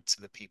responding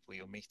to the people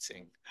you're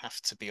meeting have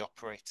to be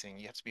operating,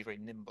 you have to be very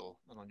nimble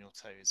and on your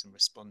toes and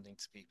responding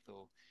to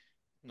people,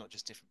 not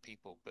just different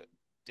people, but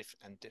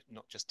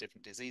not just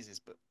different diseases,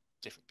 but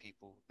different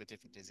people with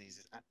different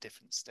diseases at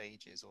different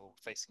stages or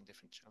facing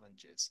different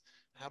challenges.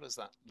 How does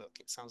that look?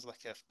 It sounds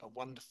like a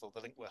wonderful,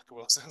 the link worker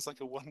role sounds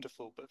like a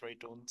wonderful but very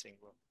daunting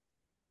role.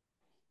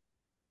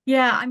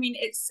 Yeah, I mean,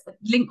 it's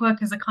link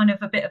workers are kind of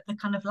a bit of the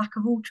kind of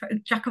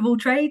jack of all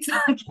trades,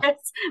 I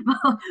guess,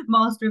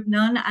 master of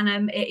none.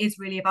 And it is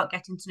really about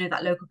getting to know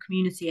that local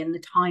community and the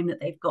time that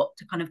they've got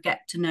to kind of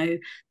get to know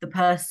the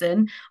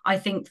person. I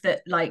think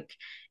that like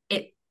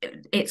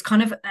it's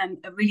kind of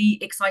a really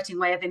exciting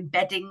way of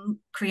embedding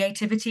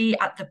creativity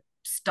at the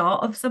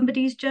start of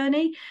somebody's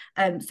journey.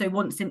 So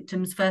once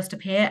symptoms first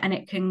appear, and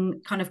it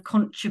can kind of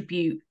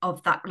contribute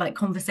of that like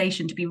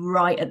conversation to be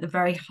right at the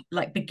very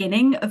like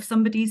beginning of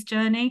somebody's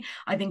journey.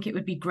 I think it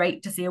would be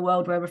great to see a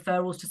world where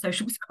referrals to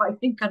social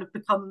prescribing kind of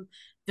become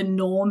the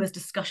norm as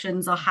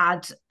discussions are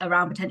had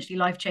around potentially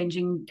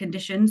life-changing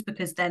conditions,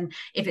 because then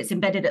if it's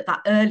embedded at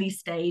that early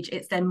stage,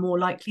 it's then more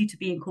likely to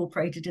be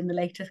incorporated in the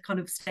later kind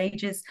of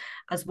stages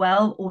as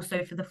well,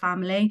 also for the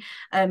family.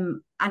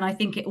 And I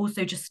think it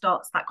also just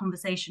starts that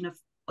conversation of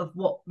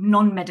what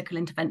non-medical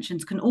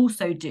interventions can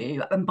also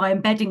do. And by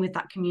embedding with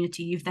that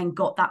community, you've then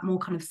got that more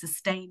kind of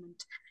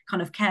sustained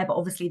kind of care. But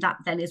obviously that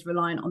then is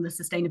reliant on the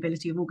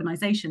sustainability of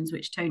organisations,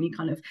 which Tony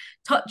kind of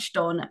touched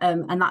on.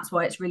 And that's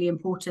why it's really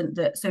important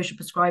that social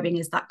prescribing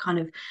is that kind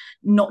of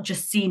not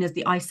just seen as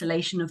the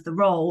isolation of the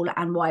role,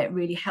 and why it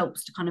really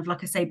helps to kind of,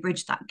 like I say,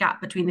 bridge that gap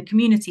between the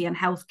community and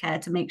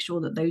healthcare to make sure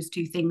that those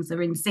two things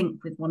are in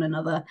sync with one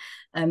another.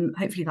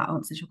 Hopefully that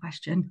answers your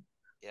question.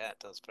 Yeah, it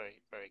does.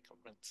 Very, very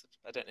comprehensive.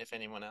 I don't know if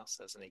anyone else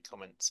has any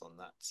comments on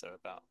that. So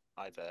about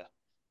either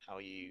how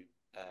you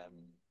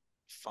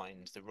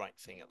find the right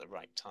thing at the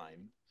right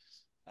time,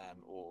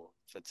 or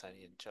for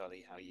Tony and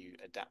Charlie, how you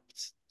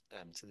adapt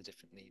to the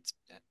different needs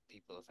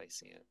people are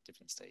facing at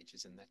different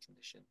stages in their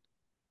condition.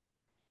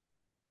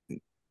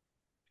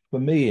 For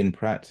me, in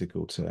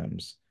practical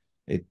terms,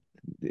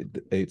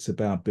 it's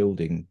about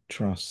building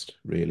trust,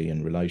 really,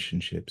 and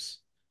relationships.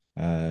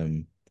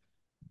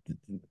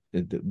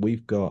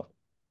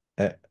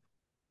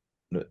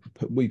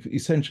 We've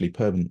essentially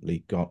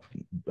permanently got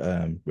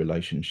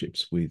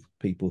relationships with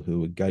people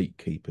who are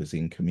gatekeepers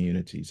in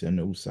communities, and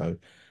also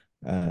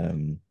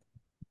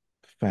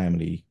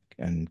family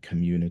and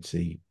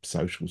community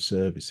social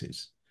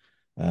services.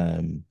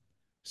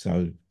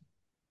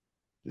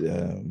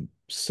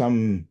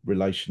 Some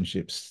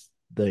relationships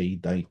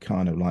they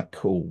kind of like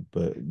cool,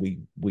 but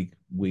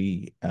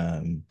we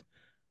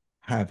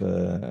have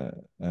a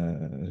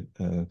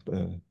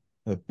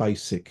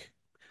basic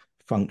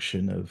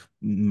function of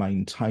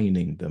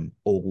maintaining them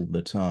all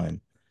the time,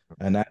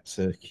 and that's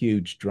a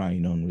huge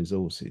drain on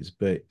resources.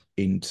 But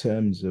in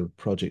terms of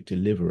project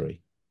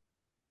delivery,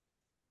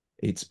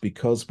 it's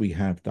because we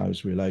have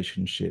those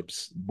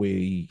relationships,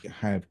 we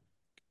have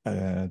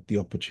the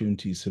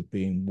opportunities of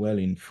being well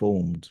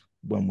informed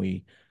when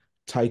we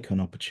take an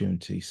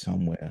opportunity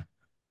somewhere.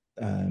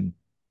 We're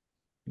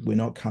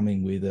not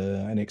coming with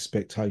an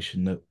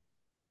expectation that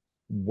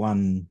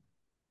one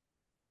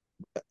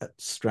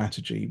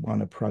strategy,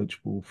 one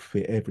approach will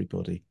fit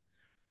everybody.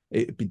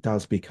 It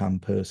does become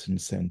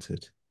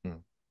person-centered,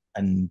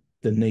 and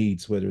the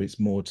needs, whether it's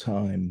more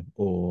time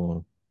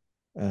or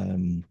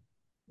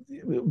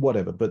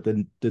whatever. But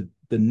the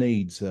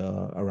needs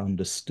are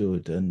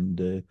understood, and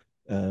the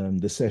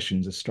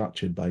sessions are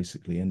structured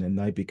basically, and then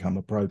they become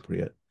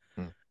appropriate.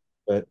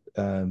 But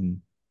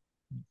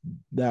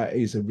that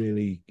is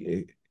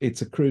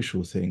it's a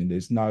crucial thing.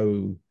 There's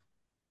no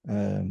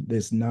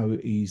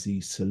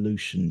easy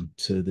solution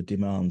to the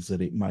demands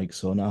that it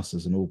makes on us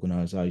as an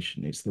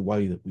organisation. It's the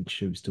way that we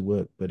choose to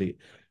work, but it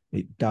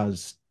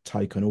does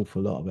take an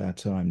awful lot of our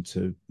time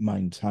to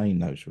maintain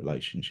those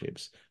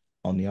relationships.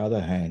 On the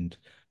other hand,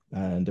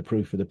 the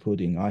proof of the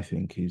pudding, I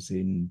think, is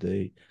in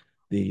the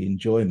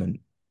enjoyment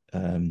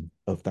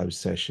of those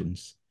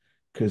sessions,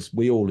 because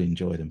we all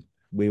enjoy them.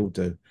 We all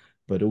do.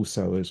 But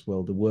also as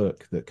well the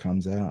work that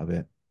comes out of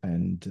it,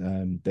 and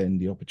then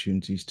the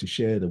opportunities to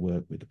share the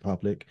work with the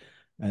public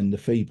and the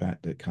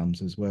feedback that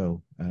comes as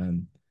well.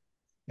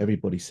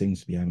 Everybody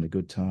seems to be having a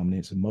good time, and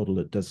it's a model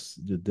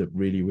that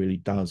really, really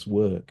does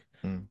work.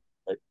 And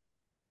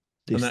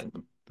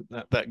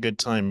that good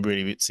time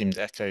really, it seems,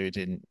 echoed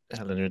in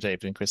Helena,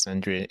 David, and Chris,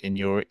 Andrea, in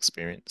your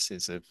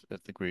experiences of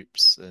the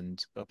groups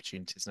and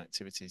opportunities and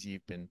activities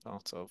you've been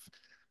part of.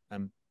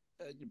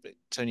 But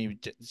Tony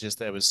just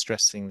there was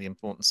stressing the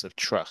importance of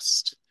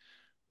trust,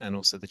 and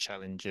also the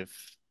challenge of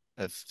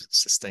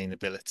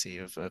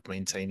sustainability of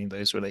maintaining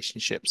those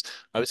relationships.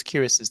 I was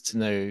curious as to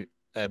know,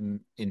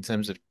 in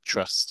terms of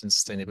trust and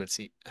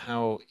sustainability,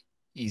 how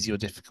easy or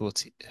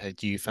difficult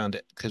do you found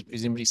it? Because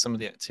presumably some of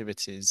the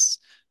activities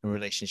and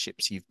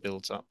relationships you've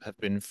built up have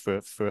been for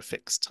a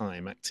fixed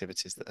time,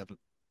 activities that have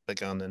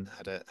begun and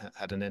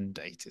had an end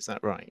date. Is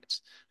that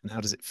right? And how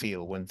does it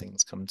feel when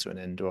things come to an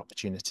end or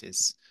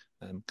opportunities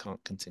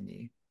can't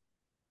continue?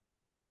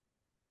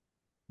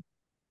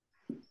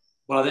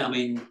 Well,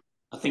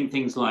 I think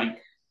things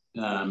like,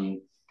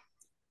 in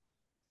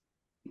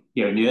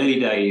the early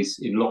days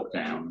in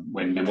lockdown,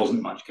 when there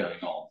wasn't much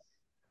going on,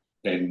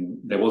 then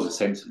there was a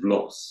sense of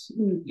loss,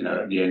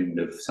 at the end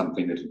of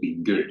something that had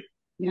been good.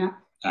 Yeah.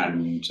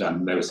 And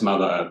there was some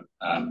other,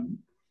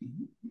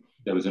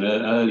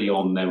 early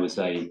on, there was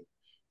a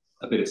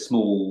bit of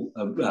small,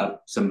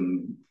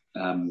 some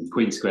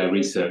Queen Square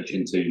research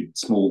into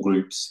small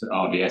groups that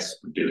RDS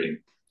were doing,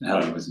 that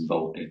Helen was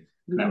involved in.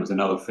 And that was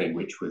another thing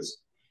which was,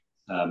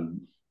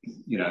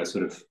 a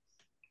sort of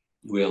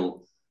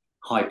real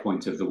high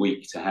point of the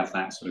week to have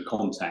that sort of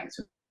contact.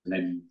 And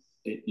then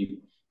it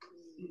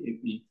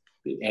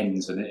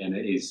ends, and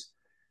it's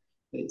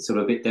sort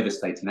of a bit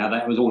devastating. Now,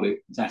 that was all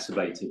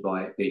exacerbated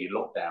by it being in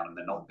lockdown and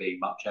there not being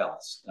much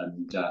else.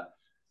 And,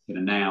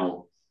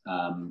 now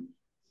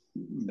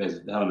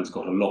Helena's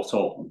got a lot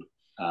on.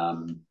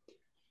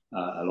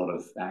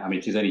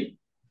 She's only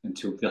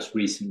until just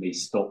recently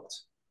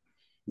stopped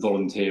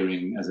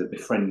volunteering as a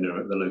befriender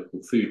at the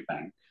local food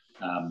bank,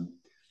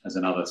 as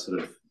another sort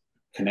of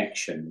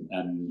connection.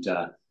 And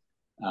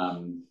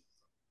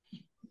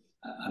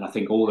I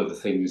think all of the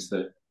things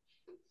that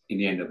in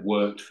the end have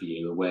worked for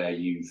you are where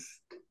you've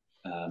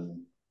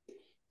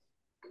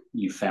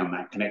found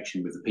that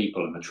connection with the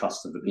people and the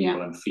trust of the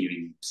people, and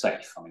feeling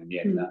safe. In the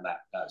end,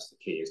 that's the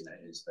key, isn't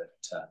it? Is that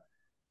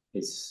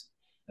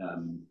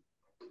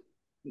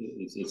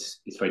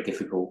it's very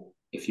difficult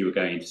if you were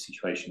going into a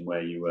situation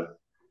where you were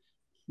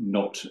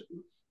not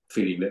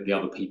feeling that the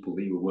other people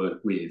that you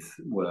were with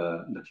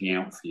were looking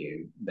out for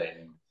you,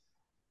 then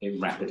it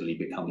rapidly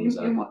becomes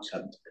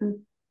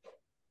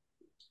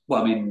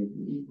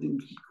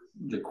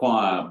the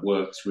choir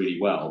works really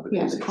well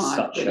because it's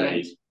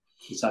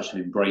such an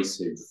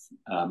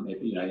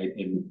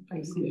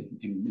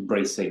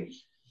embracing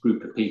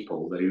group of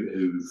people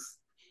who've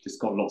just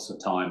got lots of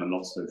time and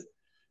lots of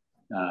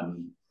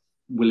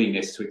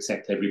willingness to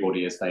accept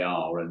everybody as they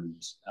are,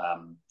 and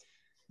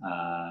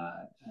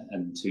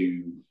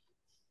to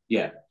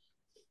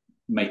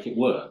make it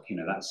work.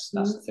 That's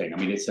the thing.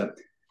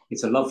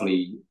 It's a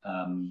lovely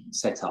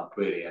setup,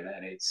 really,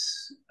 and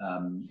it's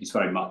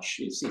very much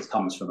it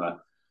comes from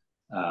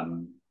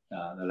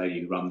the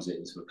lady who runs it.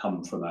 It's sort of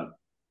come from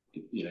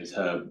it's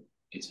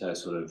her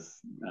sort of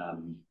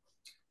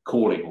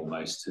calling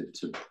almost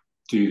to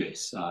do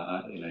this.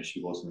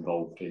 She was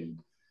involved in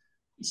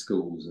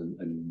schools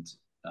and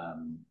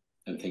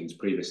things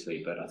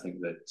previously, but I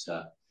think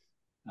that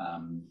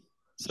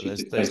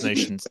those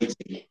notions,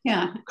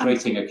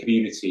 creating a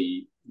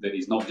community that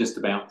is not just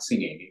about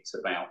singing; it's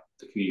about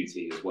the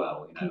community as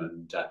well.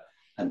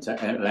 And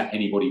to let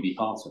anybody be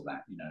part of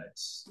that.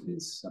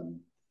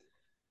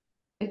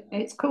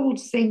 It's called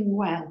Sing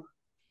Well.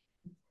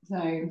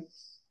 So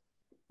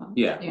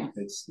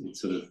it's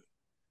sort of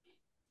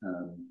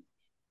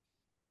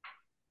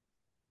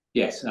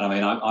yes.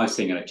 I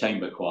sing in a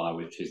chamber choir,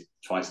 which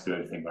tries to do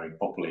everything very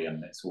properly,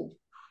 and it's all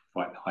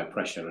quite high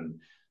pressure. And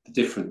the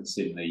difference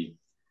in the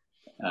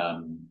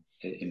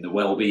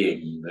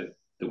well-being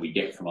that we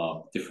get from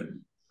our different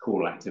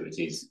choral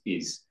activities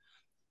is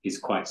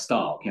quite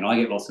stark. I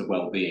get lots of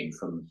well-being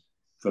from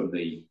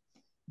the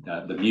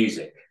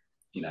music.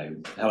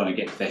 Helena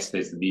gets best.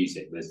 There's the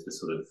music. There's the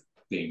sort of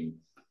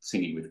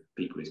singing with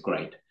people is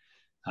great,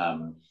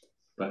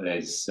 but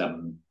there's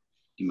so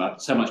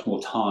much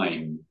more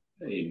time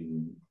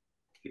in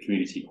the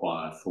community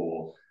choir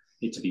for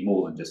it to be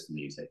more than just the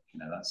music. You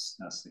know, that's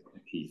the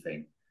key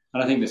thing.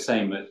 And I think the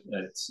same at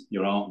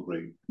your art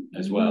group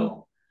as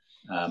well.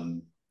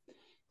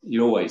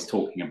 You're always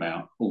talking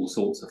about all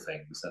sorts of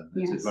things, and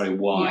it's a very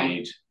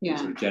wide,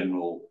 sort of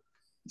general,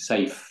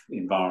 safe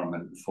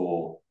environment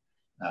for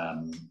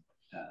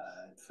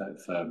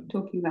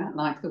talking about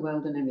life, the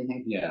world, and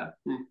everything. Yeah.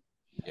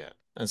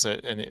 And so,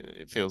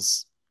 it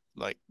feels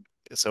like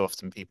so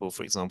often people,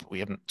 for example, we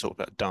haven't talked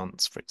about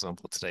dance, for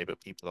example, today,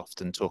 but people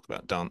often talk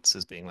about dance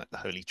as being like the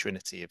holy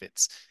trinity of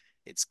it's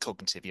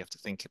cognitive. You have to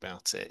think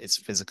about it. It's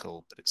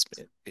physical, but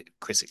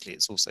critically,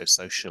 it's also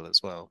social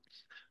as well.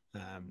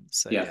 And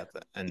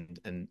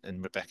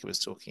Rebecca was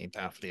talking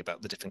powerfully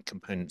about the different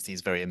components,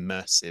 these very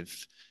immersive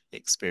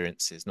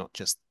experiences, not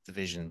just the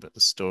vision, but the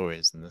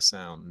stories and the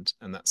sound.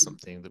 And that's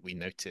something that we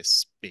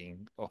notice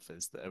being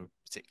offers that are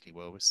particularly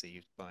well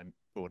received by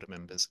broader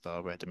members of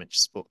our rare dementia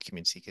support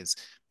community, because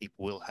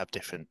people will have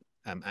different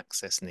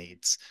access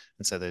needs.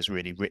 And so those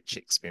really rich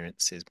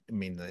experiences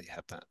mean they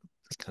have that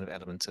kind of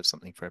element of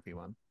something for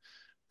everyone.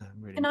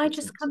 Really Can I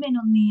just come in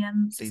on the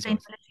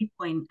sustainability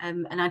point?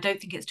 And I don't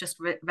think it's just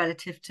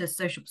relative to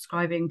social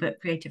prescribing, but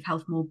creative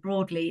health more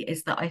broadly,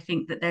 is that I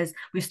think that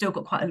we've still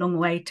got quite a long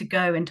way to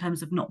go in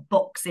terms of not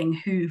boxing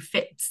who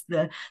fits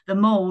the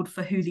mold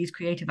for who these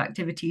creative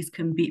activities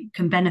can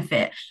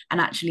benefit,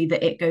 and actually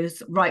that it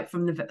goes right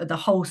from the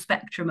whole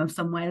spectrum of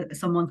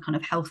someone's kind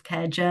of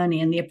healthcare journey,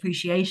 and the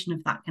appreciation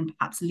of that can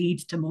perhaps lead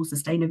to more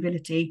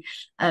sustainability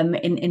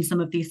in some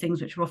of these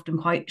things, which are often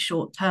quite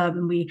short term,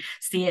 and we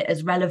see it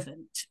as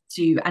relevant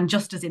to and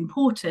just as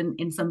important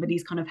in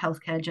somebody's kind of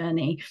healthcare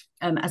journey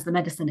as the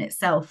medicine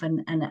itself,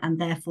 and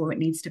therefore it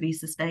needs to be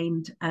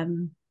sustained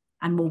and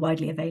more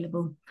widely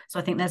available. So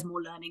I think there's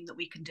more learning that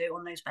we can do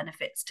on those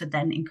benefits to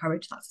then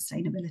encourage that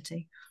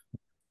sustainability.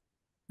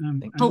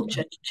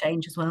 Culture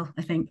change as well,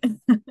 I think.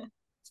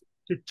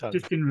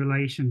 Just in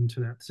relation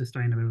to that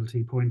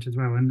sustainability point as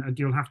well, and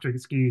you'll have to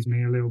excuse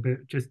me a little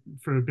bit just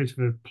for a bit of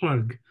a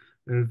plug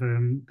of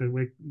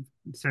that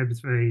Seb's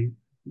very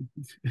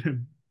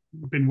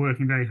been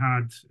working very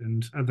hard,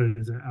 and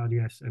others at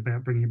RDS,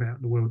 about bringing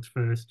about the world's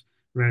first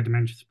rare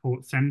dementia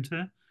support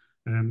centre.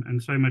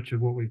 And so much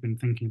of what we've been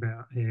thinking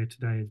about here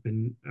today has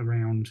been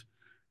around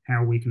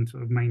how we can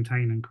sort of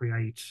maintain and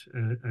create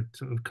a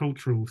sort of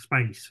cultural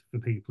space for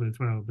people as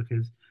well,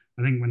 because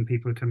I think when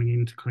people are coming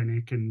into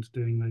clinic and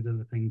doing those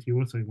other things, you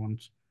also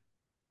want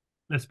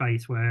a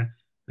space where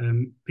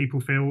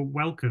people feel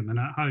welcome and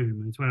at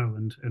home as well,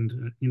 and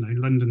you know,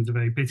 London's a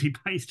very busy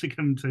place to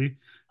come to,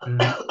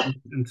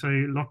 and so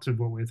lots of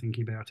what we're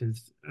thinking about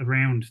is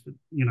around,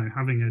 you know,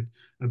 having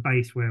a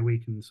base where we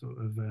can sort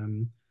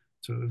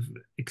of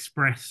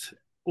express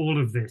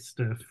all of this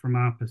stuff from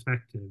our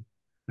perspective.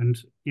 And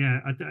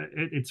yeah,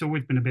 it's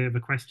always been a bit of a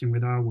question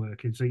with our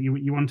work, is that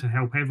you want to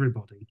help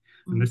everybody,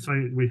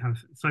 and we have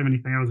so many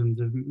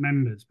thousands of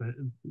members, but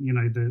you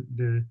know,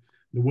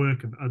 the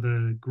work of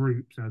other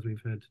groups, as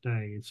we've heard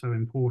today, is so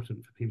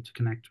important for people to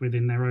connect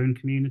within their own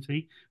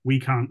community.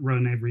 We can't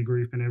run every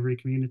group in every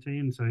community,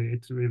 and so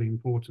it's really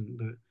important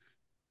that,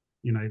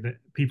 you know, that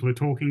people are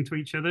talking to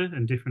each other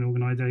and different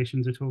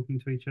organisations are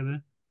talking to each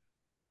other.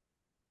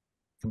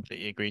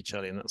 Completely agree,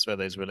 Charlie, and that's where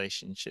those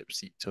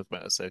relationships you talk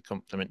about are so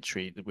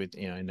complementary. With,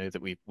 you know, I know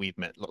that we've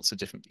met lots of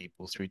different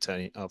people through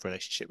Tony, our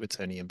relationship with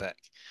Tony and Beck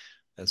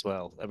as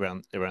well,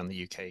 around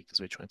the UK, because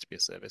we're trying to be a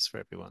service for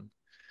everyone.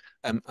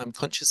 I'm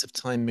conscious of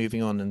time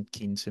moving on and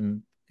keen to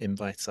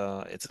invite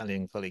our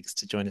Italian colleagues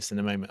to join us in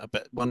a moment.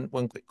 But one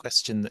quick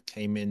question that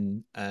came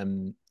in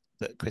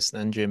that Chris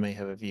and Andrea may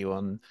have a view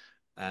on,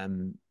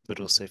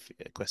 but also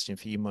a question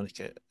for you,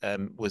 Monica,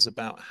 was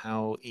about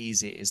how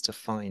easy it is to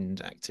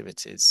find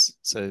activities.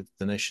 So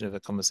the notion of a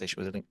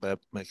conversation with a link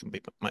blurb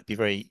might be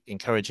very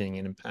encouraging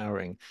and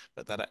empowering,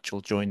 but that actual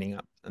joining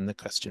up, and the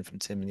question from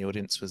Tim in the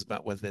audience was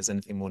about whether there's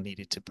anything more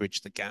needed to bridge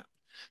the gap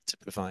to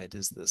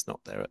providers that's not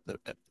there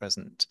at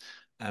present.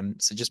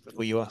 So just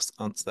before you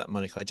answer that,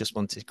 Monica, I just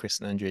wanted Chris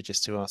and Andrea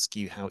just to ask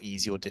you how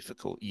easy or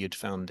difficult you'd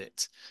found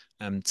it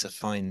to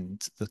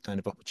find the kind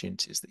of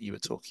opportunities that you were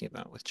talking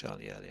about with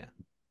Charlie earlier.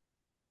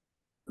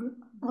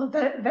 Well,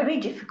 very, very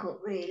difficult,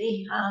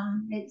 really.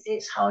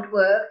 It's hard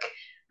work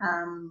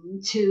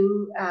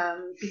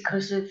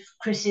because of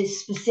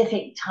Chris's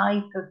specific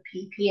type of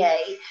PPA.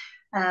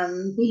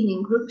 Being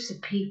in groups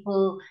of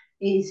people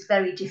is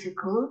very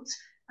difficult.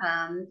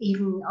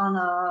 Even on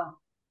our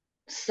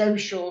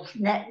social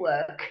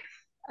network,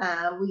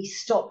 we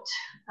stopped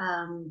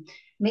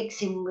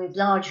mixing with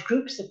large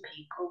groups of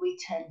people. We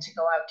tend to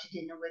go out to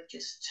dinner with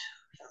just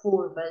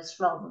 4 of us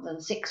rather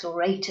than 6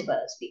 or 8 of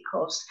us,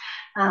 because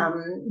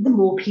the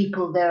more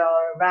people there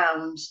are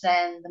around,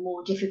 then the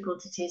more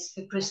difficult it is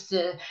for Chris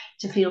to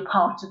feel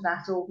part of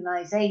that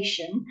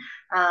organisation.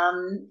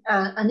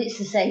 And it's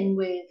the same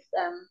with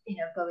you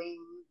know, going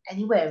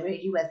anywhere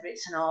really, whether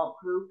it's an art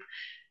group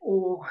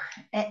or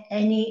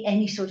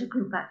any sort of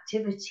group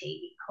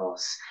activity,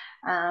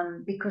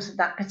 because of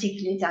that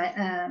particular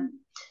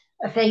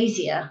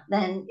aphasia,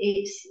 then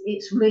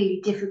it's really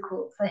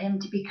difficult for him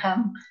to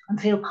become and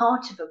feel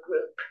part of a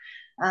group.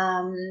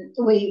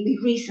 We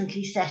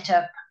recently set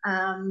up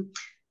a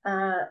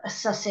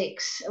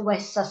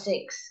West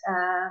Sussex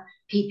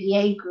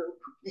PPA group.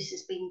 This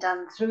has been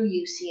done through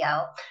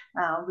UCL.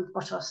 We've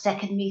got our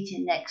second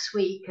meeting next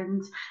week,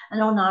 and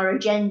on our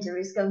agenda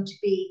is going to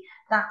be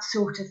that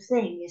sort of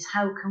thing, is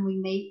how can we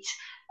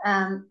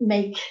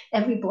make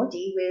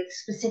everybody with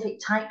specific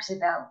types of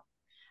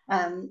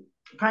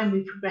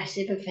primary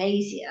progressive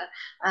aphasia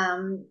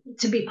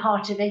to be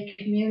part of a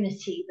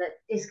community that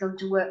is going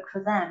to work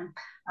for them.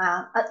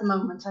 At the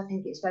moment, I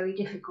think it's very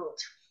difficult,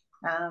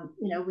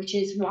 which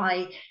is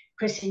why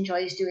Chris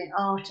enjoys doing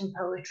art and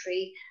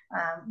poetry,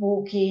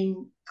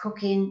 walking,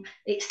 cooking.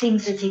 It's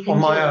things that he can on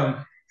my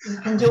own. He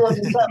can do on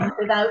his own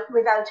without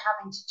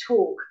having to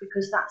talk,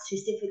 because that's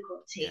his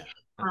difficulty.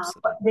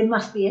 But there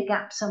must be a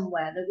gap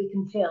somewhere that we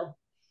can fill.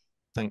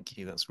 Thank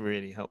you. That's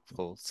really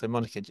helpful. So,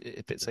 Monica,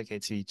 if it's okay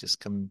to just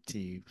come to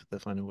you for the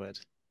final word.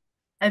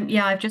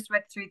 Yeah, I've just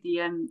read through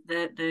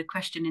the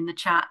question in the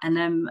chat,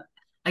 and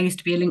I used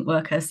to be a link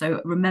worker,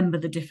 so remember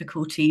the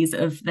difficulties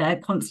of there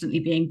constantly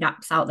being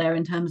gaps out there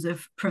in terms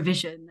of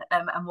provision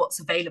and what's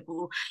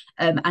available.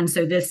 And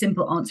so the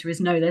simple answer is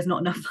no, there's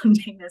not enough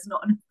funding, there's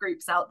not enough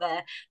groups out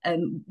there.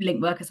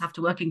 Link workers have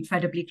to work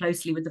incredibly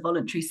closely with the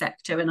voluntary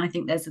sector. And I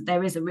think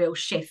there is a real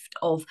shift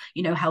of,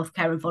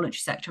 healthcare and voluntary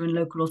sector and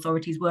local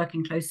authorities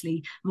working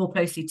more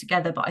closely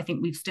together. But I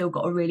think we've still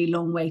got a really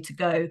long way to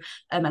go.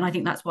 And I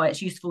think that's why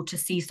it's useful to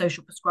see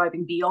social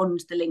prescribing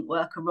beyond the link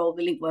worker role.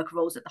 The link worker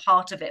role is at the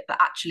heart of it, but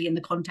actually in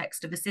the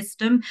context of a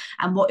system,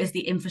 and what is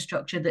the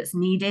infrastructure that's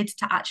needed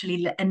to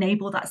actually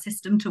enable that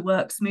system to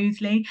work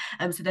smoothly.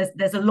 So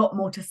there's a lot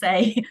more to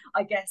say,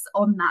 I guess,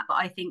 on that. But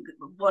I think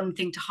one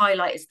thing to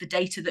highlight is the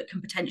data that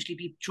can potentially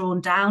be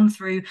drawn down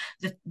through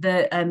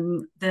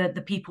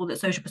the people that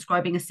social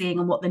prescribing are seeing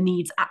and what the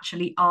needs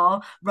actually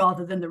are,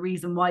 rather than the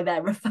reason why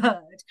they're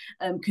referred,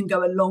 can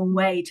go a long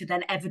way to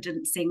then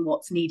evidencing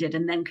what's needed,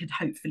 and then could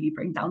hopefully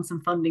bring down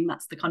some funding.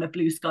 That's the kind of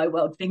blue sky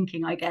world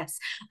thinking, I guess.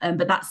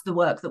 But that's the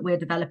work that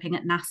we're developing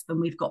at NASP, and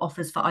we've got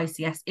offers for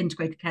ICS,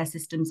 integrated care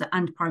systems,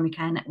 and primary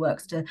care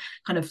networks to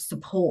kind of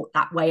support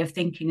that way of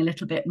thinking a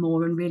little bit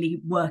more and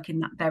really work in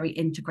that very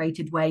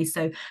integrated way.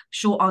 So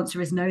short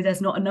answer is no,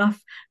 there's not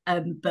enough,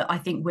 but I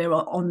think we're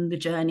on the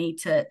journey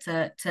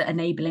to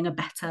enabling a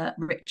better,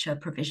 richer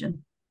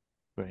provision.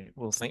 Great.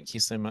 Well, thank you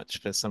so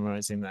much for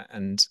summarising that,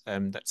 and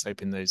let's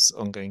hope in those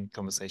ongoing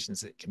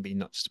conversations it can be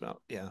not just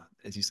about,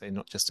 as you say,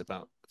 not just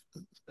about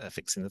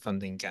fixing the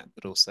funding gap,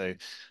 but also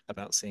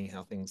about seeing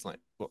how things like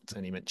what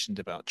Tony mentioned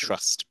about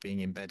trust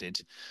being embedded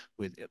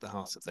at the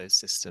heart of those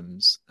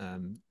systems,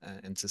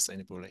 and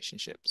sustainable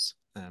relationships.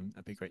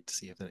 It'd be great to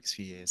see over the next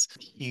few years.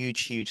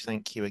 Huge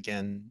thank you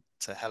again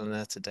to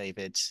Helena, to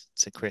David,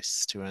 to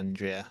Chris, to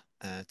Andrea,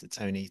 to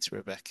Tony, to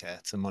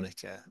Rebecca, to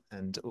Monica,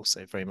 and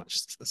also very much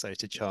so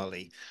to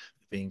Charlie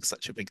for being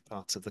such a big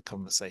part of the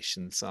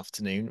conversation this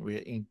afternoon. We're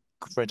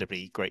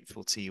incredibly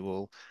grateful to you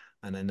all.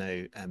 And I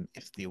know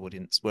if the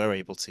audience were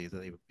able to,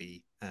 they would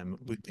be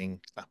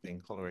whooping,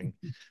 clapping, hollering,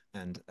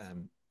 and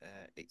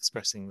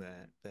expressing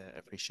their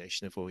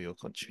appreciation of all your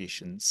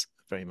contributions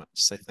very much.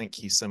 So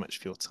thank you so much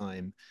for your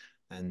time.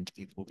 And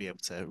people will be able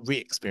to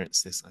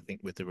re-experience this, I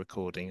think, with the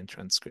recording and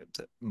transcript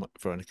that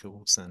Veronica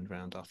will send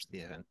around after the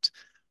event.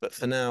 But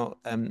for now,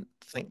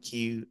 thank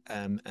you.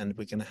 And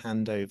we're going to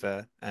hand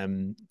over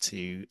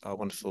to our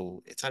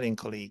wonderful Italian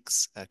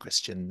colleagues,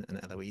 Cristian and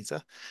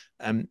Eloisa.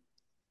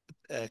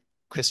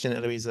 Cristian,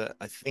 Eloisa,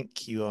 I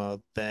think you are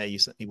there. You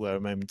certainly were a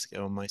moment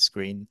ago on my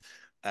screen.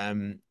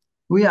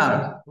 We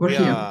are. We're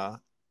here. Are.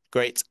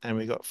 Great. And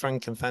we've got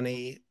Frank and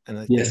Fanny, and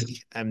I yes.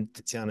 think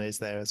Tiziana is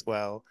there as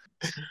well.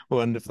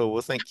 Wonderful.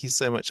 Well, thank you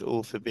so much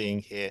all for being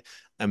here.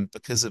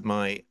 Because of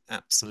my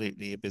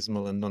absolutely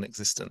abysmal and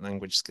non-existent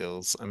language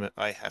skills,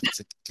 I have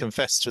to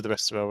confess to the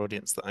rest of our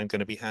audience that I'm going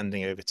to be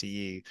handing over to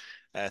you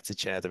to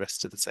chair the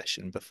rest of the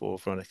session before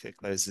Veronica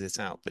closes it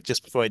out. But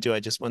just before I do, I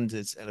just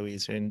wondered,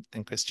 Eloisa and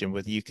Cristian,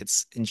 whether you could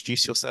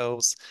introduce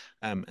yourselves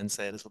and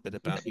say a little bit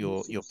about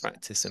your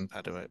practice in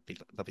Padua. It'd be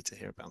lovely to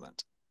hear about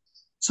that.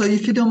 So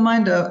if you don't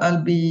mind,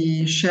 I'll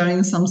be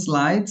sharing some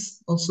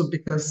slides also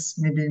because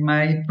maybe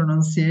my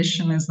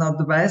pronunciation is not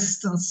the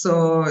best. And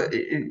so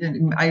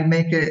I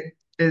make it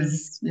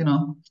as,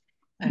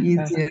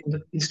 easy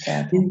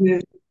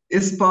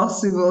as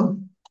possible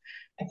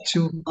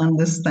to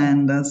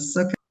understand us.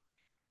 Okay.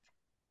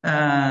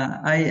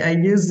 I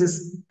use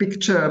this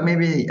picture,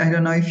 maybe, I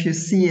don't know if you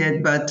see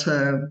it, but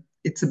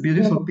it's a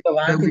beautiful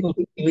picture with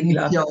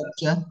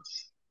pioggia.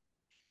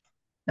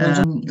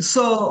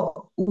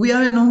 So we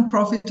are a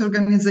non-profit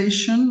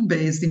organization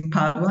based in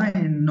Padua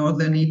in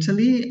northern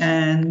Italy,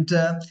 and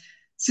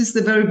since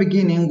the very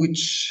beginning,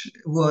 which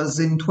was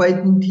in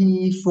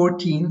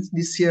 2014,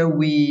 this year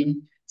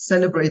we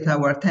celebrate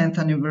our 10th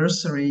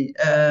anniversary,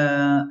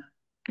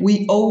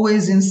 we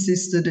always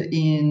insisted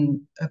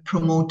in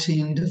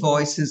promoting the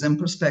voices and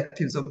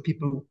perspectives of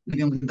people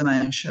living with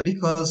dementia,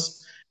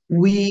 because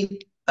we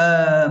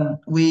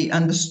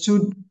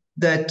understood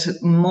that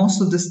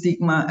most of the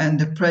stigma and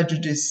the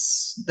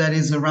prejudice that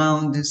is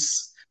around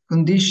this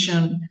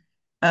condition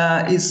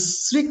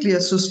is strictly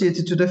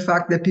associated to the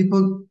fact that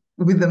people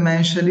with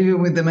dementia,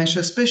 living with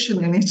dementia,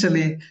 especially in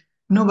Italy,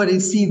 nobody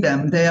see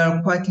them. They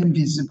are quite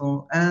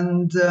invisible.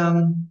 And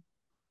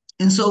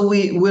so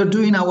we're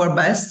doing our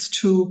best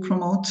to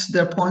promote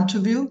their point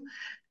of view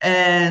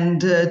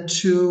and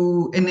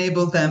to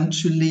enable them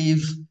to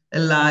live a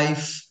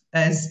life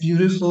as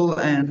beautiful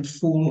and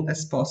full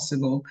as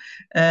possible.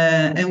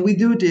 And we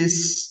do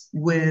this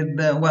with,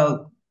 there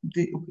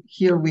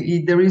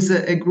is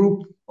a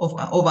group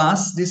of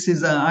us. This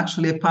is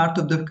actually a part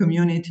of the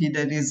community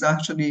that is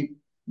actually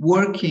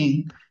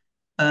working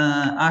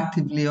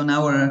actively on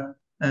our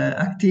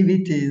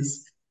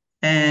activities.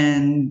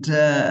 And,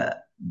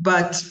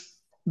 but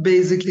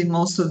basically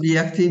most of the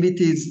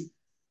activities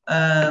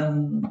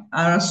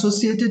are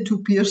associated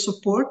to peer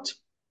support,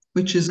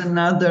 which is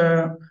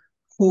another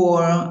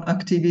core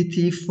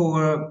activity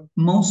for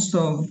most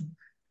of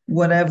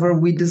whatever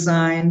we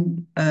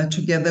design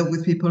together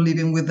with people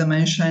living with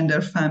dementia and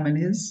their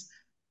families.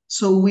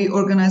 So we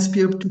organize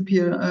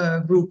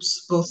peer-to-peer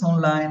groups, both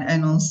online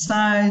and on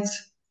site.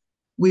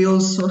 We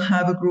also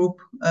have a group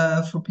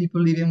for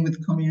people living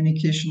with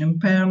communication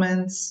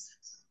impairments.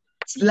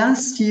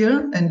 Last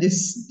year, and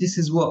this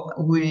is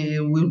what we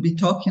will be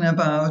talking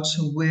about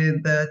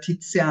with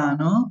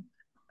Tiziano,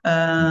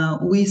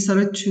 we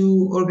started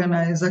to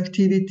organize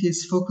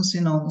activities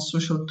focusing on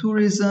social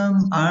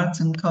tourism, arts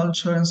and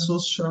culture, and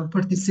social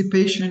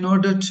participation in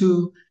order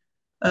to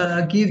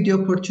give the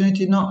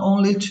opportunity not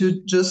only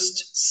to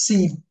just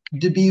see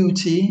the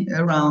beauty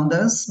around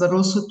us, but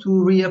also to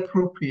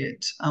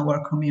reappropriate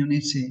our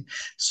community.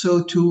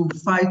 So to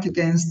fight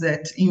against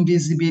that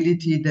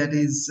invisibility that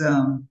is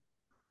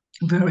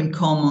very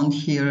common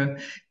here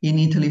in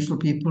Italy for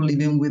people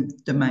living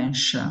with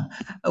dementia.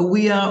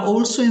 We are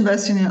also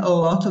investing in a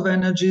lot of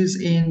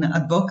energies in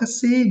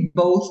advocacy,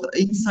 both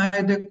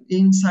inside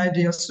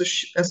the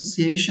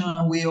association,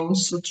 and we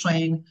also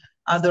train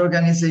other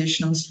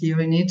organizations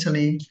here in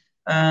Italy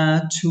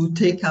to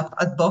take up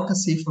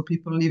advocacy for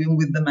people living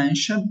with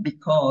dementia,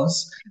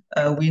 because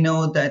we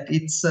know that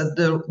it's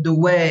the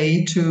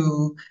way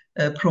to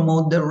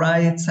promote their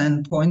rights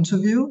and point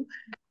of view.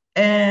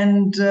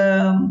 And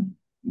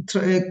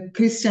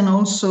Cristian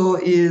also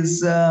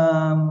is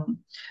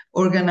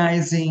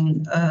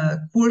organizing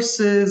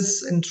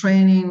courses and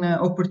training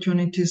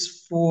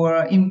opportunities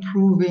for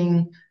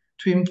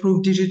to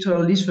improve digital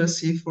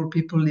literacy for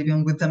people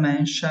living with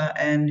dementia.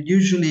 And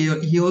usually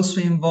he also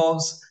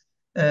involves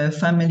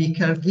family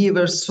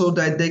caregivers so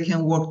that they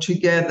can work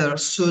together,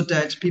 so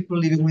that people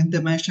living with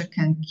dementia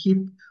can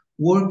keep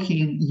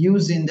working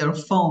using their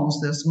phones,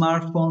 their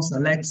smartphones,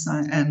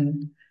 Alexa,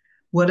 and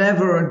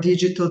whatever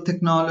digital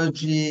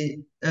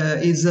technology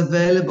is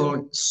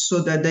available,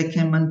 so that they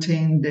can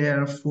maintain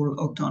their full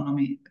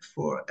autonomy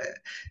for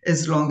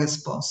as long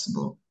as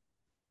possible.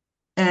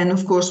 And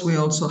of course, we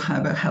also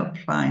have a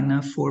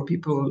helpline for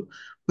people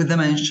with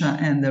dementia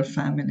and their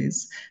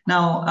families.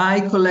 Now,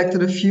 I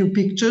collected a few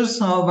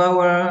pictures of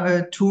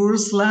our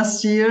tours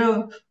last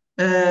year.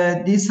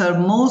 These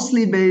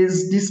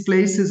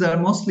places are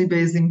mostly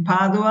based in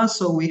Padua.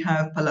 So we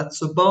have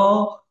Palazzo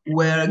Bo,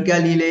 where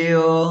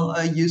Galileo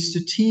used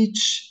to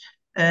teach.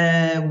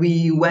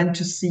 We went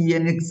to see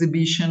an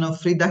exhibition of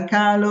Frida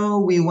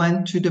Kahlo. We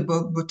went to the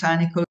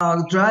botanical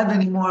garden. Drive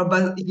anymore,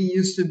 but he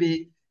used to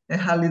be a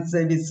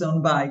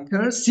Harley-Davidson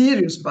biker,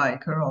 serious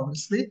biker,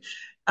 obviously.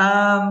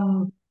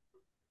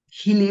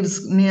 He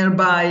lives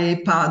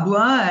nearby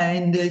Padua,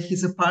 and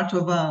he's a part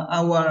of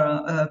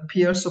our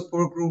peer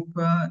support group,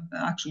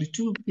 actually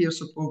 2 peer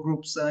support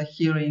groups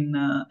here in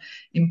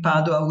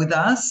Padua with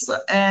us.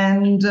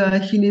 And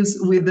he lives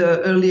with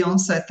early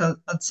onset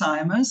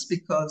Alzheimer's,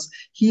 because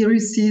he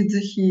received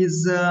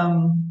his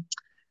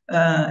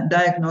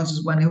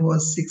diagnosis when he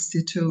was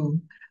 62.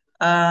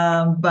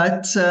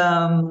 But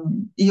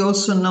he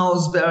also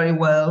knows very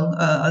well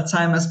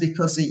Alzheimer's,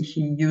 because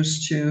he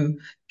used to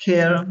be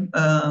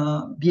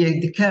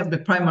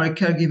the primary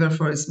caregiver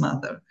for his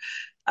mother.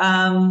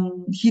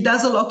 He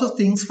does a lot of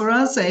things for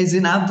us. He's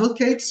an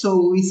advocate,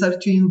 so we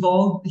start to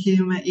involve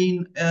him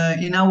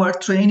in our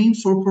training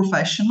for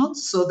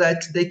professionals, so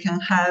that they can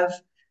have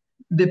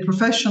the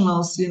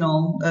professionals,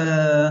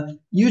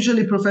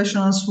 usually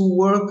professionals who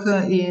work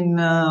in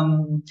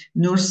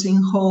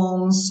nursing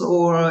homes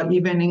or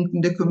even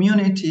in the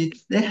community,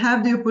 they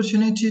have the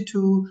opportunity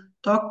to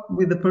talk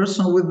with the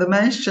person with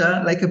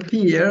dementia, like a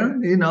peer,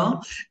 in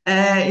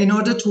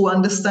order to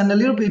understand a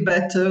little bit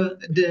better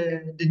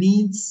the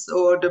needs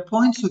or the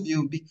points of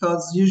view,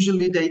 because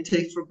usually they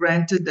take for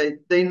granted that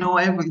they know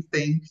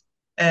everything.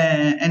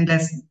 And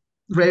that's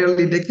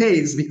rarely the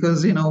case,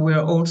 because,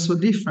 we're all so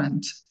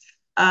different.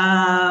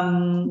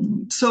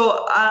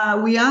 So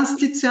we asked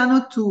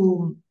Tiziano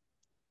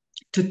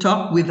to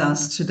talk with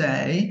us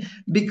today,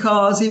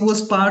 because he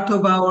was part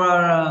of our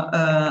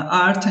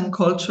art and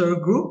culture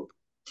group.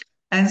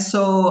 And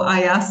so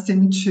I asked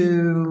him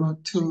to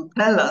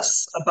tell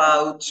us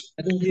about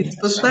his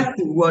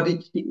perspective,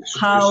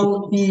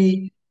 how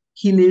he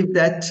lived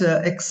that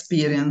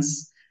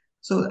experience.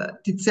 So,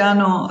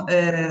 Tiziano,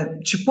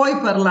 ci puoi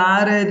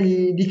parlare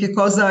di che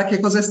cosa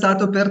è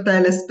stato per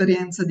te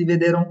l'esperienza di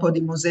vedere un po'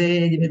 di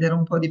musei, di vedere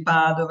un po' di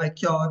Padova e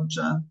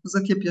Chioggia?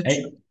 Cosa ti è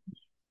piaciuto?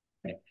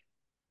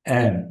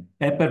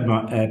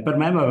 Per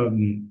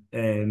me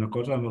è una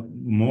cosa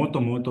molto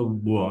molto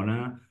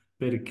buona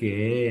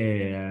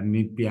perché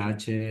mi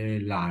piace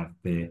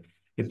l'arte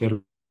e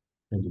per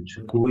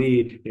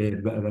cui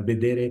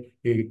vedere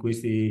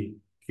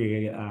questi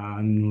che ha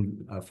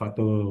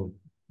fatto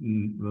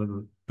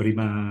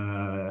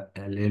prima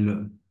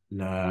Elodie,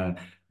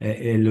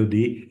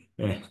 Elodie,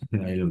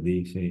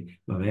 sì,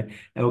 vabbè,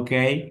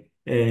 ok.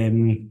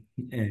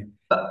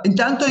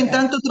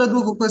 Intanto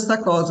traduco questa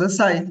cosa,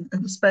 sai,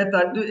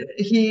 aspetta,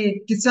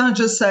 Tiziano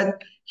just said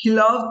he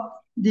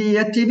loved the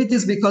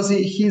activities because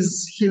he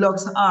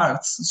loves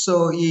arts,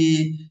 so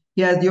he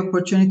had the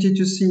opportunity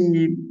to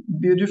see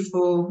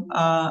beautiful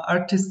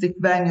artistic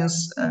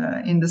venues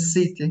in the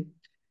city.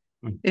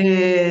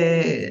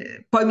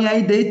 E poi mi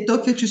hai detto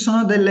che ci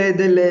sono dei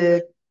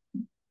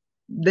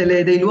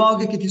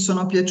luoghi che ti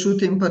sono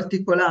piaciuti in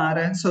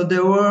particolare, so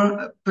there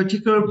were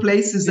particular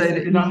places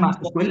that No, ma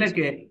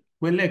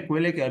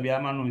quelle che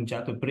abbiamo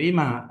annunciato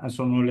prima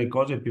sono le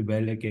cose più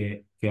belle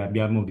che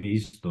abbiamo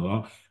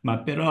visto,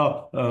 ma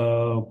però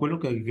quello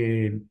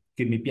che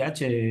mi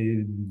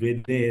piace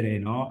vedere,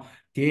 no?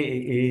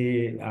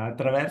 Che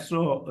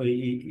attraverso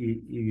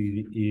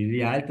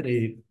gli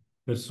altre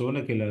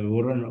persone che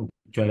lavorano,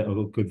 cioè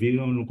o che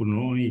vivono con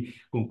noi,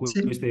 con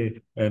queste,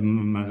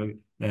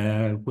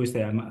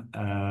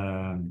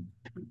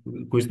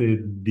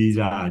 queste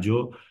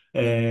disagio,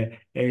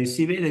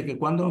 si vede che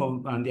quando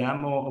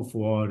andiamo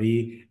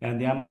fuori e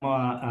andiamo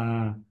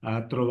a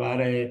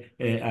trovare,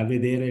 a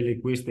vedere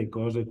queste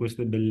cose,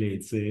 queste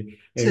bellezze,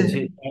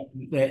 Sì.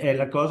 è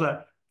la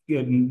cosa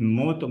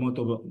molto,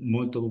 molto,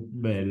 molto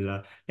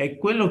bella. E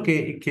quello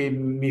che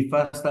mi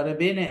fa stare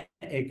bene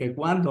è che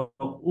quando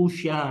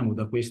usciamo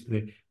da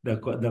queste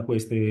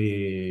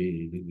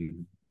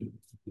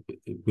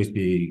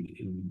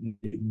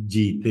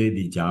gite,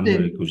 diciamo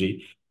Sì. così,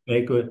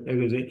 ecco, è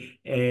così.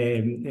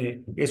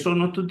 E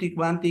sono tutti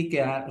quanti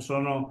che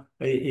sono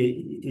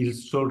il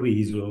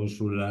sorriso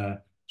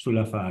sulla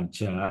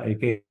faccia e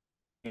che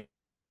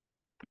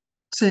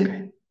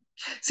Sì,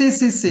 sì,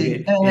 sì,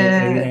 sì.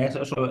 e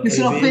Sono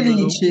vedono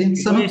felici,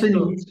 sono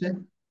questo.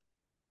 felici.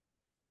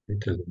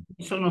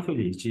 Sono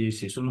felici,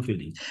 sì, sono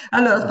felici.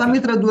 Allora, fammi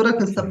Ok. tradurre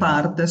questa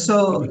parte.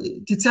 So,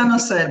 Tiziano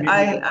said,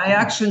 I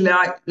actually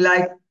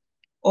like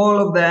all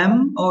of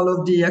them, all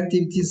of the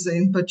activities.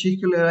 In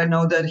particular, I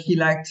know that he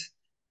liked,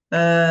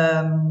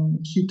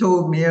 he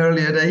told me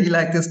earlier that he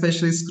liked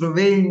especially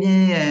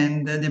Scrovegni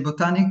and the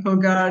Botanical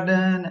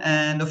Garden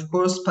and, of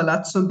course,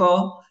 Palazzo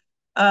Bo.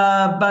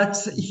 But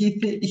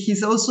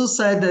he's also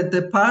said that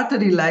the part that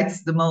he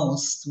likes the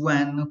most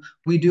when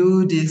we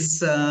do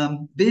these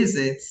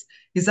visits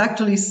is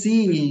actually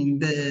seeing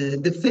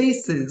the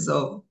faces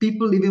of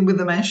people living with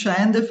dementia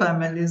and the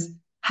families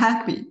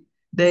happy.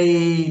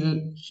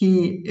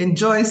 He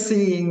enjoys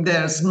seeing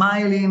they're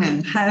smiling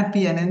and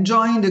happy and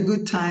enjoying the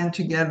good time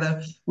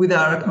together with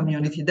our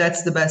community.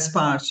 That's the best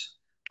part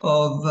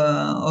of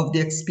the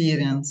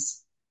experience.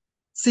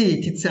 Sì,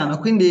 Tiziano,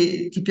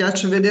 quindi ti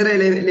piace vedere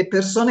le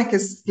persone che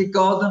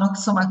godono,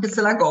 insomma, che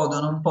se la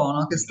godono un po',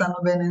 no? Che stanno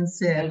bene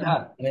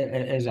insieme.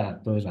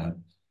 Esatto, esatto.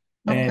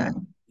 Ok.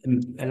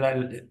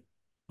 La-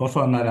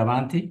 posso andare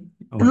avanti?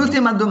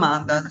 L'ultima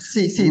domanda,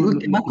 sì, sì,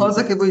 l'ultima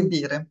cosa che vuoi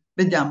dire.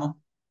 Vediamo.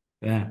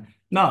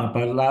 No,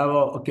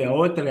 parlavo che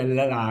oltre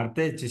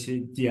all'arte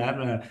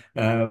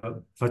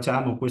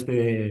facciamo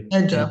queste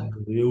Già.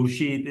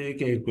 uscite,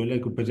 che quelle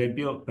che, per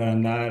esempio per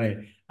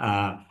andare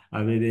a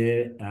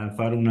vedere, a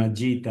fare una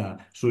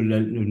gita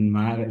sul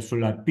mare,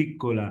 sulla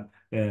piccola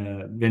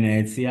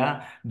Venezia,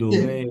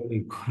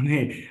 dove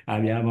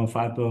abbiamo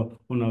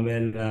fatto una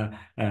bella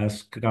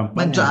scampagnata.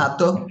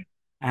 Mangiato.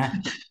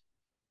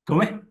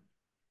 Come?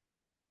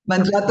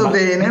 Mangiato Ma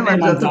bene, non è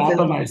mangiato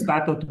mangiato, bene. ma è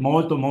stato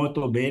molto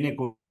molto bene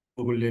con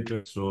le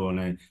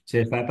persone.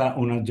 C'è stata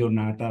una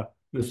giornata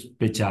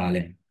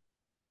speciale.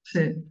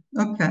 Sì,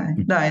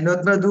 ok, dai, lo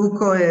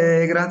traduco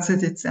e grazie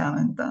Tiziano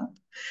intanto.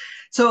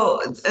 So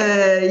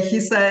he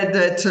said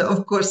that,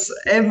 of course,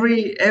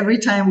 every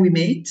time we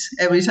meet,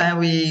 every time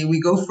we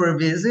go for a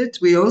visit,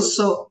 we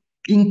also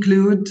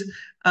include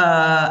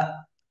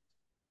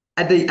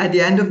at the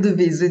end of the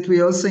visit,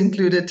 we also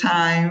include a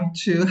time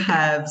to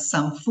have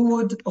some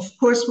food. Of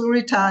course, we're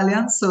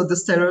Italian, so the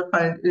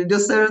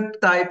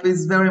stereotype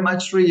is very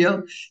much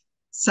real.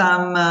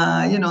 Some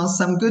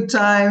good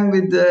time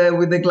with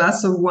a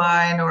glass of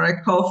wine or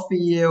a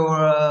coffee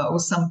or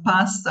some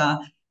pasta.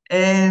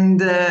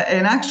 And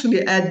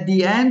actually, at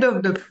the end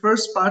of the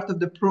first part of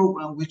the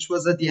program, which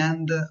was at the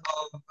end of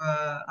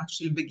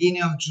actually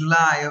beginning of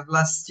July of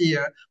last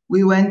year,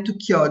 we went to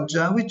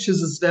Chioggia, which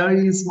is a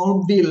very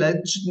small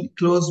village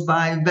close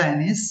by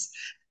Venice,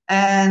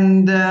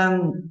 and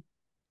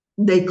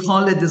they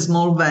call it the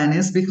small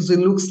Venice because it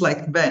looks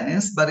like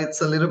Venice, but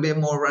it's a little bit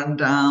more run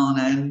down,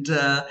 and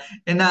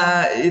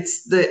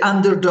it's the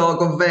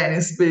underdog of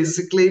Venice,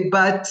 basically.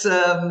 But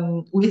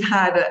we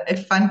had a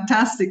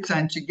fantastic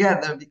time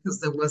together because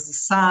there was the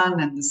sun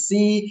and the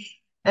sea.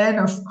 And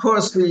of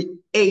course, we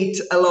ate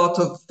a lot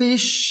of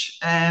fish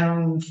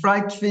and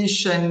fried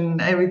fish and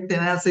everything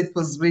else. It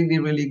was really,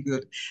 really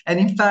good. And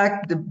in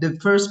fact, the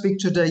first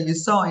picture that you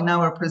saw in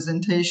our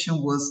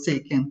presentation was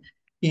taken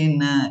in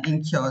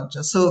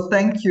Chioggia. So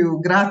thank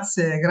you,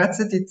 grazie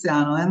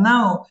Tiziano. And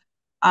now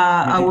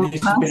I will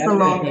pass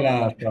along.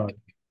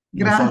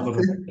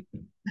 Grazie.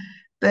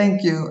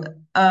 Thank you.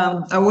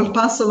 I will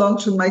pass along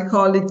to my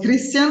colleague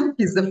Cristian.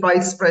 He's the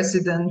vice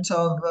president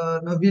of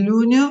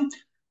Novilunio.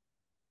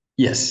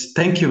 Yes,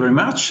 thank you very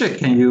much.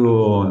 Can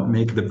you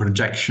make the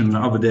projection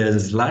of the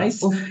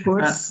slides? Of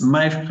course.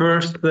 My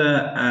first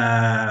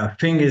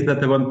thing is that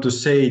I want to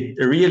say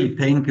really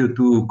thank you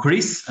to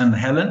Chris and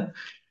Helen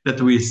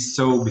that we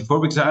saw before,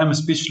 because I'm a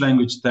speech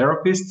language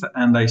therapist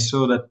and I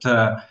saw that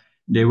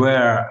they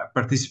were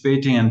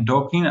participating and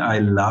talking. I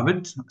love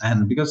it,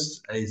 and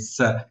because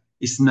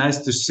it's nice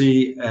to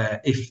see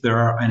if there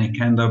are any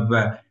kind of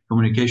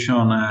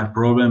communication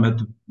problem that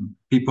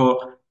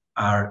people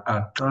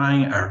are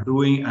trying, are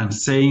doing, and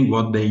saying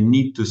what they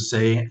need to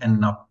say, and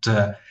not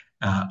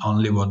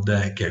only what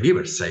the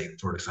caregivers say,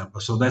 for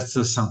example. So that's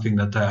something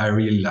that I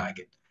really like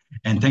it.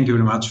 And thank you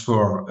very much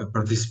for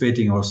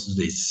participating also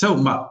this. So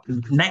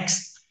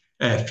next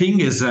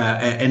thing is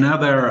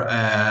another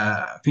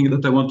thing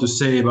that I want to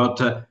say about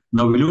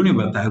Novilunio,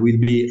 but I will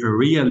be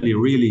really,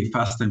 really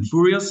fast and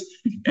furious,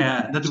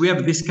 that we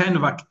have this kind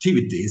of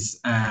activities,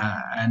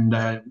 and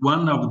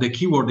one of the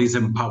keywords is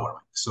empowerment.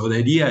 So the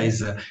idea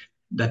is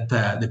that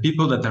the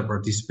people that are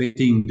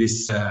participating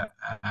this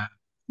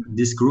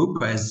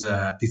group, as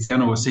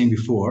Tiziano was saying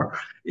before,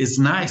 is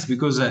nice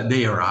because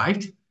they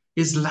arrived.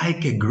 It's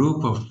like a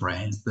group of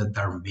friends that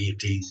are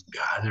meeting,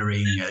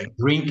 gathering,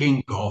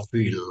 drinking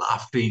coffee,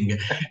 laughing.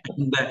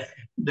 And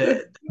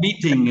the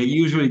meeting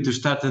usually to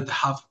start at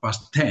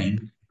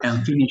 10:30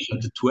 and finish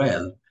at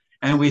 12.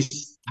 And we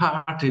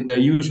started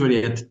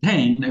usually at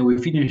 10 and we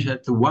finish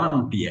at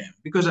 1 p.m.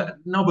 because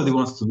nobody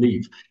wants to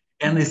leave.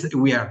 And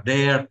we are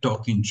there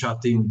talking,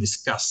 chatting,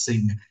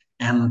 discussing,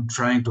 and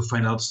trying to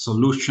find out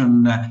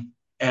solution.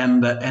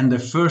 And the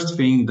first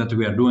thing that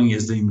we are doing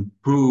is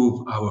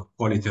improve our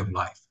quality of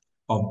life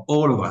of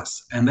all of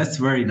us. And that's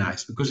very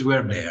nice because we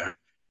are there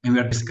and we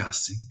are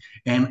discussing.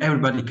 And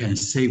everybody can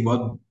say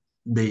what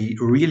they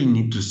really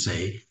need to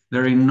say.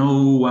 There is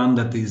no one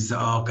that is,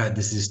 oh, okay,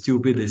 this is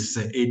stupid, this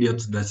is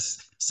idiot,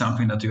 that's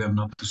something that you have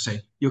not to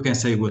say. You can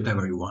say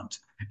whatever you want.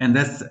 And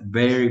that's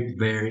very,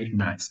 very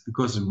nice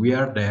because we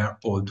are there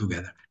all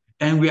together.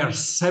 And we are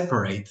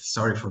separate,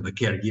 sorry for the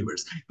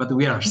caregivers, but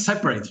we are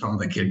separate from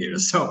the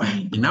caregivers. So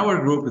in our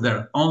group, there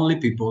are only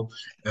people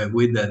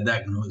with the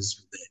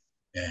diagnosis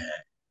with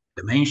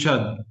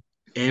dementia,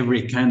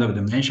 every kind of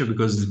dementia,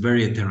 because it's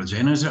very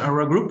heterogeneous,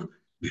 our group.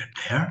 We are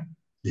there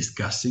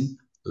discussing,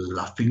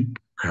 laughing,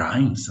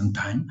 crying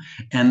sometimes,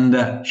 and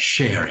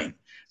sharing.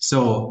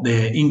 So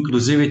the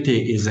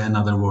inclusivity is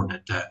another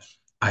word that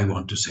I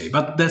want to say.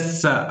 But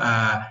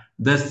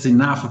that's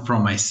enough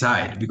from my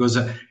side, because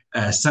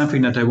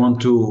something that I want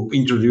to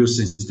introduce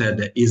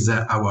instead is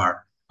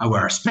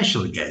our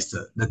special guest,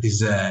 that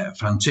is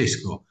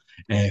Francesco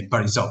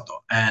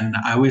Parisotto. And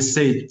I will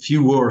say a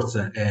few words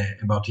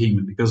about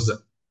him, because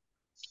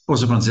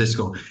also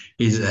Francesco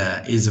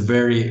is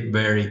very,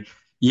 very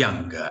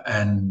young.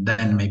 And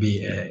then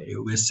maybe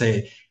we'll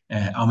say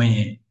how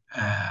many...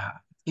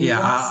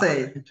 yeah,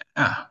 say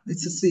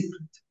it's a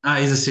secret.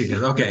 It's a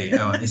secret. Okay,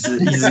 it's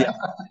easy.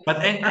 But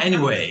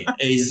anyway,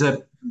 he's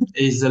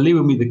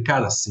living with the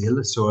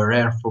CADASIL, so a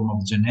rare form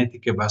of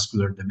genetic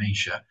vascular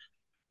dementia,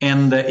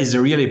 and is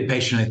a really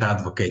passionate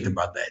advocate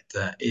about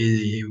that.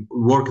 He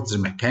worked as a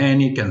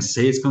mechanic and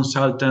sales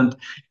consultant.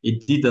 He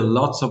did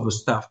lots of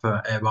stuff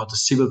about the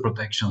Civil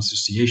Protection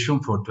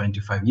Association for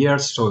 25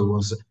 years, so he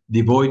was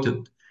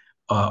devoted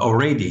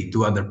already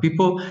to other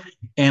people.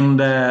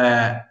 And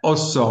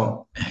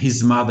also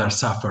his mother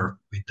suffered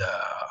with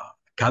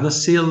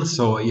CADASIL,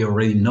 so he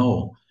already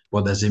know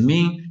what does it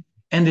mean.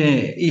 And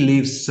he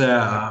lives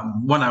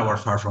 1 hour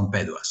far from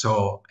Padua.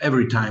 So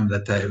every time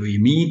that we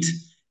meet,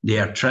 they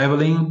are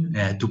traveling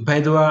to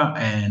Padua,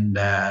 and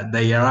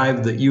they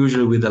arrived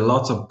usually with a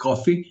lot of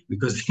coffee,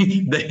 because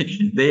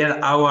they are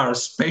our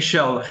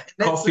special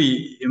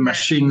coffee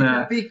machine.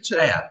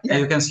 Yeah,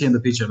 you can see in the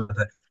picture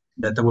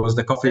that was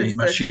the coffee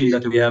machine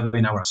that we have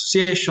in our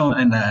association,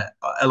 and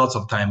a lot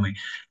of time we.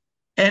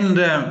 And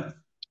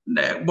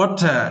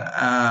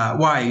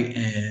why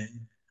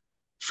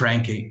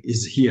Frankie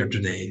is here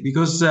today?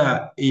 Because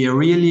he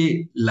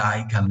really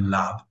like and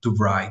love to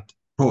write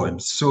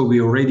poems. So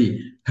we already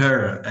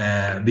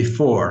heard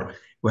before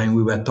when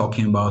we were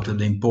talking about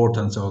the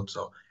importance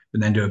also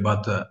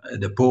about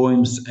the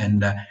poems,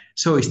 and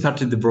so he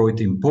started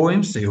writing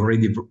poems. He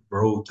already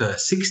wrote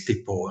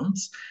 60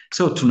 poems.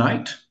 So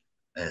tonight,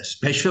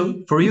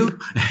 special for you,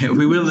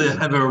 we will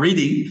have a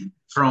reading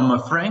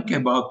from Frank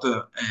about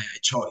a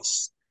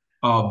choice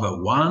of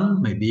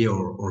one, maybe,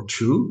 or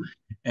two.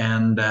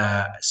 And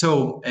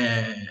so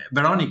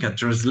Veronica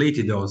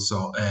translated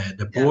also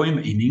the poem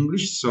in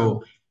English,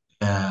 so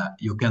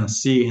you can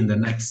see in the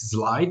next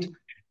slide.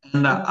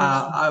 And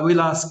I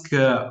will ask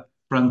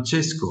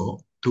Francesco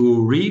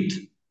to read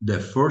the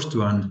first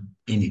one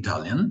in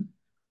Italian,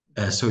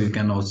 so you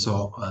can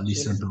also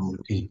listen to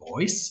his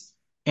voice.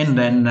 And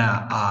then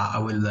I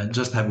will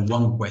just have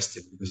one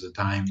question because the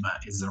time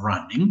is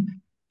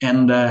running.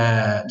 And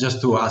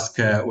just to ask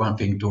one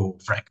thing to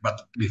Frank.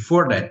 But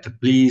before that,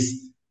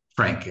 please,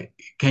 Frank,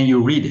 can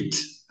you read it?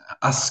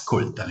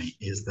 Ascoltami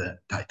is the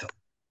title.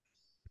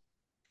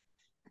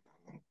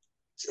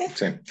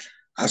 Sì.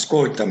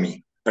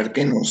 Ascoltami,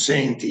 perché non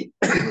senti?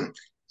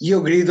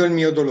 Io grido il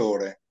mio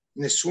dolore,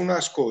 nessuno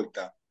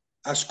ascolta.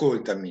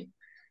 Ascoltami,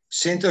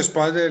 sento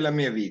esplodere la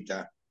mia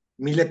vita.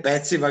 1000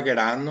 pezzi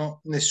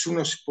vagheranno,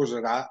 nessuno si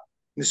poserà,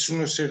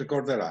 nessuno si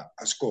ricorderà.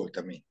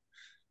 Ascoltami.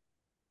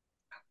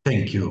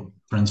 Thank you,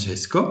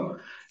 Francesco.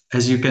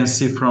 As you can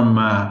see from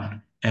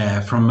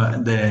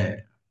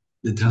the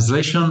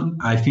translation,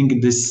 I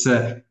think this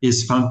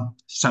is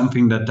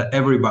something that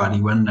everybody,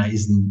 when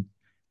is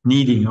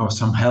needing or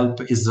some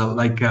help, is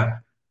like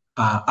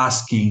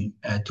asking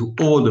to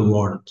all the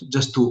world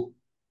just to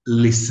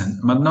listen,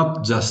 but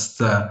not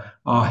just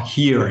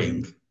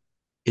hearing,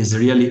 is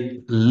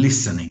really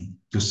listening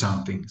to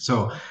something.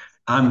 So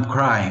I'm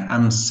crying,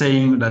 I'm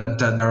saying that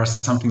there is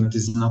something that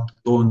is not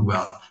going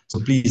well. So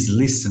please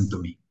listen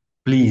to me,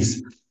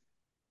 please.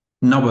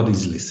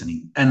 Nobody's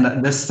listening.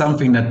 And that's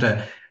something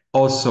that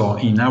also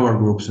in our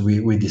groups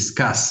we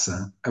discuss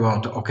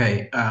about,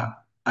 okay,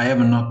 I have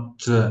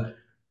not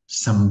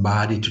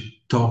somebody to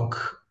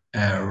talk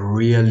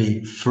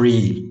really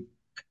free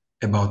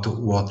about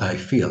what I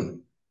feel,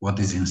 what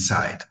is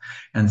inside.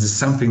 And it's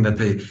something that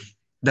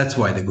that's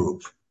why the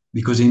group,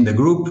 because in the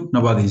group,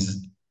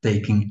 nobody's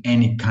taking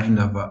any kind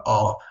of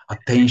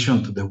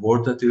attention to the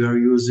word that you are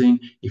using,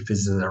 if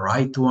it's the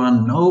right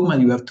one. No,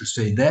 man, you have to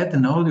say that,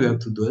 and no, you have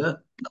to do that.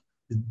 No,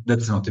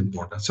 that's not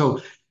important. So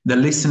the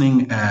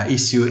listening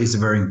issue is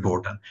very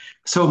important.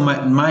 So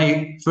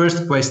my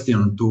first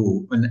question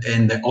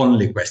and the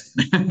only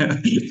question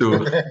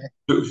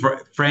to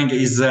Frank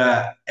is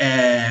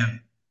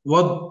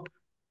what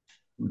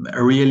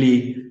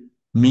really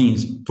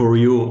means for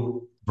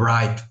you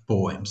write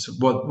poems?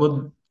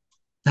 What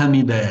tell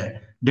me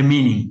the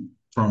meaning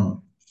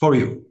for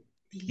you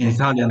in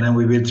Italian, and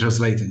we will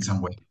translate in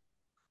some way.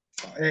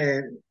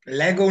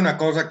 Leggo una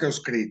cosa che ho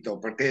scritto,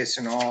 perché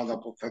sennò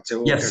dopo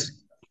facevo... Yes.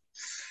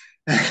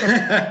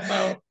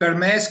 Per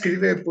me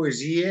scrivere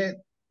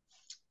poesie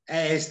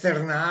è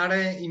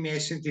esternare i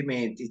miei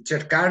sentimenti,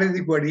 cercare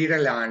di guarire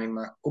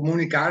l'anima,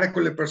 comunicare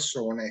con le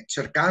persone,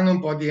 cercando un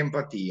po' di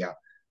empatia.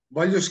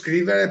 Voglio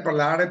scrivere e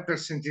parlare per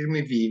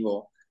sentirmi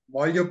vivo,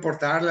 voglio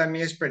portare la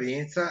mia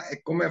esperienza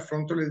e come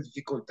affronto le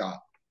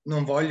difficoltà.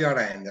 Non voglio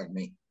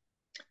arrendermi.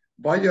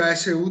 Voglio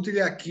essere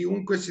utile a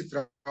chiunque si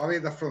trovi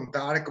ad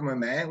affrontare come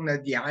me una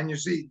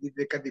diagnosi di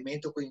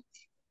decadimento cognitivo.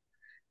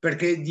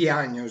 Perché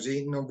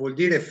diagnosi non vuol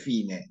dire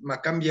fine, ma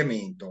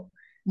cambiamento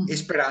e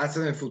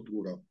speranza nel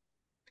futuro.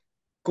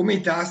 Come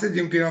i tasti di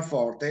un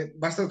pianoforte,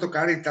 basta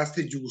toccare i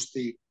tasti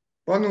giusti.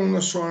 Quando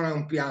uno suona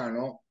un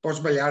piano, può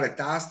sbagliare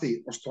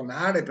tasti o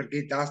stonare perché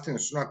i tasti non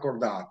sono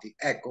accordati.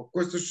 Ecco,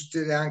 questo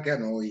succede anche a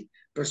noi,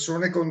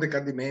 persone con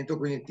decadimento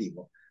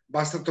cognitivo.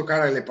 Basta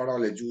toccare le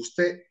parole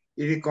giuste,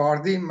 i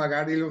ricordi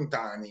magari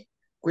lontani,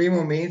 quei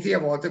momenti a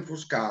volte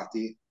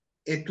offuscati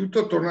e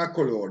tutto torna a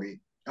colori.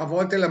 A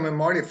volte la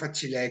memoria è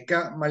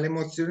facilecca, ma le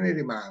emozioni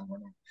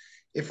rimangono.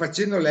 E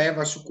facendo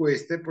leva su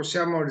queste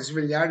possiamo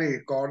risvegliare i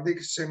ricordi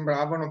che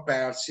sembravano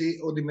persi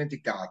o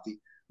dimenticati,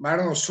 ma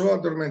erano solo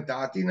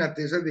addormentati in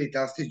attesa dei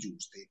tasti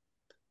giusti.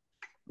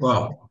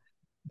 Wow.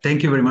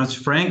 Thank you very much,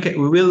 Frank.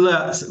 We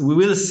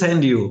will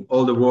send you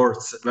all the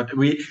words, but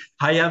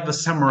I have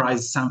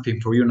summarized something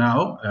for you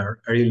now,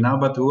 really now,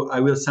 but I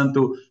will send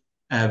to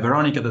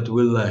Veronica that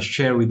will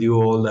share with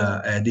you all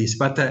this.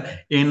 But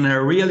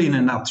really in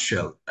a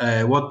nutshell,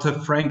 what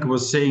Frank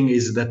was saying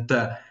is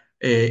that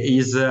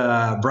he's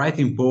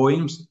writing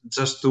poems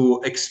just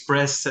to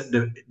express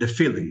the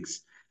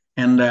feelings.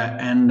 And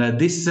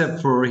this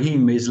for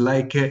him is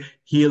like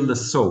heal the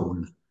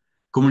soul.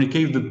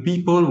 Communicate with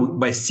people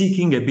by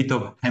seeking a bit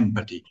of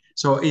empathy.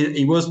 So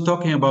he was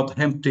talking about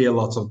empathy a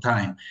lot of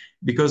time,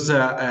 because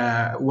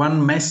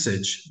one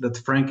message that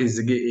Frank is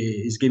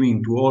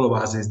giving to all of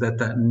us is that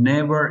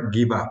never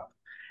give up.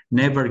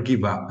 Never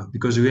give up,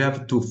 because we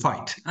have to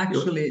fight.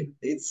 Actually,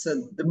 it's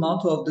the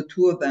motto of the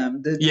two of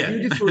them. The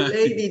beautiful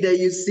lady that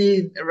you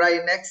see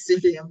right next to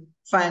him,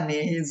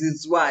 Fanny, is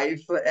his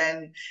wife.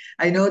 And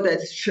I know that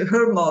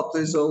her motto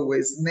is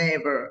always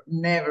never,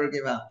 never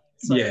give up.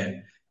 So.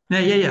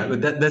 Yeah,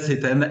 but that's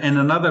it. And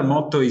another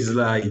motto is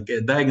like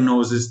a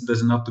diagnosis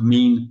does not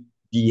mean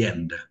the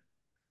end.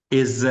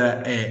 It's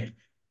a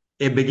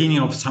beginning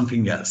of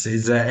something else.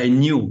 It's a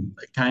new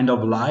kind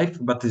of life,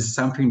 but it's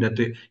something that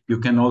you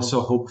can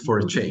also hope for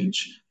a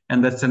change.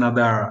 And that's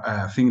another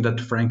thing that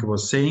Frank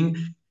was saying.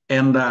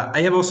 And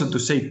I have also to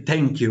say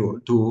thank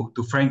you to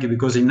Frankie,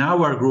 because in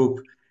our group,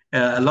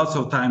 lots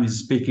of time is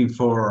speaking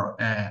for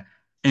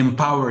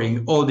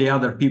empowering all the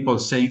other people,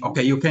 saying,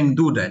 okay, you can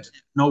do that,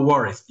 no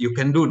worries, you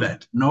can do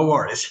that, no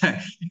worries.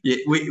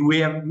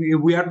 we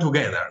are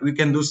together, we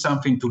can do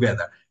something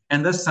together.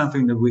 And that's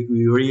something that we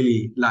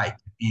really like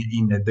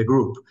in the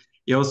group.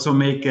 You also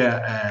make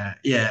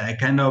a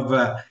kind of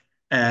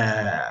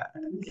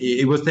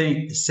it was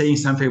saying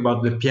something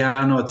about the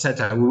piano,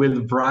 etc. We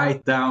will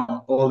write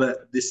down all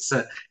this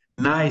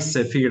nice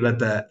figure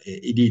that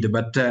he did.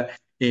 But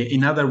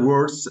in other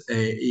words,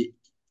 I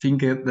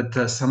think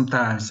that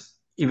sometimes,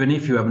 even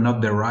if you have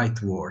not the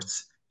right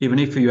words, even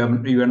if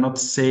you are not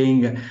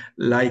saying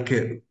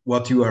like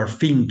what you are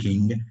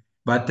thinking,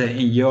 but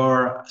in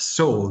your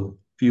soul,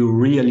 you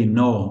really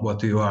know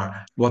what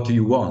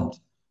you want.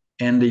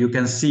 And you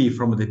can see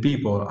from the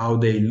people how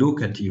they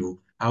look at you,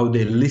 how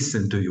they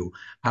listen to you,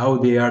 how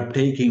they are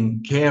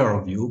taking care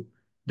of you,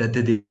 that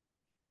there is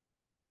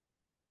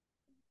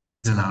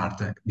an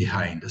art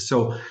behind.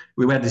 So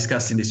we were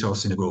discussing this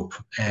also in the group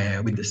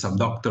with some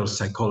doctors,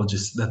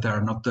 psychologists that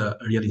are not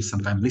really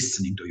sometimes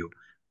listening to you,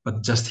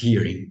 but just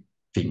hearing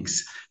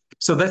things.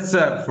 So that's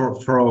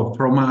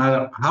from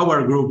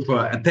our group.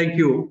 Thank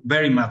you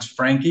very much,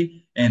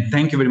 Frankie, and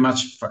thank you very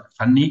much,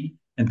 Fanny,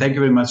 and thank you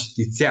very much,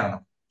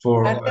 Tiziano,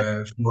 for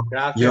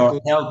your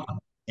help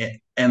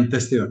and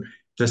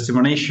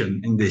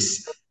testimoniation in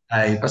this.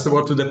 I pass the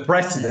word to the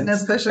president. And a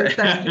special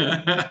thank you.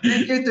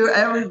 Thank you to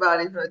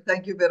everybody.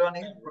 Thank you,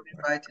 Veronica, for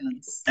inviting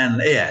us. And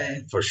yeah,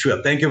 for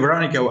sure. Thank you,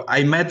 Veronica.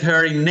 I met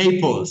her in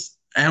Naples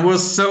and it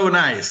was so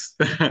nice.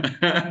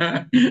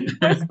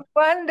 That's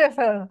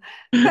wonderful.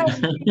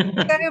 Thank you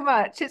very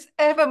much. It's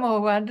ever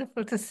more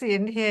wonderful to see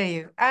and hear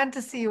you, and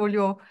to see all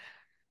your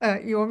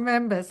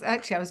members.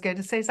 Actually, I was going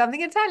to say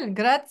something in Italian.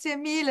 Grazie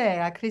mille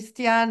a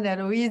Cristian,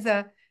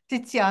 Eloisa,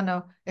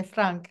 Tiziano e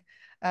Frank.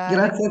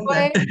 Grazie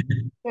a te.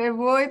 Le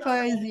voi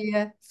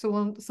poesie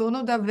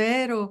sono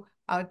davvero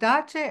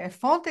audace e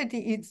fonte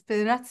di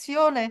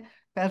ispirazione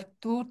per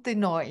tutti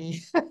noi.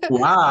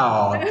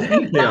 Wow,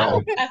 thank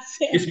you.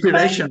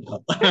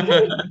 Inspirational.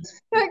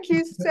 Thank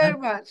you so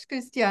much,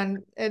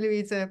 Cristian,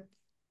 Eloisa,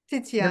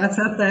 Tiziano.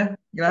 Grazie a te.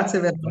 Grazie,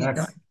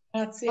 Veronica.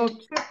 Well,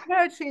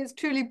 poetry is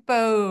truly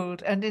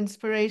bold and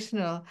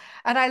inspirational,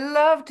 and I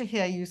love to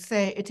hear you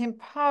say it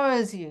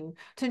empowers you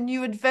to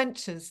new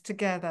adventures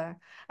together.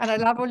 And I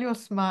love all your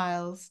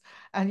smiles,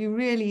 and you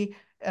really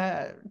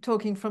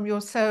talking from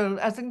your soul,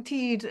 as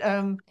indeed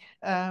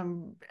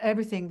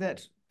everything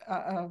that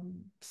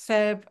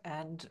Seb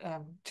and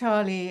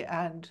Charlie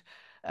and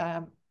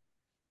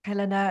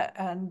Helena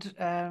and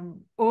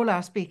all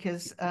our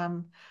speakers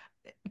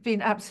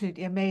been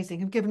absolutely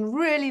amazing, have given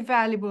really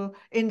valuable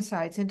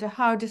insights into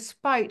how,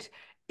 despite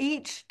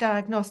each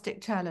diagnostic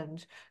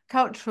challenge,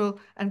 cultural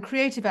and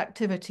creative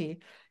activity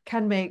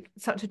can make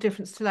such a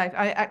difference to life.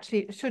 I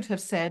actually should have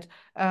said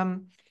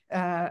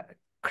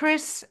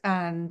Chris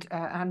and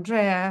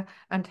Andrea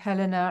and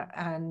Helena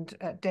and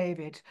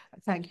David,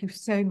 thank you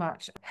so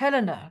much.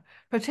 Helena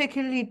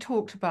particularly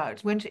talked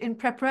about, when in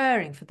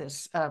preparing for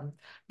this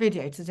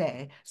video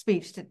today,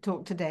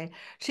 talk today,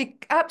 she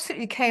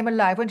absolutely came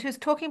alive when she was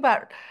talking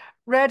about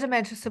Rare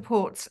Dementia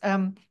Support's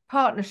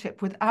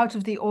partnership with Out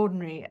of the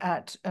Ordinary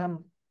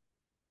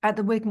at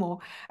the Wigmore,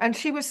 and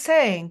she was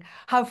saying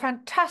how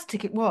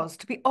fantastic it was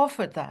to be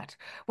offered that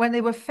when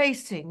they were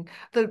facing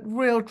the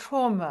real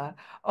trauma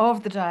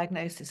of the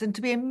diagnosis, and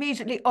to be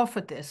immediately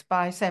offered this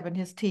by Seb and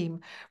his team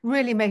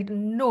really made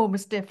an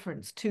enormous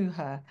difference to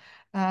her.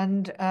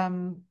 And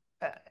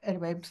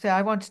anyway, so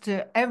I wanted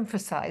to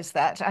emphasize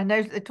that. I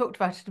know that they talked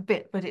about it a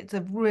bit, but it's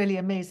a really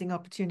amazing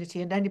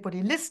opportunity, and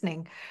anybody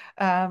listening,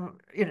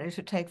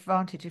 should take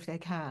advantage if they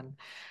can.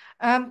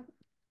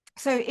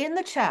 So in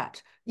the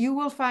chat, you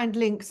will find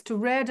links to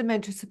Rare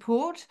Dementia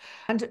Support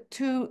and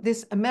to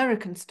this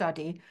American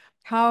study,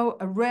 How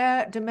a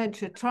Rare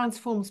Dementia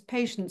Transforms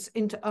Patients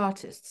into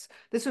Artists.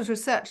 This was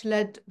research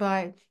led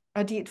by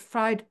Adit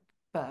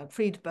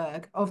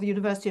Friedberg of the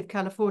University of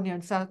California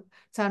in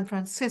San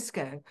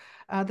Francisco.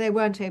 They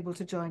weren't able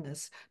to join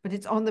us, but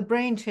it's on the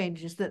brain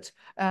changes that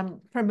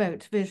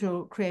promote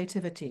visual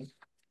creativity.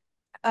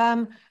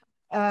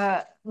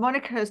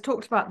 Monica has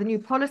talked about the new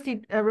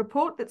policy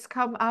report that's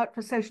come out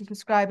for social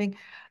prescribing.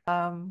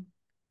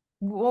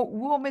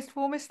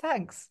 Warmest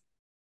thanks.